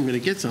always say I'm going to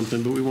get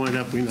something, but we wind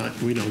up we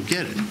don't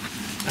get it.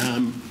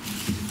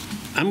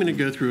 I'm going to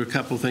go through a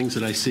couple things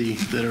that I see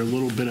that are a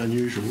little bit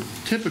unusual.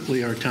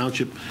 Typically, our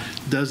township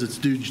does its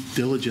due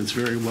diligence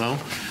very well.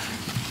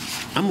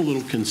 I'm a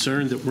little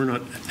concerned that we're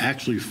not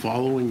actually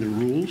following the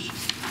rules.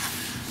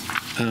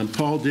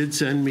 Paul did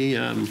send me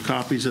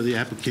copies of the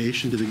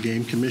application to the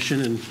Game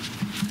Commission, and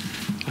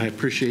I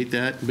appreciate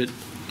that. But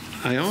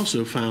I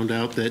also found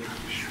out that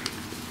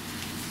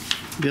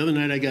the other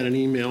night I got an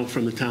email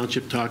from the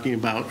township talking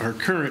about our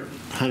current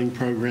hunting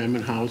program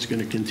and how it's going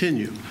to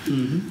continue.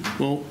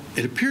 Mm-hmm. Well,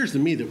 it appears to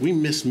me that we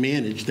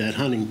mismanaged that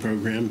hunting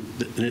program,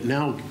 and it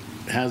now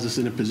has us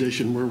in a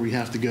position where we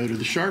have to go to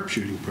the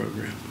sharpshooting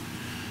program.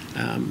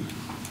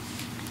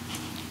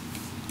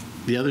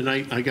 The other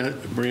night, I got a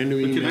brand new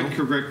email. Can I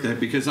correct that?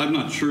 Because I'm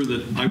not sure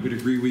that I would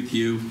agree with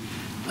you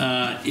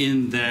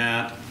in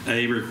that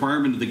a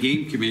requirement of the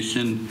Game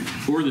Commission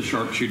for the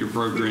sharpshooter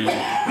program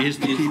is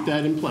to keep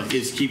that in place.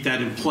 Is keep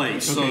that in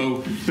place. Okay.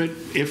 So, but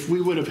if we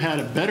would have had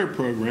a better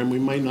program, we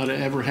might not have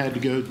ever had to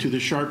go to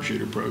the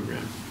sharpshooter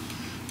program.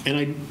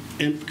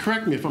 And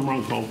correct me if I'm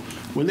wrong, Paul,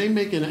 when they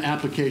make an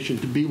application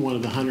to be one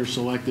of the hunters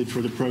selected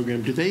for the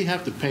program, do they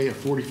have to pay a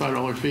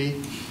 $45 fee?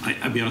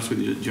 I'll be honest with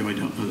you, Joe, I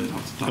don't know that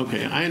off the top of my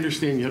Okay, head. I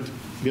understand you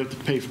have to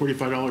pay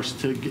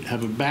 $45 to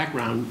have a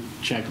background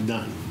check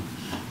done.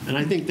 And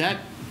I think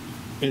that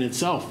in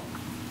itself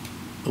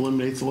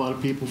eliminates a lot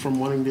of people from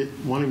wanting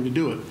to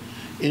do it.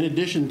 In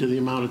addition to the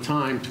amount of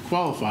time to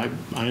qualify,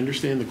 I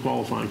understand the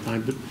qualifying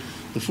time, but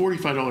the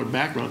 $45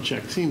 background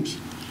check seems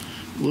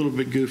a little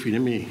bit goofy to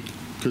me,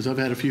 because I've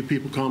had a few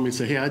people call me and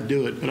say, hey, I'd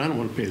do it, but I don't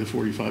want to pay the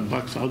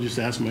 $45. I'll just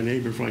ask my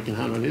neighbor if I can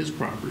hunt on his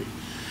property.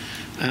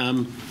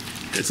 I'm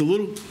a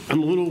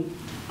little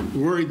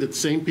worried that the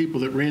same people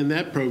that ran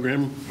that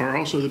program are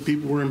also the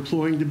people we're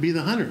employing to be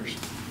the hunters.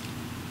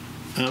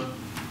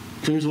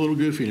 Seems a little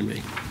goofy to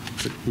me,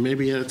 but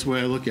maybe that's the way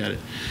I look at it.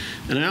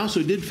 And I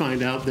also did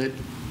find out that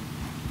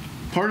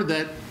part of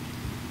that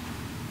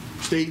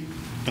state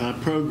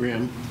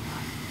program,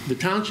 the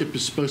township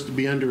is supposed to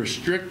be under a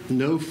strict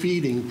no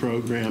feeding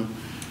program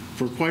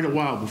for quite a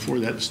while before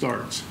that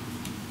starts.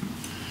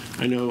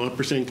 I know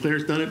Upper St.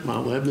 Clair's done it,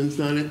 Mount Lebanon's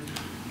done it,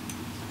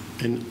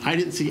 and I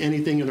didn't see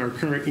anything in our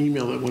current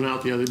email that went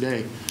out the other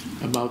day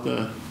about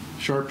the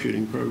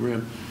sharpshooting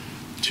program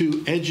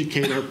to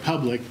educate our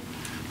public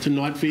to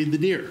not feed the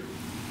deer.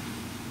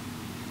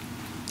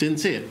 Didn't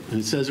see it, and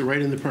it says it right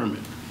in the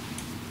permit.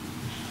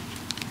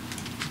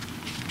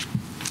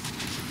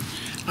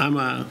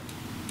 A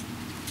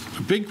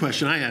big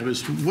question I have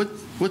is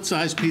what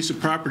size piece of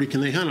property can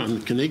they hunt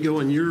on? Can they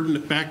go in your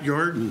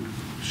backyard and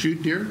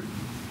shoot deer?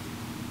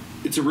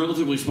 It's a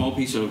relatively small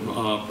piece of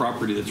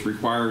property that's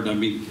required. I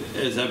mean,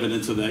 as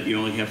evidence of that, you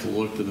only have to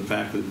look to the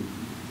fact that,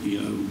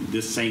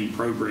 this same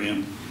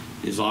program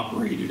is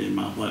operated in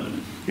Mount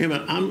Lebanon. Yeah,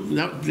 but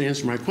that would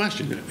answer my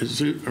question.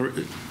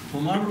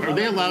 Are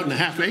they allowed in a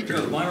half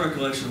acre? My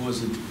recollection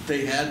was that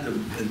they had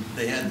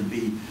to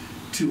be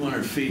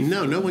 200 feet.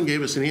 No one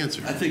gave us an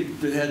answer. I think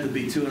they had to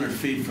be 200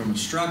 feet from a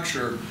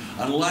structure,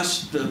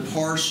 unless the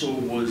parcel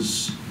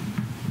was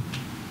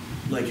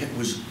it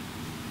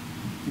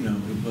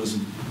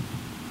wasn't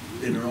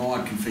in an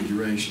odd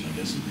configuration, I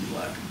guess would be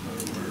lack of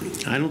a better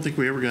word. I don't think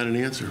we ever got an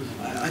answer.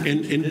 I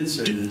think he did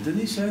say that. Didn't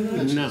he say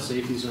that? No.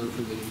 Safety zone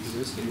for the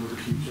existing or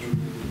keep them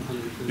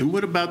 100. And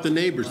what about the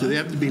neighbors? Do they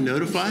have to be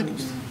notified?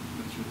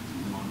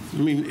 I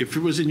mean, if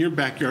it was in your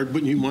backyard,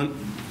 wouldn't you want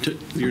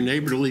your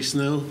neighbor to at least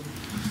know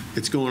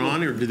it's going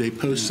on, or do they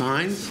post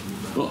signs?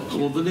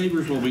 Well, the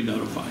neighbors will be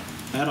notified.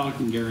 That I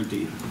can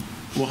guarantee.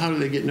 Well, how do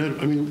they get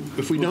notified? I mean,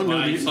 if we don't know.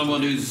 By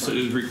someone who's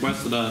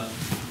requested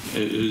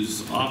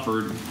who's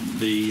offered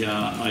the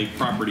a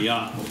property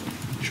op.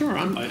 Sure.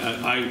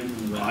 I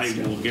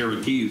will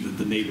guarantee you that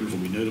the neighbors will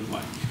be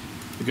notified.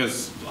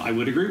 Because I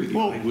would agree with you.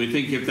 Well- I would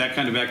think if that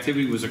kind of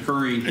activity was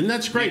occurring. And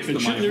that's great, but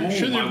next to my home,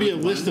 shouldn't there I be a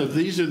would list want of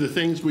to- these are the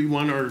things we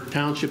want our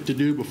township to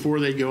do before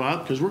they go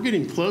out? Because we're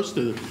getting close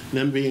to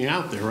them being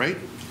out there, right?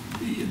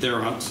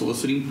 They're out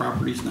soliciting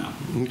properties now.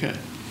 Okay.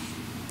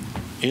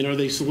 And are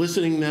they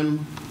soliciting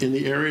them in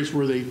the areas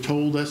where they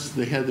told us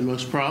they had the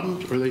most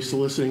problems, or are they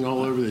soliciting all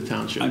over the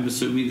township? I'm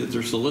assuming that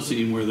they're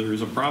soliciting where there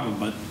is a problem,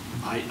 but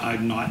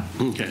I'm not.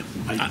 Okay.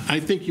 I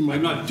think you might.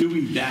 I'm not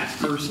doing that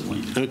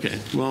personally. Okay,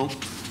 well,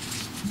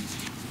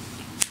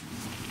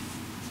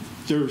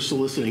 they're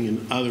soliciting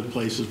in other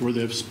places where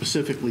they've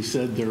specifically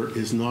said there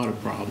is not a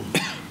problem.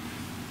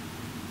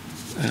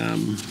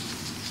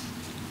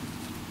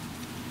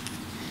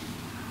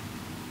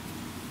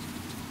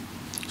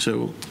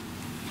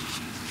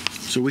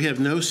 So we have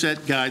no set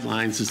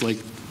guidelines. It's like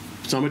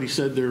somebody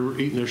said they're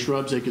eating their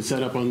shrubs, they could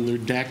set up on their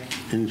deck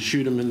and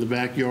shoot them in the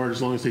backyard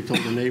as long as they told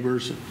the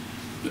neighbors.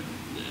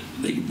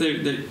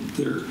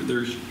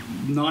 They're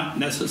not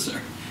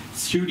necessary.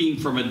 Shooting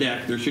from a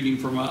deck, they're shooting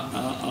from a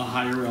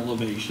higher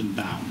elevation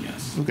down,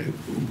 yes. Okay.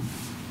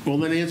 Well,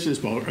 then answer this,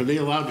 Paul. Are they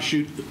allowed to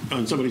shoot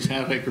on somebody's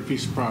half-acre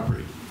piece of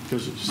property?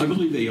 I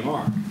believe they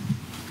are.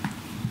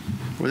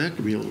 Well, that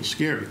could be a little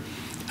scary.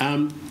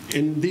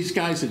 And these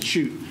guys that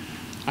shoot,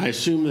 I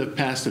assume they've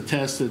passed a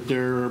test that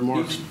they're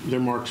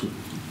marksmen.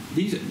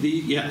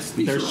 Yes,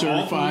 these they're are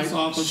all police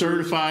officers.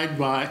 certified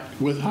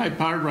with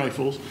high-powered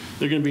rifles.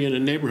 They're going to be in a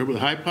neighborhood with a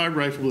high-powered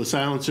rifle, with a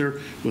silencer,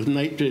 with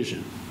night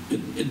vision.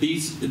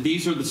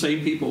 These are the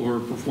same people who are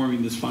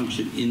performing this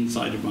function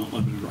inside of Mount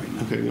Lebanon right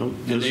now. Okay, no,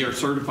 and they are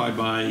certified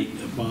by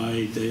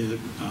the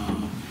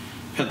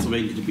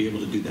Pennsylvania to be able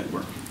to do that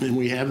work. And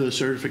we have those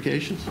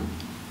certifications?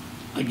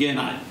 Again,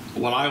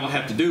 what I will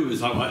have to do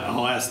is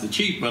I'll ask the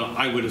chief, but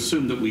I would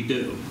assume that we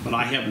do. But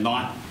I have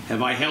not.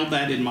 Have I held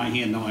that in my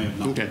hand? No, I have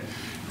not. Okay.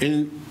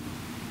 And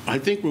I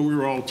think when we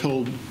were all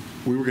told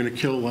we were going to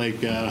kill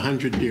like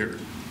 100 deer.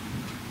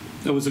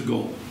 That was a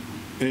goal.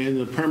 And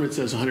the permit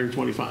says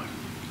 125.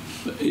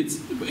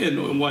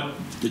 And what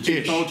the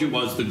chief told you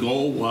was the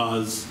goal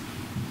was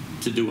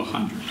to do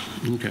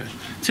 100. Okay.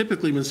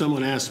 Typically, when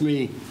someone asks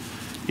me,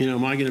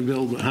 am I going to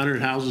build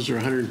 100 houses or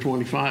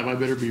 125, I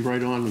better be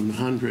right on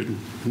 100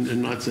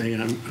 and not say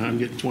I'm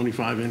getting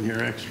 25 in here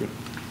extra.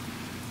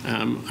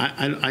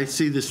 I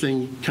see this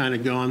thing kind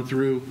of gone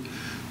through,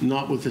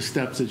 not with the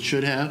steps it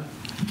should have,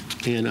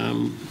 and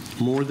I'm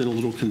more than a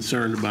little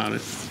concerned about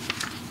it.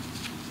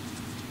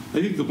 I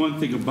think the one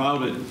thing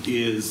about it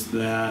is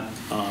that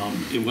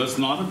it was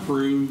not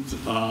approved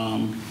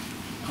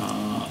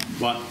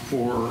but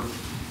for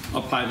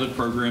a pilot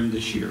program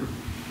this year.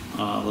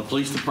 The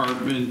police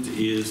department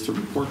is to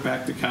report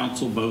back to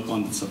council both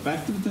on its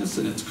effectiveness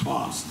and its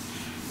cost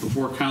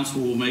before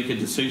council will make a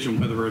decision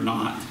whether or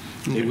not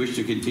they wish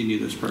to continue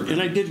this program.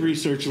 And I did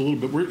research a little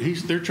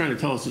bit. They're trying to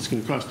tell us it's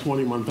going to cost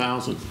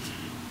 $21,000.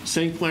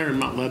 St. Clair and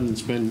Mount Lebanon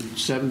spend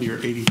 $70,000 or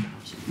 $80,000.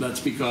 That's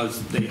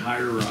because they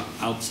hire an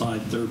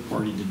outside third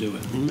party to do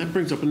it. And that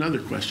brings up another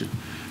question.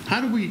 How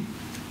do we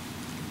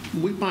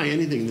buy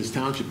anything in this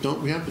township?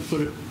 Don't we have to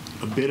put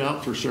a bid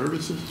out for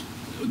services?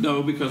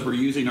 No, because we're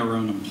using our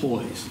own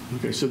employees.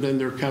 Okay, so then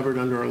they're covered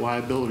under our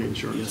liability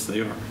insurance? Yes,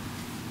 they are.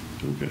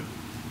 Okay.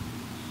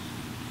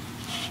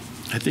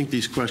 I think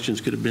these questions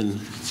could have been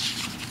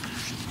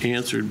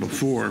answered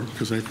before,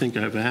 because I think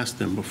I've asked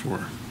them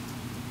before.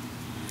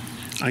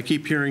 I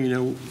keep hearing,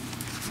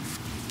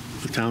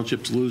 the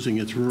township's losing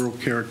its rural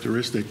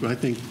characteristic, but I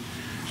think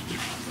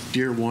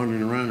deer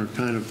wandering around are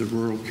kind of the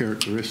rural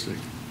characteristic.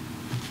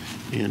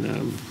 And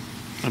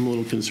I'm a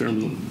little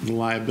concerned with the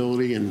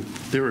liability, and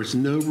there is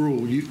no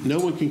rule. No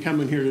one can come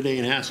in here today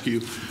and ask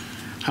you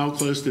how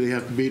close do they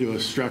have to be to a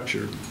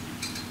structure.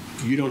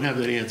 You don't have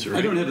that answer, right?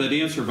 I don't have that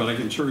answer, but I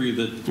can assure you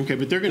that okay,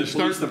 but they're going to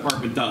start. The police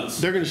department does.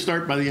 They're going to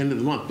start by the end of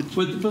the month.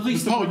 But the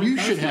police Paul, department you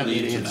does should have know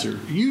the that answer.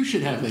 You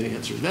should have that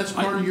answer. That's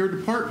part of your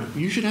department.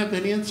 You should have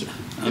that answer.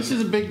 Okay. This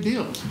is a big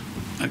deal.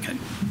 Okay.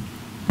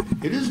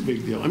 It is a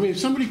big deal. I mean, if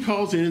somebody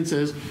calls in and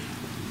says,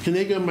 can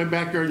they go in my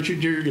backyard and shoot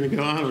deer? You're going to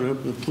go, I don't know,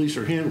 the police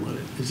are handling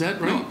it. Is that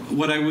right? No,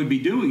 what I would be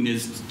doing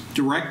is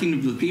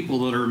directing the people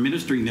that are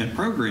administering that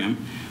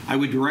program, I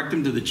would direct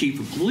them to the chief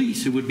of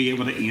police who would be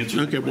able to answer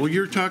Okay, well,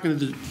 you're talking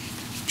to the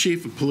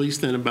chief of police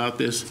then about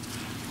this.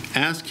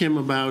 Ask him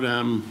about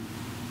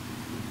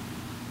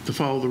to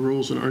follow the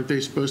rules, and aren't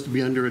they supposed to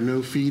be under a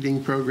no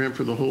feeding program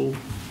for the whole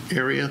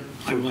area?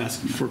 I will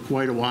ask him. For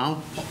quite a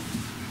while?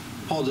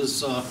 Paul,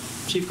 does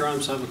Chief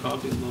Grimes have a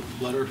copy of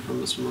the letter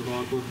from Mr.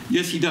 McLaughlin?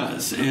 Yes, he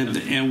does. And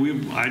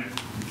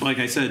like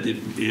I said,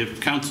 if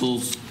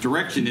council's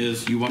direction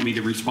is you want me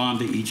to respond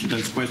to each of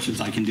those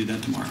questions, I can do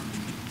that tomorrow.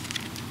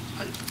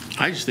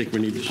 I just think we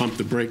need to pump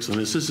the brakes on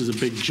this. This is a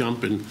big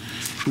jump, and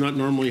not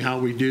normally how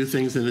we do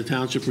things in the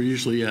township. We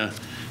usually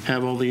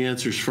have all the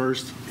answers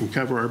first and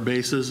cover our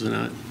bases.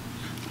 And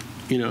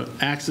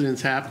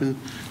accidents happen,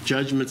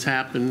 judgments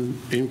happen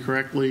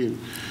incorrectly, and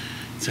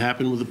it's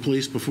happened with the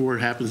police before.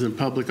 It happens in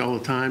public all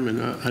the time,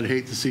 and I'd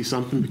hate to see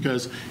something,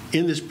 because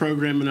in this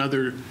program and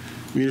other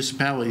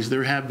municipalities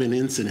there have been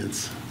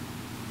incidents,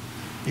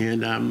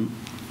 and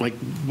like,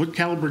 what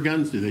caliber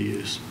guns do they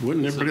use?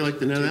 Wouldn't everybody like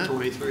to know that?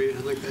 223, I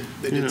think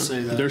they You know, did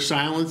say that. They're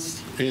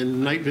silenced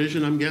and night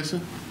vision, I'm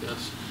guessing?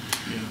 Yes.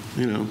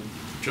 Yeah. You know,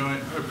 Joe, I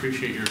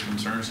appreciate your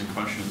concerns and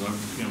questions.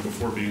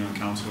 Before being on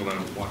council,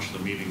 I watched the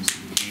meetings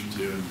that you came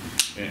to,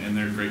 and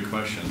they're great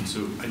questions.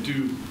 So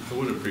I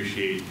would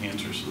appreciate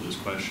answers to those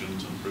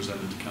questions and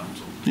presented to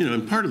council. you know,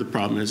 and part of the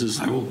problem is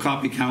I will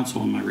copy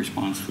council on my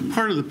response to them.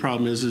 part of the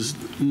problem is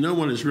no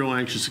one is real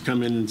anxious to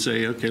come in and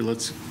say, okay,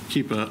 let's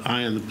keep an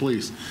eye on the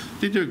police.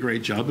 They do a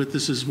great job, but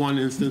this is one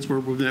instance where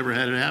we've never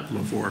had it happen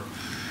before.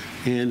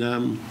 And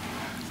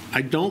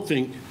I don't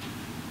think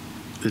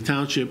the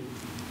township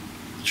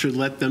should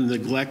let them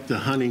neglect the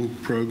hunting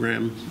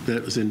program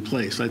that was in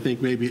place. I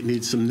think maybe it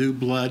needs some new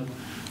blood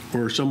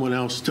or someone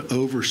else to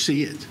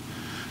oversee it.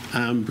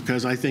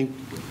 Because I think,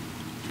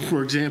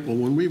 for example,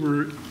 when we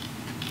were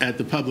at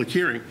the public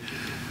hearing,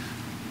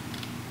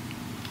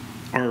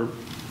 our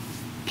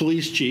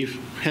police chief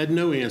had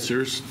no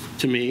answers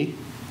to me,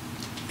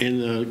 and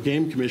the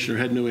game commissioner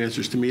had no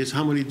answers to me as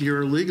how many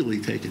deer are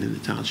legally taken in the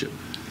township.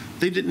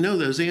 They didn't know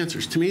those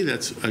answers. To me,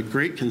 that's a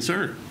great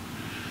concern.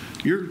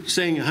 You're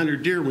saying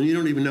 100 deer when you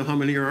don't even know how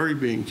many are already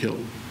being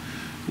killed.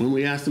 When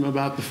we asked them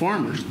about the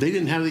farmers, they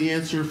didn't have the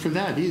answer for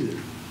that either.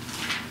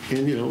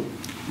 And, you know,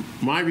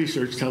 my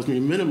research tells me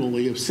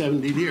minimally of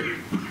 70 deer.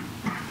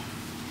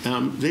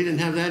 They didn't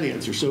have that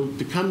answer. So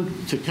to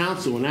come to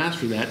council and ask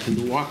for that and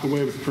to walk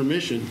away with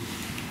permission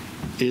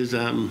is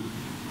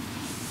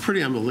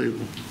pretty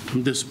unbelievable.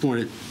 I'm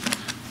disappointed.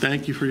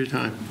 Thank you for your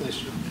time. Thanks,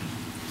 Joe.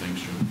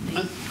 Thanks, Joe.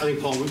 I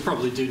think, Paul, we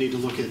probably do need to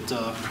look at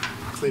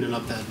cleaning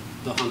up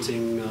the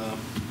hunting,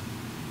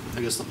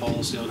 I guess the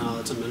policy on how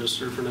that's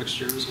administered for next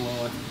year as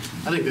well.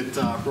 I think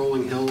that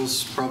Rolling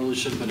Hills probably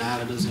should have been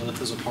added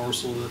as a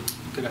parcel that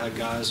could have had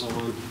guys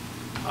on.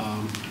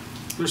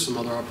 There's some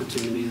other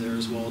opportunity there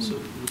as well, so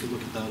we could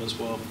look at that as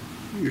well.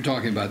 You're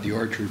talking about the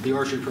archery. The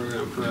archery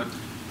program, correct?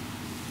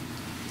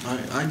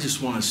 I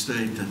just want to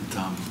state that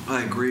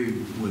I agree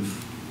with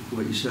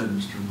what you said,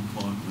 Mr.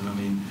 McLaughlin. I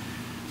mean,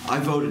 I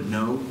voted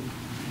no,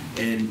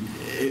 and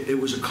it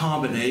was a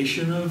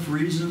combination of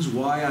reasons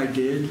why I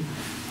did.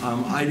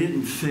 I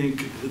didn't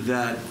think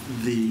that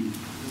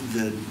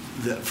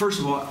first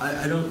of all,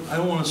 I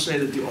don't want to say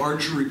that the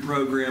archery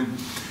program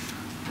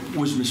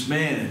was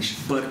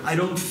mismanaged, but I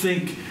don't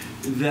think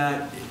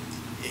that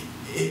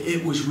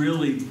it was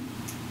really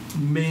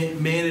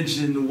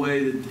managed in the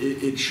way that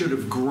it should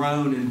have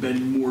grown and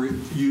been more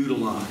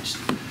utilized.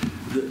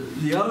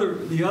 The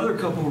other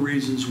couple of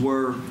reasons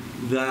were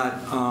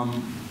that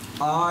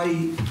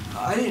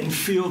I didn't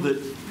feel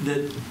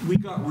that we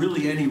got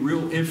really any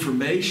real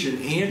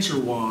information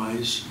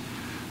answer-wise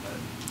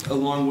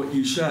along what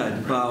you said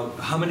about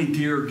how many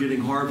deer are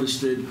getting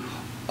harvested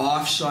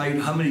off-site,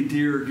 how many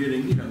deer are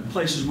getting,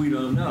 places we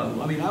don't know.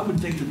 I mean, I would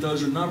think that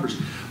those are numbers.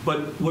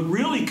 But what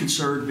really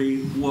concerned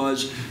me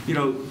was,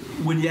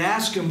 when you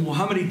ask them, well,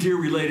 how many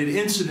deer-related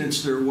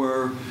incidents there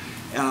were,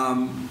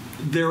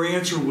 their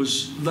answer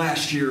was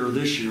last year or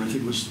this year, I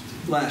think it was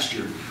last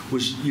year,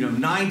 was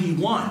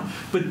 91.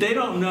 But they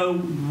don't know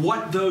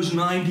what those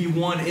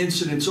 91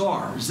 incidents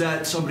are. Is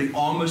that somebody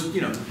almost,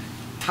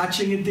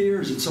 touching a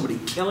deer? Is it somebody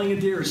killing a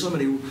deer? Is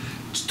somebody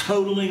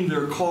totaling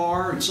their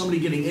car? Is somebody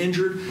getting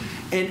injured?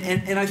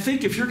 And I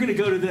think if you're going to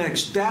go to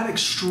that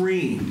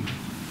extreme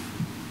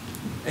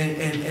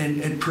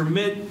and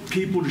permit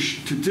people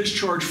to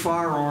discharge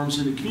firearms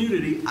in the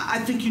community, I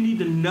think you need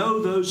to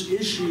know those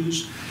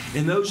issues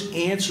and those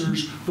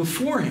answers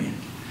beforehand.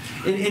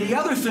 And the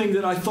other thing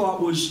that I thought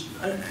was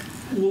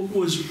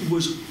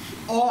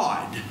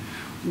odd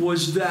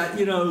was that,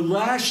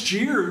 last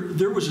year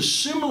there was a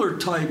similar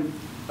type,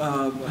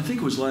 I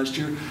think it was last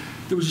year,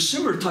 there was a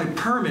similar type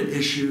permit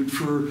issued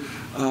for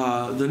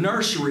the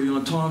nursery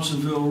on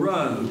Thompsonville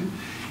Road.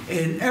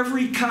 And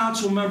every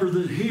council member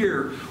that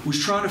here was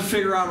trying to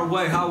figure out a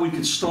way how we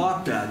could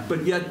stop that.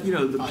 But yet,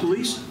 the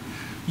police,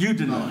 you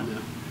did not.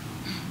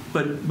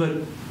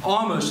 But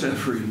almost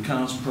every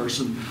council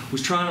person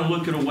was trying to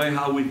look at a way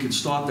how we could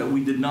stop that.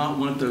 We did not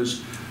want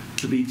those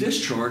to be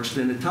discharged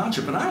in the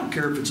township. And I don't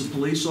care if it's a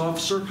police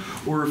officer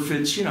or if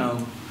it's,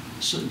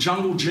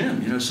 Jungle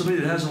Jim, somebody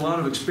that has a lot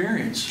of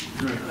experience.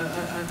 Right.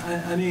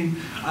 I mean,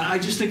 I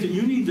just think that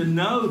you need to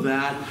know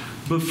that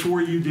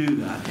before you do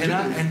that.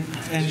 And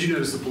did you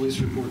notice the police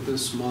report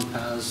this month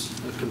has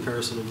a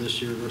comparison of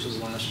this year versus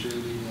last year,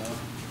 the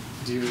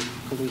deer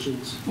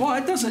collisions? Well,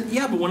 it doesn't.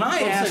 Yeah, but when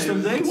I asked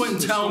them, they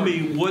wouldn't tell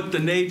me what the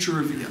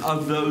nature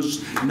of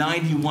those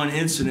 91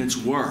 incidents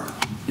were.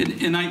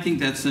 And I think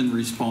that's in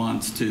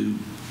response to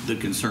the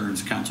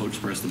concerns council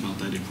expressed about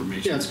that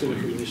information. Yeah, it's good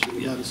information.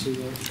 We're glad to see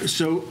that.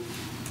 So,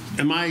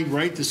 am I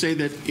right to say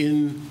that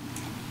in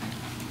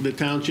the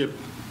township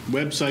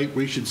website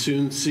we should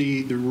soon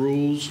see the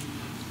rules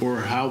or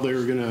how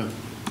they're going to,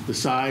 the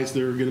size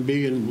they're going to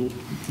be, and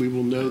we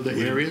will know the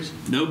areas?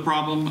 No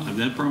problem. I've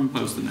no problem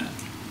posting that.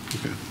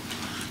 Okay.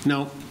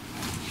 Now,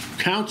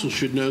 council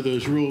should know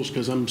those rules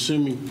because I'm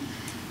assuming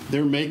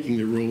they're making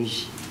the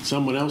rules.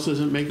 Someone else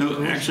isn't making the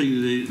rules?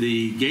 Actually,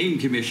 the game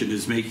commission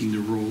is making the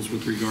rules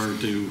with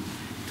regard to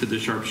to the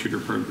sharpshooter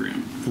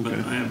program. But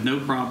Okay. I have no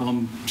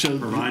problem So,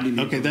 providing.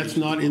 the okay, that's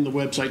information. not in the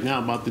website now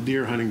about the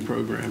deer hunting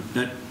program.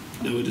 No,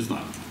 it is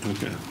not.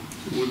 Okay.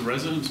 Would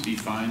residents be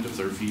fined if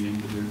they're feeding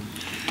the deer?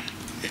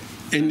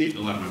 And the, To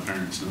let my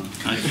parents know.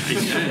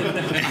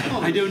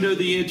 I don't know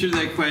the answer to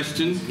that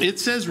question. it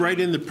says right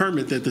in the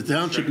permit that the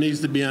township needs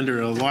to be under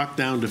a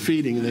lockdown to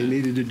feeding, and they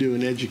needed to do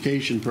an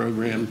education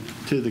program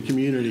to the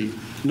community.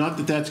 Not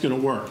that that's going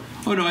to work.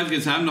 Oh, no, I was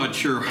going to say, I'm not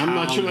sure how. I'm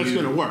not sure that's you-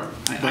 going to work.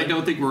 I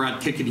don't think we're out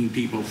ticketing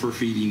people for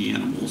feeding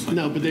animals.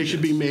 No, but they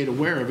should be made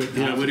aware of it.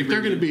 You I know, would if they're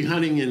agree. going to be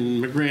hunting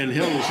in McGran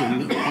Hills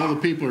and all the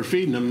people are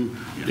feeding them,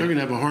 they're going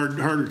to have a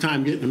harder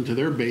time getting them to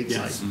their bait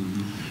site.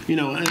 You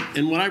know,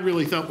 and what I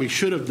really thought we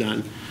should have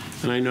done,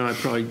 and I know I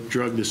probably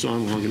drug this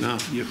on long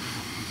enough. Yep.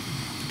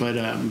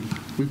 But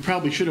we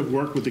probably should have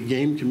worked with the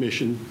Game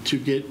Commission to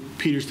get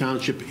Peters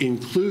Township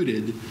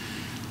included,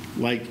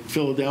 like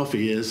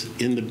Philadelphia is,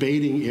 in the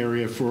baiting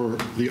area for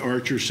the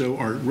archers, so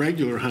our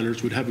regular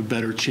hunters would have a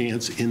better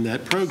chance in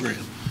that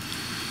program.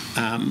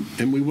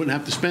 And we wouldn't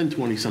have to spend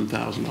 $20-some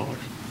thousand,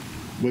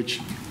 which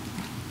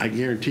I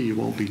guarantee you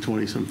won't be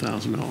 $20-some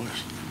thousand.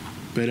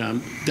 But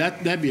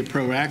that'd be a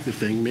proactive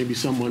thing. Maybe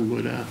someone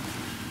would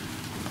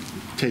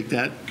take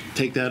that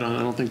on. I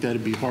don't think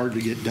that'd be hard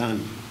to get done.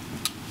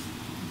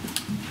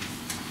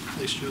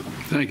 Thanks, Joe.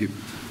 Thank you.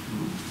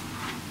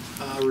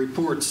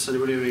 Reports.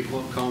 Anybody have any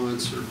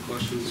comments or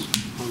questions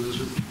on those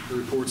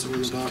reports that were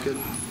in the docket?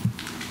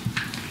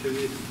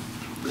 Okay.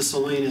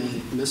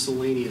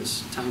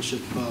 Miscellaneous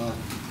Township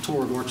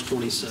tour, March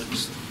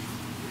 26th.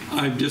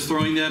 I'm just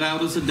throwing that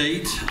out as a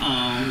date.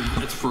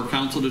 It's for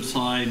council to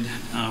decide.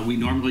 We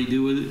normally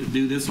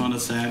do this on a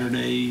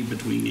Saturday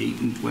between 8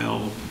 and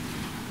 12.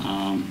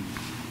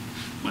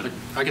 But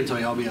I can tell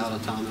you I'll be out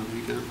of town that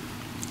weekend.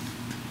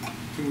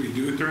 Can we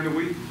do it during the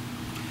week?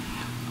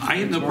 I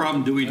have no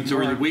problem doing it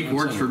during the week. That's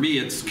Works all for right. me.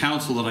 It's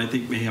council that I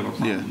think may have a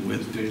problem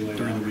with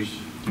during the week.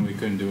 And we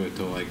couldn't do it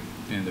till like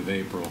end of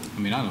April. I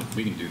mean, I don't,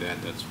 we can do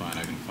that, that's fine.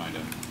 I can find a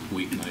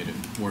weeknight.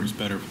 It works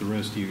better for the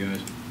rest of you guys.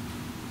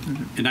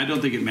 And I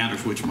don't think it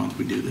matters which month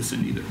we do this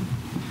in either.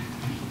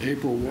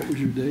 April, what was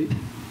your date?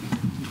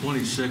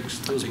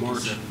 26th. That was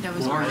March. That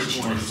was March.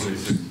 March.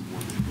 26th.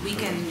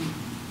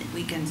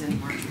 Weekends in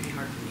March would be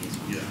hard for me as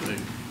well. Yeah,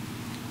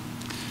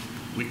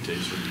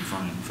 weekdays would be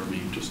fine for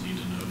me, just need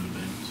to know in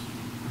advance.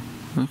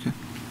 Okay.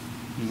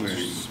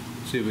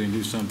 See if we can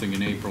do something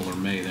in April or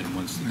May, then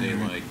once the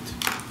daylight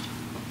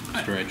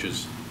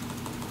stretches.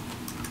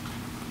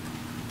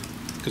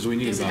 Because we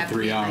need Does it about have to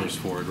 3 be at hours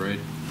night? for it, right?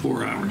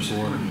 4 hours.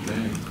 4 in a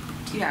day.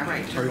 Yeah,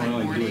 right, Or you like wanna,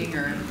 like, do morning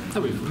it-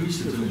 or, We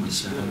used to do it on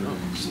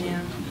Saturdays.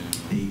 yeah.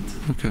 8.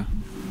 Okay.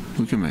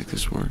 We can make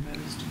this work.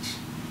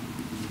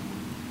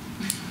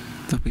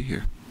 They'll be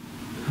here.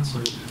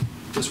 So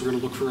guess we're going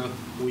to look for a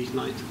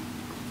weeknight.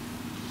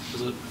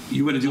 Is it?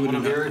 You want to do it what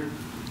in I'm hearing?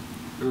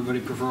 Everybody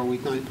prefer a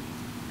weeknight?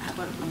 How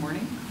about the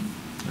morning?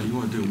 You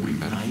want to do a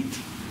weeknight?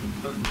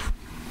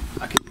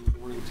 I can do the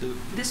morning too.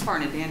 This far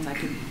in advance, I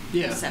could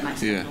Yeah. set my Yeah.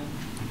 schedule.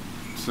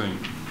 Same.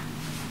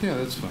 Yeah,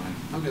 that's fine.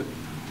 Okay.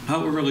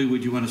 How early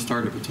would you want to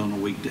start if it's on a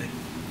weekday?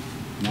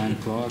 9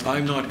 o'clock?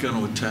 I'm not going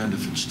to attend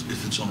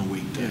if it's on a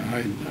weekday.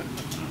 Yeah,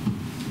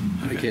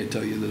 I can't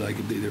tell you that I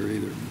could be there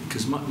either.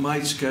 Because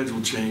my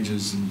schedule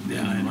changes, and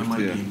Yeah, I I might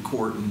understand. be in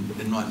court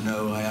and not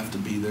know I have to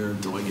be there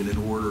until I get in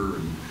order.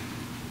 And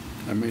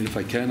I mean, if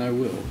I can, I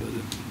will, but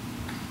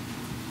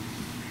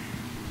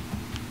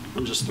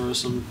I'll just throw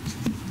some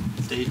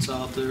dates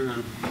out there.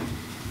 And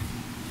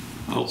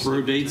I'll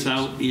throw dates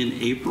out in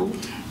April.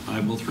 I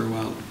will throw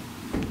out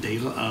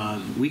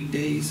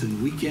weekdays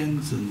and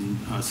weekends and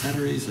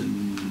Saturdays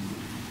and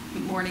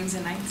Mornings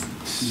and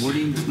nights?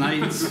 mornings,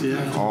 nights.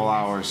 Yeah. All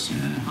hours.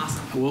 Yeah.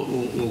 Awesome.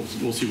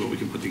 We'll see what we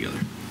can put together.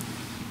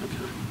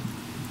 Okay.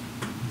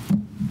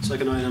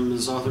 Second item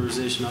is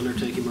authorization to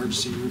undertake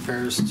emergency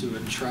repairs to a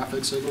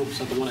traffic signal. Is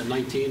that the one at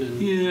 19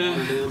 and Yeah.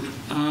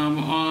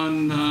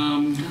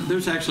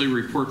 There's actually a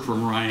report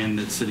from Ryan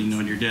that's sitting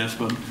on your desk,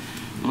 but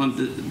on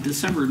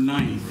December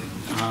 9th,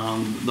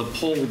 the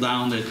pole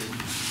down at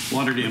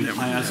Waterdam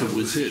Plaza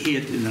was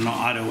hit in an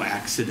auto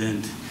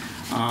accident.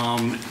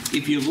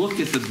 If you look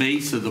at the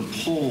base of the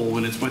pole,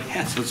 and it's what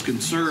has us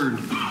concerned,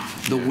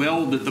 the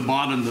weld at the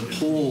bottom of the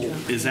pole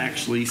is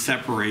actually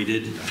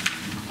separated.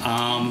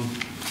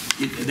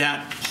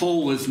 That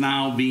pole is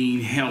now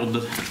being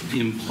held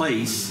in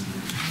place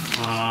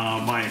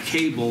by a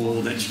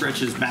cable that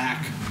stretches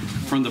back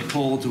from the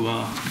pole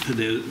to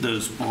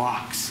those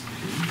blocks.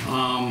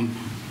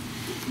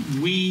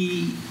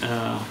 We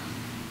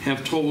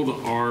have told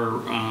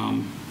our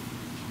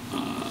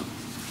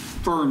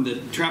firm,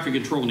 that Traffic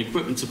Control and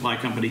Equipment Supply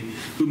Company,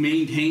 who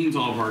maintains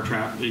all of our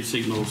traffic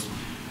signals,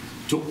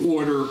 to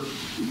order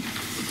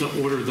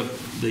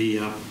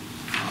the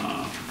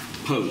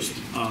post.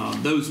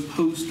 Those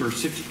posts are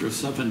 6 to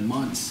 7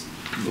 months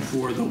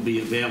before they'll be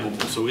available,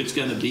 so it's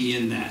going to be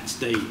in that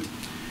state.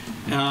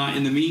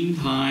 In the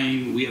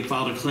meantime, we have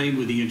filed a claim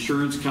with the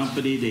insurance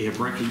company. They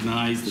have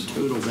recognized the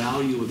total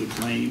value of the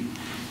claim,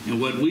 and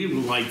what we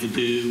would like to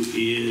do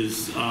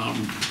is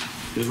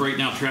because right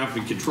now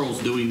traffic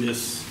control's doing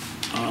this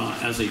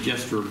as a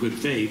gesture of good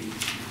faith.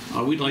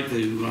 We'd like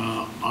to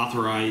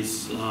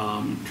authorize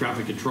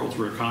traffic control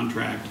through a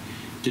contract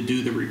to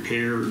do the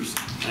repairs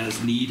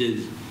as needed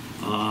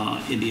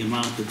in the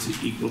amount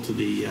that's equal to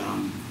the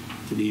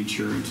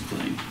insurance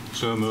claim.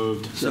 So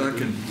moved.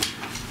 Second.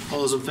 All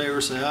those in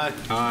favor say aye.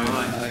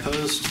 Aye.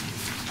 Opposed?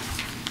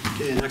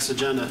 Okay, next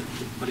agenda.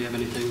 Anybody have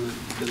anything that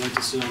they'd like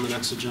to see on the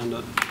next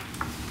agenda?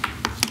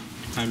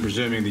 I'm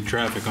presuming the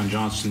traffic on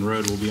Johnston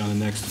Road will be on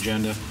the next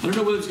agenda. I don't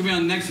know whether it's going to be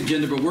on the next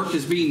agenda, but work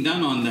is being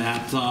done on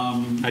that.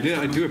 I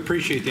do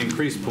appreciate the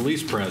increased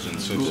police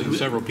presence. I've seen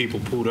several people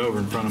pulled over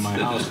in front of my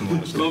house in the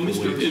last Well,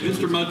 couple of weeks.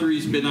 Mr.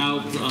 Mudry's been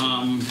out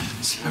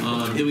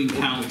doing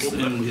counts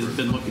and has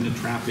been looking at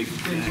traffic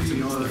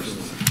accidents.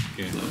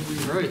 Okay.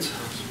 All right.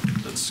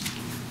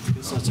 I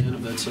guess that's the end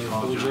of it, so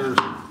we'll adjourn.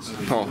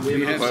 Paul,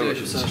 We have wait, an wait.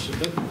 executive session.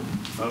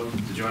 Oh,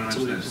 did you want to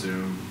mention that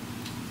Zoom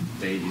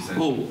date you said?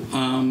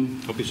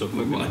 Don't be so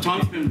quick.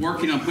 Tom's been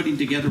working on putting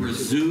together a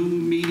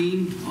Zoom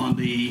meeting on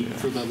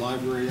For the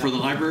library. for the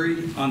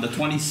library on the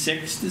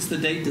 26th is the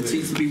date that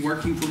seems to be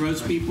working for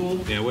most people.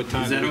 Yeah, what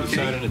time? Is that Did we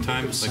decide okay? on a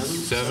time? Like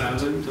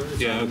 7?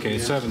 Yeah, okay,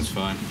 7's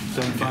fine.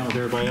 7 fine with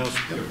everybody else?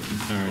 All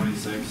right.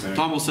 26.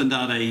 Tom will send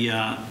out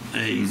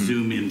a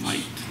Zoom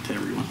invite to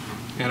everyone.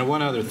 And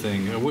one other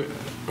thing.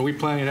 Are we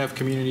planning to have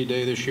Community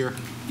Day this year?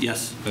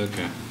 Yes.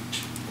 Okay,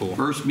 cool.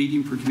 First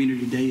meeting for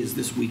Community Day is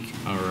this week.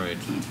 All right.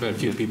 I've had a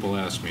few people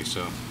ask me,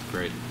 so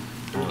great.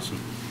 Awesome.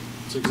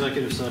 It's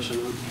executive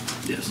session. Then.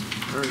 Yes.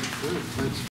 All right. Thanks.